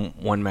said on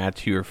one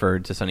match he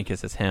referred to Sonny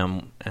Kiss as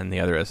him and the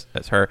other as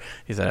her.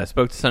 He said, I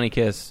spoke to Sonny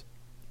Kiss,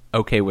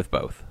 okay with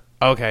both.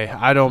 Okay,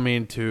 I don't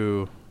mean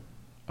to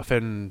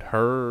offend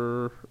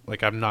her.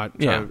 Like, I'm not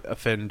trying to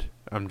offend.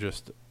 I'm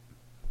just,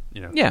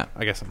 I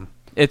guess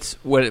it's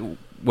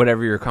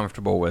whatever you're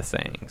comfortable with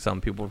saying. Some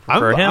people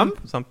prefer him.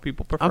 Some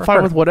people prefer I'm fine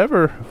her. with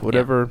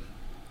whatever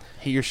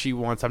he or she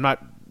wants. I'm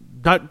not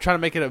trying to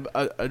make it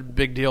a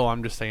big deal.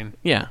 I'm just saying.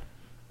 Yeah.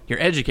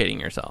 You're educating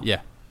yourself.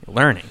 Yeah. You're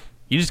learning.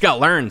 You just got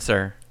learned,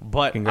 sir.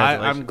 But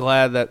I'm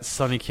glad that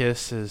Sonny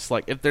Kiss is,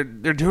 like, if they're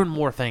doing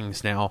more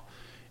things now.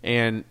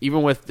 And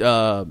even with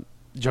Joey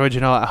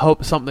Janela, I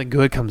hope something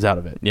good comes out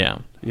of it. Yeah.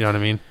 You know what I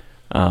mean?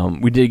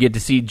 We did get to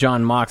see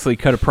Jon Moxley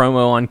cut a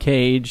promo on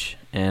Cage,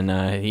 and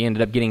he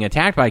ended up getting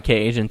attacked by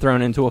Cage and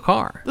thrown into a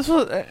car.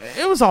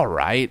 It was all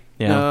right.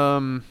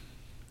 Yeah.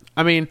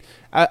 I mean,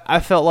 I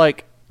felt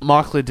like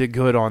Moxley did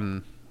good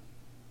on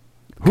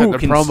Who the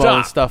can promo stop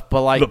and stuff,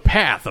 but like the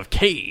path of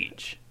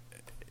Cage.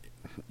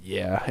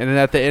 Yeah, and then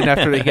at the end,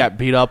 after they got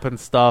beat up and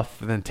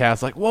stuff, and then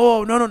Taz's like,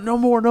 "Whoa, no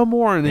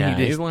more," and then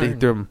he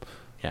threw him.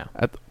 Yeah,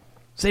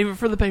 save it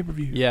for the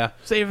pay-per-view. Yeah,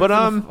 save it for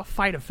the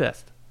fight of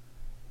fist.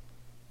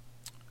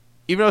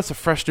 Even though it's a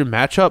fresh new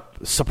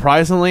matchup,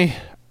 surprisingly,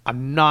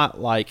 I'm not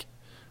like.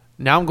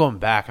 Now I'm going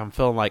back. I'm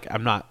feeling like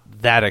I'm not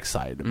that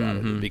excited about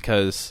it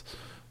because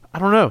I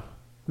don't know.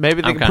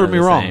 Maybe they can prove me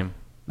wrong. Same.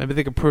 Maybe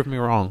they can prove me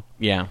wrong.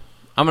 Yeah,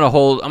 I'm gonna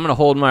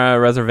hold my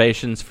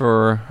reservations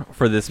for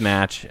this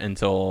match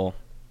until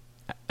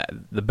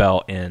the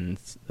bell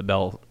ends. The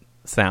bell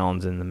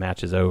sounds and the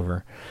match is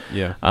over.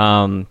 Yeah.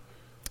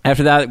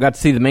 After that, I got to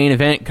see the main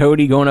event.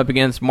 Cody going up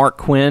against Mark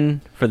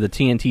Quinn for the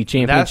TNT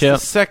Championship.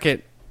 That's the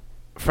second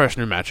fresh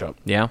new matchup.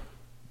 Yeah.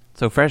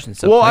 So fresh and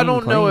so well, clean, I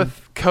don't know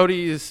if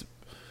Cody is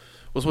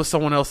was with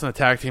someone else in the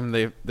tag team.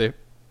 They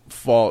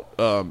fought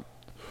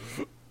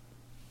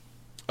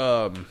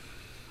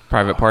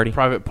Private Party.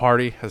 Private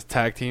Party as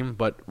tag team,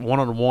 but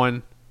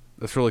 1-on-1.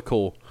 That's really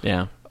cool.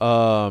 Yeah.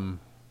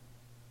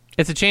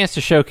 It's a chance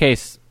to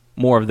showcase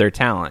more of their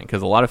talent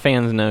because a lot of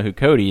fans know who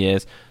Cody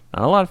is.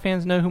 Not a lot of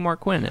fans know who Mark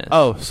Quinn is.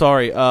 Oh,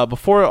 sorry.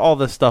 Before all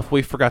this stuff,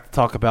 we forgot to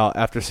talk about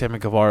after Sammy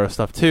Guevara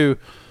stuff too.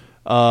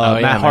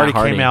 Matt Hardy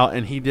came out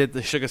and he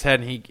shook his head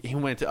and he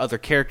went to other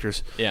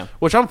characters. Yeah.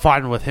 Which I'm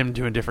fine with him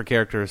doing different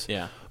characters.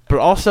 Yeah. But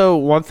also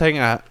one thing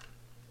I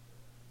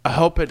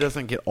hope it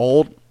doesn't get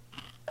old.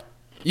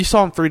 You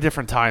saw him 3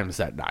 different times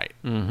that night.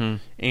 Mm-hmm.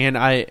 And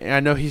I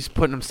know he's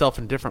putting himself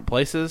in different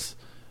places.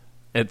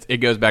 It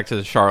goes back to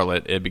the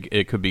Charlotte.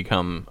 It could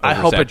become. I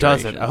hope it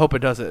doesn't. I hope it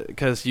doesn't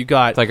because you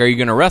got. It's like, are you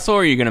going to wrestle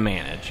or are you going to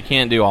manage? You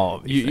can't do all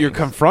of these. You're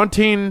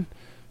confronting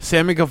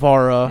Sammy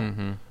Guevara.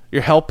 Mm-hmm.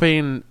 You're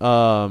helping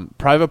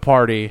Private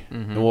Party.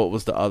 Mm-hmm. And what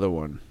was the other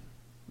one?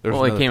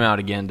 Well, he came out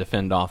again to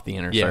fend off the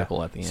Inner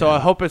Circle at the end. So I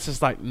hope it's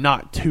just like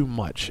not too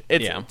much.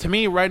 To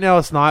me right now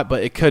it's not,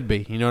 but it could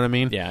be. You know what I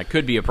mean? Yeah, it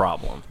could be a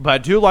problem. But I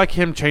do like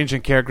him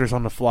changing characters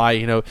on the fly.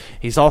 You know,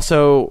 he's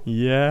also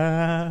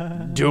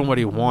doing what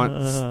he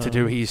wants to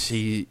do.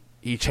 He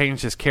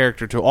changed his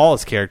character to all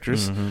his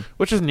characters,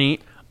 which is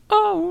neat.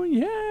 Oh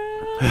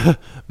yeah,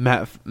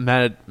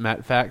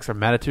 Matt Fax or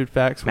Mattitude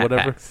Fax, Matt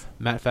whatever. Fax.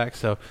 Matt Fax.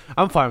 So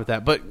I'm fine with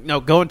that. But no,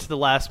 going to the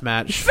last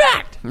match.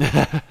 Fact.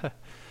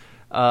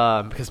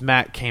 Because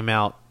Matt came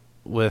out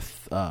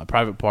with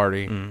Private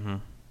Party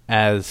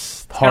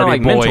as It's Hardy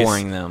like Boys,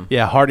 mentoring them.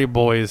 Yeah, Hardy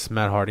Boys,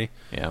 Matt Hardy.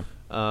 Yeah,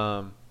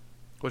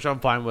 which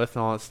I'm fine with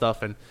and all that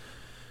stuff. And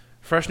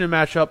fresh new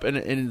matchup, and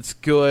it's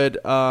good.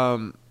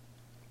 I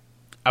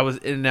was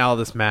in and out of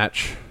this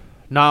match,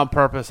 not on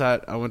purpose. I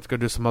went to go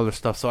do some other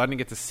stuff, so I didn't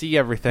get to see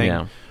everything.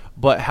 Yeah.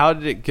 But how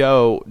did it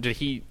go? Did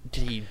he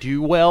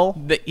do well?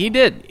 He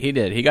did.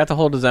 He got to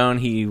hold his own.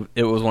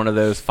 It was one of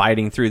those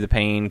fighting through the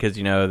pain because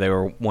they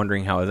were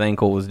wondering how his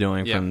ankle was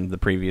doing from the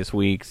previous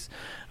weeks,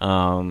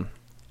 and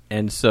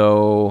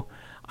so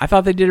I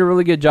thought they did a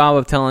really good job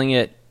of telling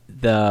it.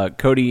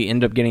 Cody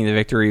ended up getting the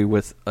victory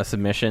with a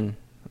submission,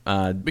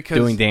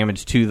 doing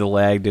damage to the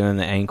leg, doing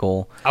the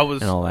ankle,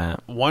 and all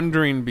that.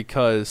 Wondering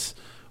because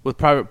with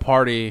Private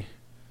Party,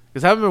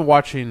 because I haven't been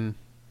watching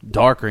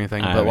Dark or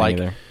anything, but like.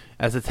 Either.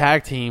 As a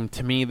tag team,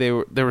 to me,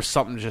 there was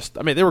something just...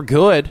 I mean, they were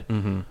good,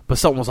 but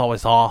something was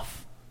always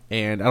off.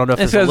 And I don't know if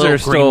there's a little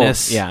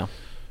greenness.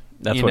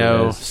 That's what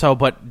it is. So,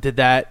 but did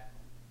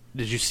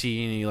you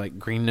see any, like,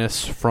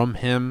 greenness from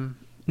him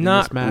in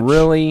this match? Not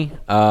really.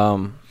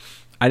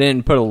 I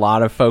didn't put a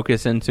lot of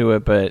focus into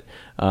it, but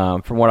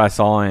from what I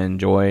saw and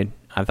enjoyed,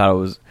 I thought it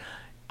was...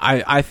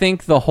 I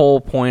think the whole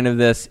point of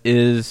this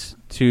is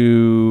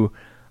to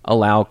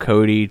allow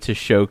Cody to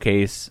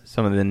showcase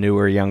some of the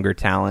newer, younger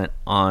talent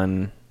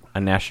on a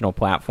national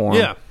platform.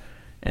 Yeah.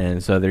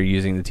 And so they're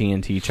using the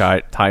TNT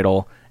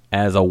title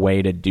as a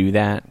way to do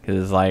that.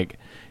 Because, like,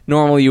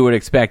 normally you would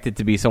expect it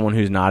to be someone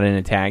who's not in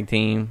a tag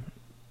team.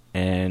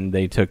 And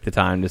they took the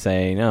time to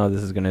say, no,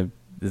 this is going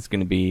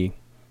to be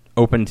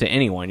open to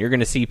anyone. You're going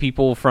to see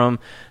people from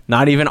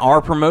not even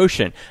our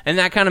promotion. And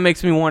that kind of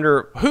makes me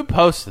wonder. Who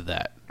posted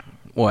that?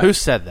 What? Who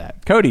said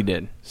that? Cody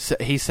did.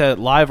 He said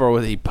it live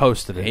or he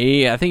posted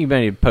it? I think he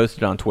maybe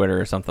posted it on Twitter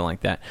or something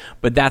like that.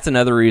 But that's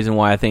another reason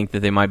why I think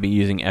that they might be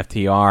using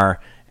FTR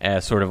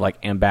as sort of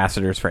like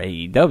ambassadors for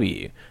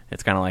AEW.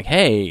 It's kind of like,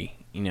 hey,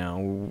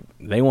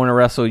 they want to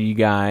wrestle you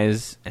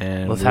guys,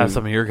 and let's have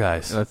some of your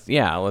guys.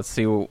 Let's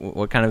see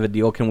what kind of a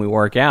deal can we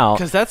work out.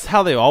 Because that's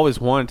how they always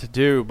wanted to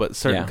do, but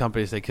certain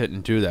companies they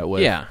couldn't do that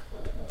with. Yeah.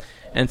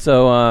 And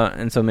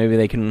so maybe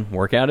they can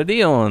work out a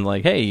deal and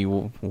like, hey,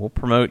 we'll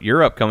promote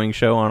your upcoming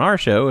show on our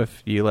show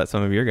if you let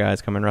some of your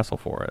guys come and wrestle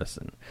for us,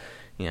 and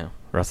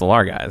wrestle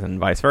our guys, and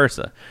vice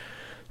versa.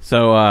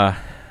 So I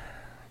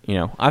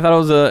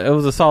thought it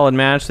was a solid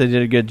match. They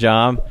did a good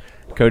job.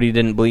 Cody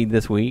didn't bleed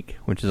this week,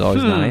 which is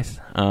always nice.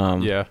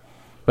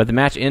 But the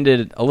match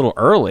ended a little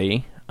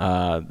early.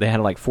 They had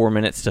like 4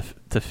 minutes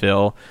to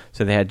fill,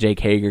 so they had Jake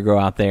Hager go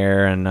out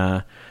there and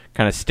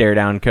kind of stare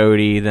down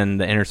Cody. Then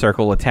the Inner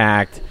Circle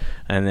attacked,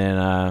 and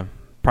then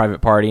Private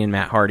Party and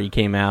Matt Hardy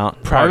came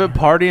out. Private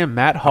Party and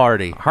Matt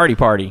Hardy. Hardy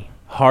Party.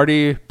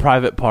 Hardy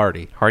Private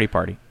Party. Hardy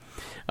Party.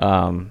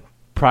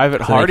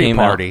 Private Hardy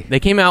Party. They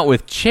came out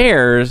with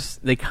chairs.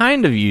 They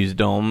kind of used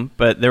them,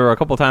 but there were a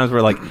couple times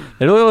where like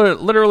they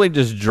literally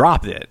just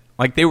dropped it.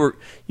 Like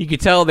you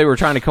could tell they were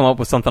trying to come up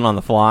with something on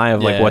the fly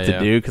of like what to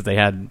do because they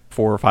had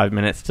 4 or 5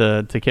 minutes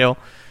to kill.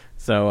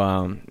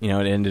 So it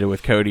ended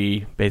with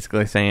Cody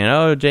basically saying,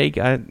 "Oh, Jake,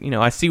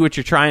 I see what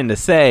you're trying to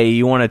say.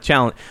 You want to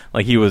challenge?"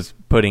 Like he was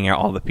putting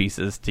all the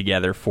pieces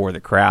together for the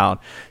crowd,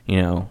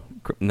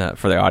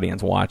 for the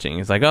audience watching.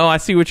 It's like, "Oh, I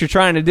see what you're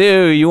trying to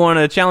do. You want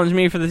to challenge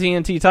me for the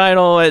TNT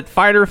title at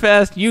Fyter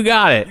Fest? You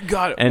got it.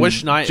 Got it." And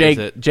which night Jake,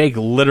 is it? Jake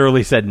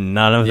literally said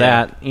none of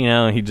that.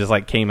 He just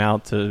like came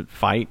out to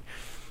fight.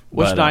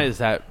 Which night is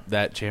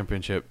that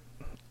championship?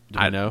 Do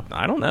I know.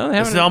 I don't know.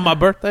 Is it on my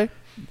birthday?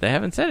 They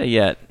haven't said it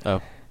yet.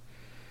 Oh.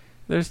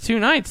 There's 2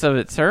 nights of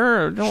it,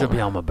 sir. Should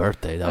be on my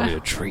birthday. That'll be a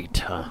treat,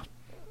 huh?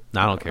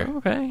 No, I don't care.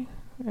 Okay.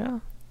 Yeah.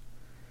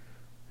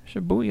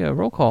 Shibuya,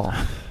 roll call.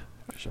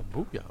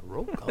 Shibuya,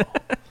 roll call.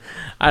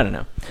 I don't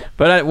know.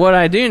 But what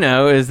I do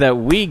know is that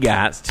we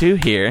got to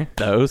hear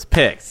those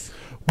picks.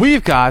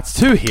 We've got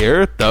to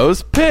hear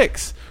those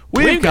picks.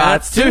 We've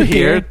got to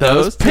hear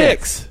those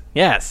picks.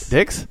 Yes.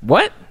 Dicks?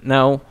 What?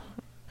 No.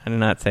 I did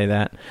not say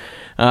that.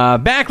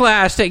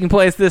 Backlash taking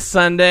place this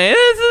Sunday. This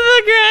is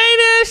the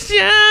greatest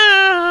show.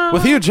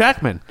 With Hugh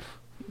Jackman.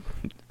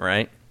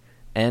 Right.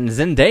 And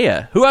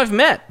Zendaya, who I've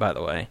met, by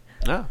the way.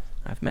 Oh.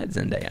 I've met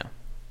Zendaya.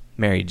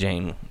 Mary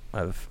Jane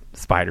of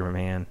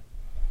Spider-Man.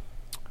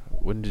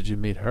 When did you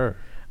meet her?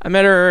 I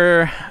met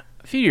her a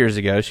few years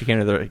ago. She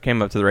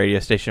came up to the radio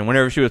station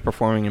whenever she was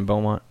performing in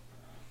Beaumont.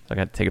 So I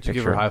got to take a picture. Did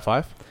you give her a high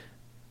five?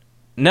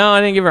 No, I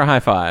didn't give her a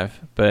high five,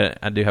 but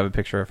I do have a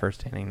picture of her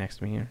standing next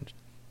to me here.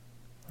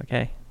 Like,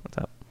 hey, what's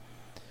up?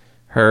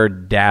 Her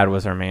dad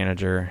was our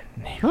manager.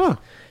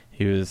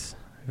 He was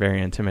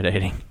very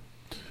intimidating.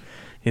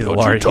 He was a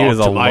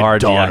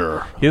large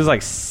daughter. He was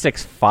like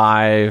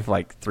 6'5",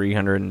 like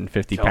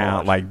 350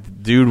 pounds.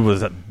 Like, dude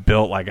was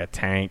built like a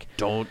tank.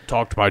 Don't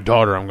talk to my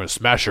daughter. I'm going to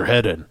smash your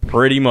head in.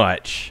 Pretty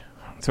much.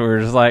 So we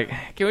were just like,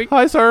 can we?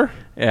 Hi, sir.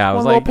 Yeah, I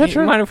was like,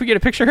 you mind if we get a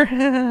picture?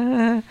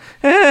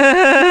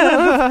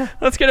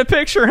 Let's get a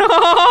picture.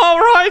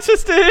 Oh,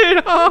 righteous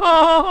dude.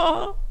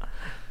 Oh.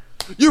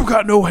 You've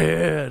got no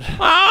head.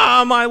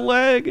 Ah, my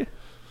leg.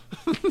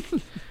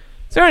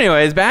 So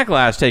anyways,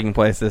 Backlash taking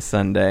place this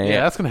Sunday.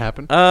 Yeah, that's going to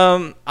happen.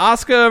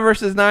 Asuka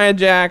versus Nia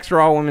Jax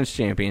Raw Women's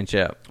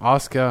Championship.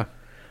 Asuka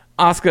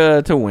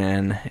to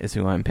win is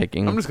who I'm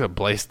picking. I'm just going to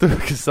blaze through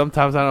because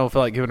sometimes I don't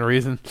feel like giving a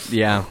reason.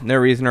 Yeah, no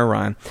reason or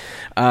rhyme.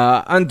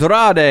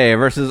 Andrade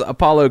versus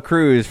Apollo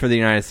Crews for the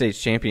United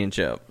States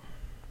Championship.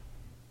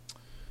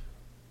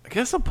 I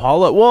guess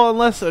Apollo. Well,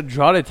 unless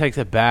Andrade takes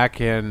it back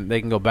and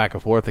they can go back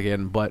and forth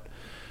again, but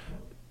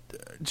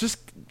just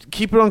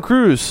keep it on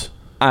Crews.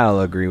 I'll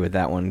agree with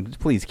that one.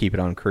 Please keep it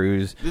on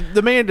Crews.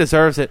 The man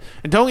deserves it.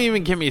 And don't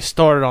even get me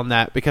started on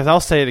that because I'll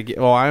say it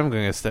again. Well, I'm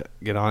going to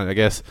get on it, I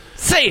guess.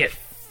 Say it!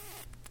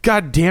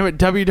 God damn it,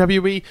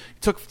 WWE. It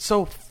took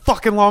so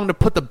fucking long to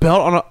put the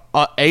belt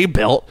on a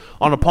belt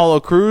on Apollo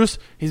Crews.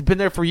 He's been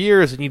there for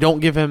years and you don't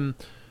give him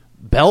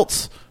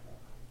belts?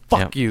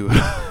 Fuck you.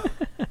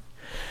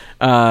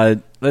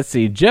 Let's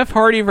see. Jeff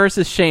Hardy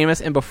versus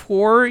Sheamus. And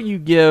before you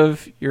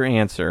give your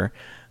answer,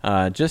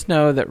 just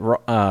know that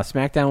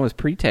SmackDown was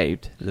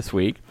pre-taped this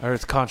week. I heard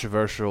it's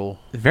controversial.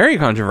 Very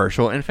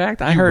controversial. In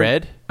fact,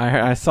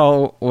 I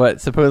saw what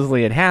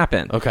supposedly had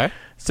happened. Okay.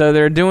 So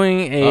they're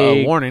doing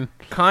a warning,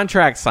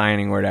 contract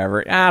signing or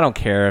whatever. I don't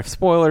care if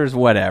spoilers,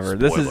 whatever.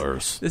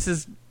 Spoilers. This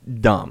is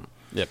dumb.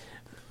 Yep.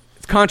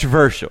 It's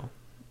controversial.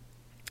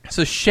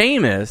 So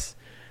Sheamus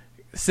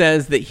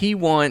says that he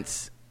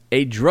wants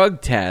a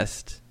drug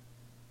test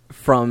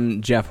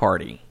from Jeff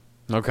Hardy.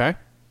 Okay.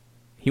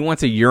 He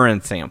wants a urine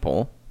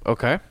sample.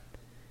 Okay.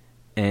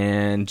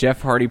 And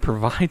Jeff Hardy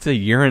provides a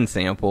urine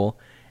sample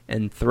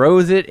and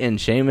throws it in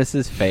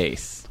Sheamus's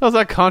face. How's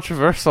that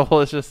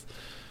controversial? It's just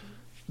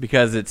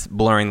because it's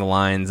blurring the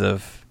lines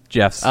of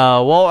Jeff's.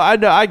 Well,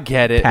 I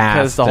get it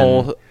because the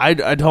whole I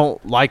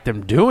don't like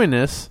them doing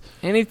this.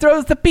 And he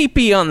throws the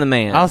pee-pee on the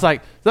man. I was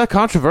like, is that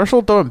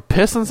controversial? Throwing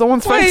piss in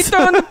someone's face? Why are you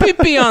throwing the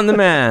pee-pee on the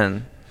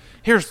man?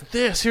 Here's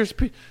this. Here's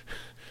pee.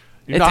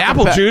 It's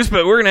apple juice,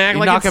 but we're gonna act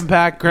like it's knocking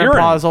back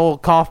Grandpa's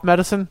old cough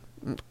medicine.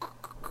 You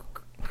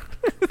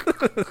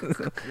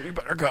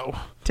better go.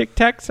 Tic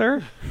Tac,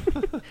 sir.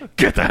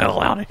 Get the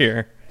hell out of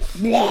here.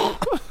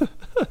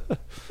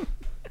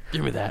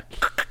 Give me that.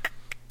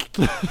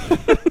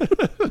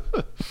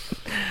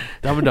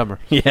 Dumb and Dumber.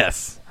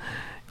 Yes.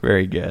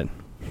 Very good.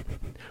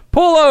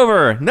 Pull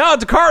over. No,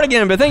 it's a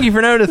cardigan, but thank you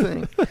for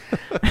noticing.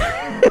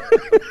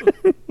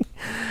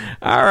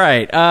 All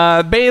right.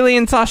 Bayley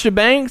and Sasha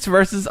Banks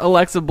versus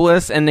Alexa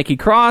Bliss and Nikki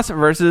Cross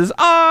versus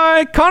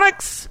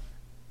Iconics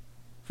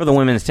for the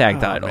women's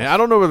tag title. Man, I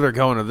don't know where they're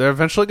going. They're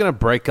eventually going to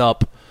break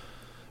up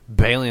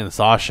Bayley and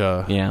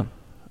Sasha. Yeah.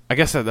 I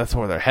guess that's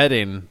where they're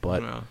heading,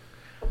 but... Yeah.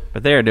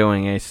 But they're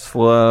doing a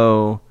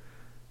slow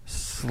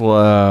That's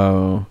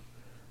why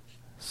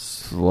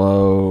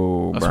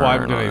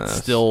I'm going to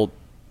still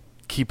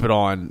keep it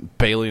on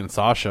Bayley and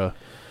Sasha.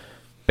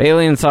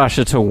 Bayley and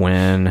Sasha to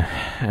win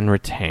and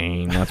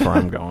retain. That's where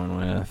I'm going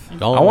with.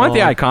 I want the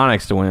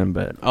Iconics to win,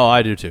 but... Oh,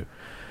 I do too.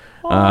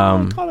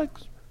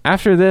 Iconics.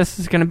 After this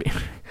is going to be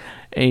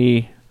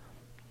a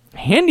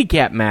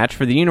handicap match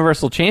for the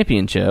Universal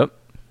Championship.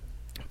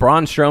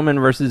 Braun Strowman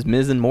versus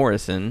Miz and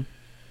Morrison.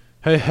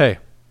 Hey.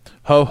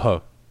 Ho,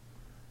 ho.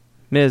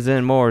 Miz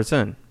and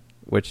Morrison.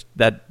 Which,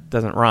 that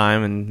doesn't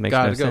rhyme and makes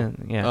no sense.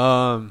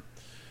 Yeah.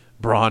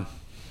 Braun,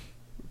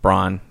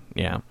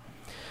 yeah.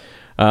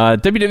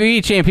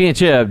 WWE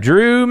Championship.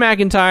 Drew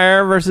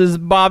McIntyre versus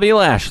Bobby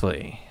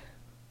Lashley.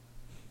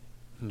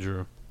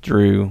 Drew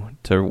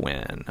to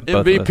win.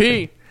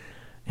 MVP.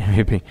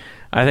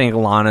 I think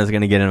Lana's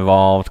going to get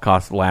involved,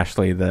 cost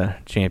Lashley the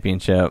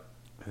championship.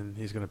 And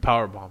he's going to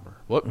powerbomb her.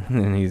 What?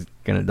 And he's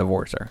going to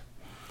divorce her.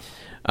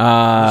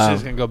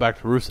 She's going to go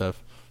back to Rusev.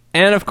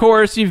 And, of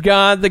course, you've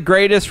got the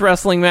greatest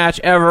wrestling match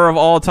ever of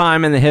all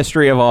time in the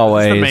history of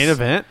always. It's the main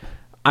event?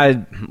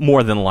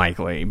 More than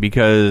likely,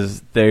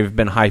 because they've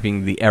been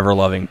hyping the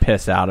ever-loving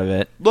piss out of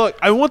it. Look,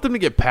 I want them to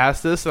get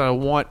past this, and I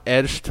want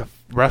Edge to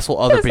wrestle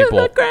other people.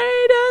 This is the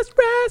greatest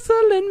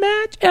wrestling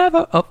match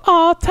ever of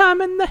all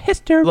time in the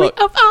history of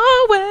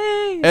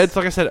always. Edge,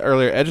 like I said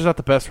earlier, Edge is not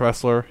the best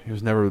wrestler. He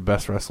was never the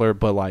best wrestler,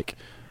 but, like,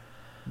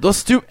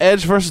 let's do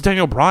Edge versus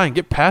Daniel Bryan.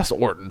 Get past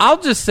Orton. I'll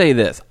just say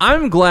this.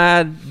 I'm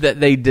glad that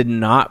they did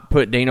not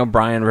put Daniel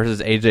Bryan versus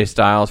AJ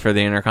Styles for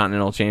the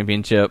Intercontinental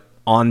Championship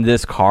on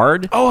this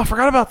card. Oh, I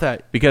forgot about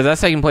that. Because that's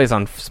taking place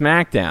on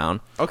SmackDown.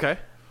 Okay.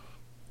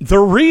 The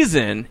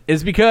reason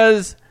is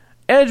because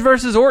Edge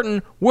versus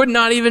Orton would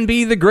not even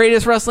be the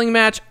greatest wrestling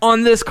match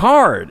on this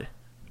card.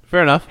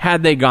 Fair enough.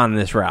 Had they gone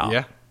this route.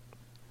 Yeah.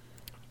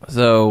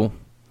 So,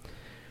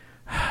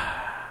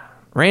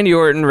 Randy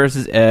Orton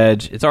versus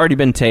Edge. It's already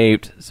been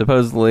taped.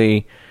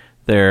 Supposedly,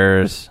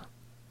 there's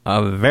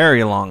a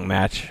very long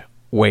match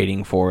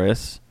waiting for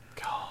us.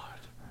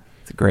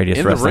 The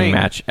greatest wrestling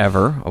match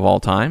ever of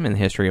all time in the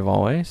history of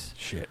always.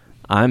 Shit.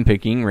 I'm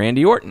picking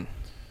Randy Orton.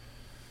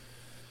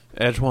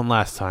 Edge won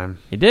last time.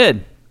 He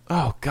did.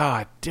 Oh,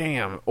 god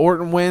damn.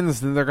 Orton wins,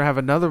 then they're going to have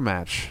another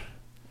match.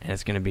 And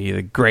it's going to be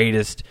the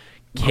greatest.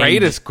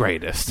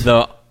 Greatest.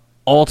 The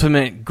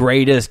ultimate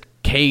greatest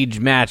cage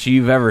match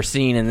you've ever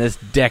seen in this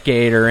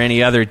decade or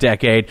any other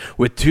decade,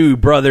 with two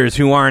brothers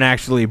who aren't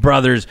actually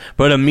brothers,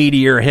 but a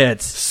meteor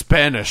hits.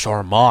 Spanish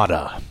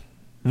Armada.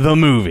 The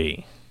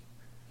movie.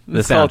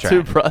 The soundtrack. Called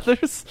Two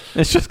Brothers?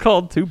 It's just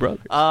called Two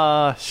Brothers.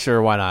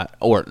 Sure, why not?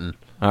 Orton.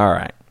 All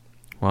right.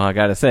 Well, I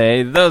got to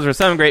say, those were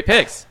some great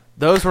picks.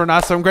 Those were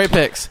not some great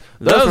picks.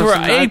 Those were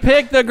a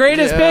pick, the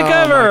greatest pick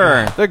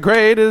ever. The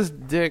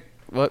greatest dick.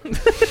 What?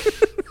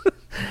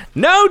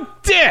 No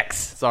dicks.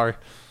 Sorry.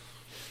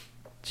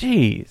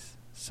 Jeez,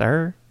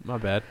 sir. My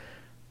bad.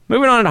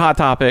 Moving on to Hot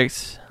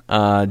Topics.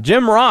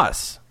 Jim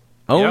Ross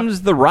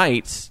owns the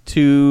rights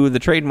to the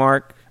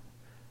trademark,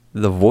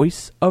 The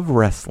Voice of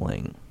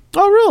Wrestling.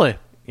 Oh, really?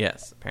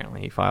 Yes.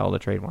 Apparently he filed a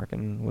trademark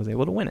and was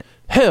able to win it.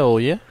 Hell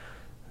yeah.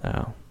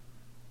 So,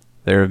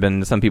 there have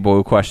been some people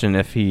who question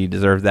if he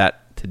deserved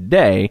that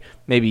today.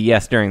 Maybe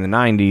yes during the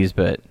 90s,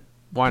 but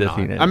why not?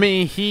 I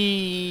mean,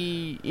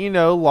 he,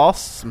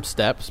 lost some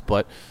steps,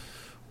 but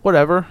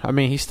whatever. I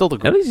mean, he's still the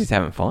At least he's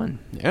having fun.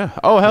 Yeah.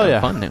 Oh, hell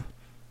yeah. Fun now.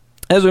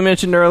 As we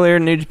mentioned earlier,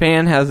 New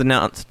Japan has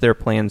announced their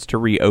plans to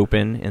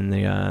reopen in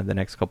the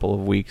next couple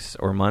of weeks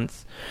or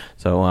months.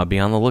 So be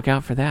on the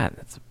lookout for that.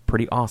 That's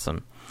pretty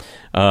awesome.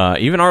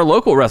 Even our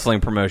local wrestling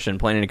promotion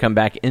planning to come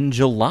back in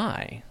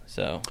July.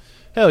 So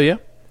hell yeah.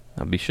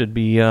 Should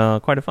be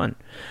quite a fun.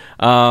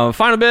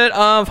 Final bit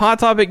of Hot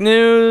Topic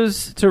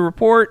news to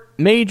report.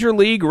 Major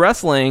League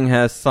Wrestling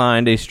has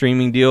signed a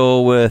streaming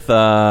deal with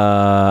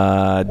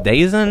DAZN,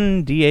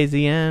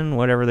 D-A-Z-N,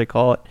 whatever they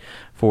call it,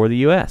 for the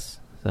U.S.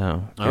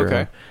 So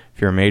if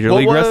you're a Major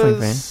League Wrestling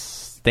fan,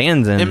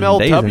 Stanzin,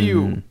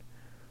 MLW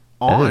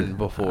on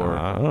before.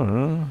 I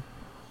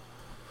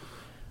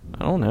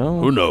don't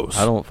know. Who knows?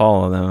 I don't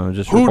follow them. I'm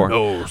just Who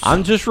knows?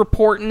 I'm just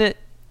reporting it.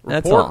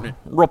 That's all.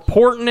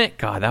 Reporting it.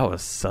 God, that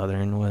was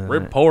Southern, wasn't it?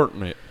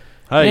 Reporting it.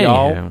 Hey,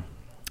 y'all.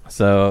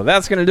 So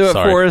that's going to do it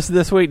for us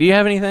this week. Do you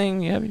have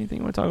anything? You want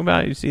to talk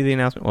about? You see the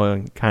announcement? Well,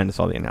 you kind of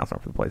saw the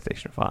announcement for the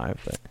PlayStation 5.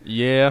 But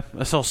yeah,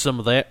 I saw some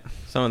of that.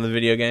 Some of the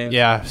video games?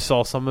 Yeah, I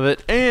saw some of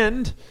it.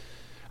 And,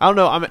 I don't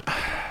know, I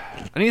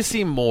need to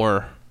see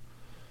more.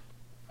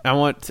 I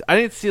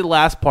didn't see the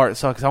last part,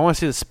 because I want to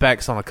see the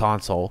specs on the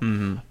console.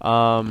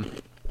 Mm-hmm.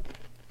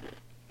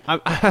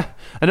 I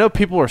know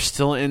people are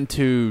still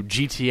into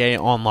GTA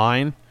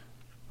Online,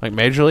 like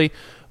majorly,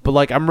 but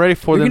like I'm ready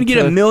for them to... You're going to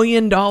get $1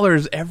 million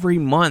every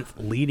month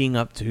leading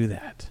up to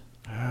that.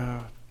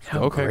 How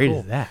great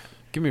is that?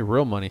 Give me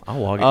real money. I'll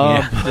log it.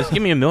 Just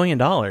give me $1 million.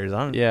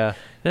 Yeah. It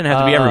doesn't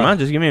have to be every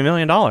month. Just give me $1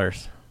 million.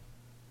 Is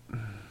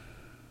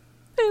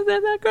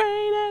that the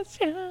greatest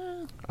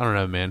show? I don't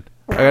know, man.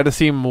 I got to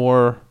see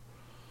more...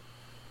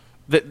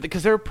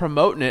 Because they were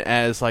promoting it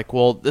as like,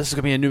 well, this is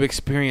going to be a new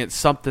experience,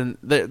 something.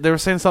 They were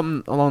saying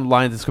something along the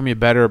lines it's going to be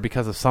better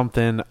because of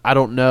something. I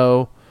don't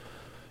know.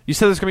 You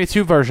said there's going to be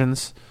two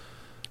versions.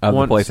 Of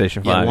the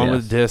PlayStation 5, yeah, one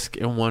with disc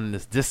and one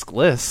is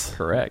discless.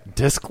 Correct.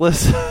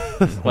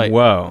 Discless? Like,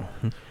 whoa.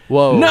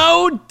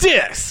 No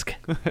disc!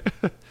 It's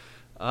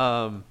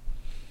going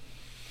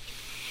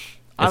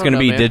to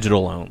be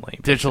digital only.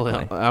 Digital.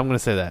 I'm going to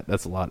say that.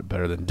 That's a lot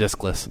better than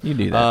discless. You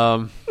do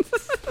that.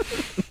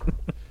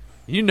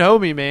 You know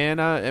me, man.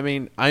 I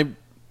mean,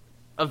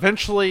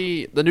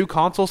 eventually the new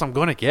consoles I'm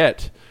going to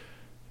get.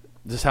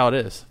 This is how it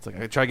is. It's like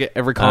I try to get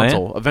every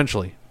console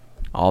eventually.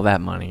 All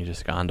that money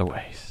just gone to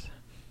waste.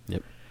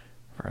 Yep.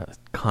 For a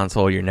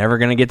console you're never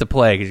going to get to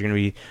play because you're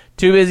going to be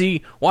too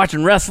busy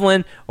watching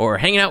wrestling or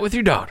hanging out with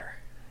your daughter.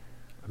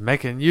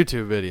 Making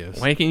YouTube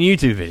videos. Make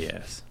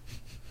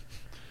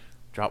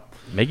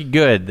it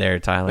good there,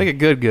 Tyler. Make it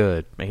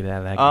good. Make it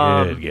have that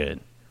good.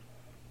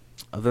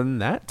 Other than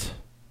that,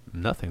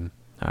 nothing.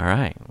 All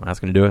right. Well, that's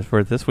going to do it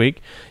for this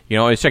week. You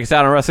can always check us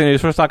out on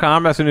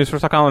WrestlingNewsSource.com,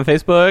 WrestlingNewsSource.com on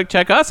Facebook.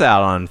 Check us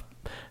out on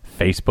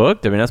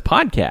Facebook, WNS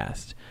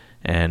Podcast.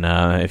 And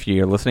if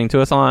you're listening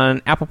to us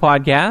on Apple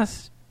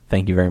Podcasts,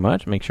 thank you very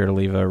much. Make sure to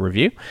leave a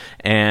review.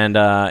 And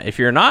if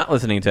you're not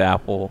listening to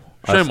Apple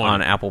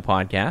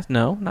Podcast,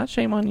 no, not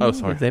shame on you. Oh,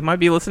 sorry. They might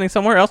be listening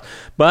somewhere else.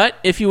 But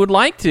if you would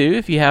like to,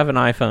 if you have an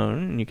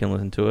iPhone, you can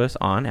listen to us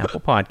on Apple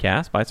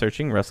Podcasts by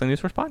searching Wrestling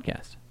News Source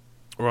Podcast.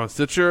 We're on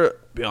Stitcher,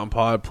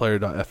 BeyondPod,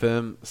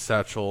 Player.fm,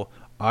 Satchel,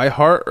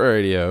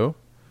 iHeartRadio,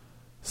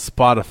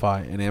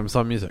 Spotify, and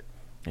Amazon Music.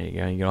 There you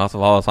go. You can also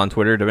follow us on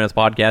Twitter, WNS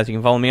Podcast. You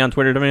can follow me on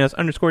Twitter,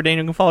 WNS_Dane.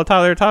 You can follow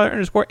Tyler,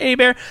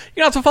 Tyler_Abear. You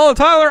can also follow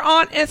Tyler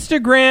on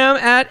Instagram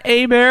at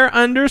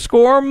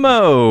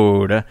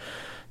Abear_mode.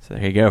 So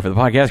there you go. For the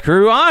podcast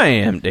crew, I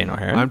am Dane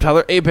O'Hara. I'm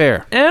Tyler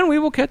Abear. And we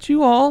will catch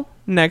you all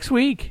next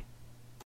week.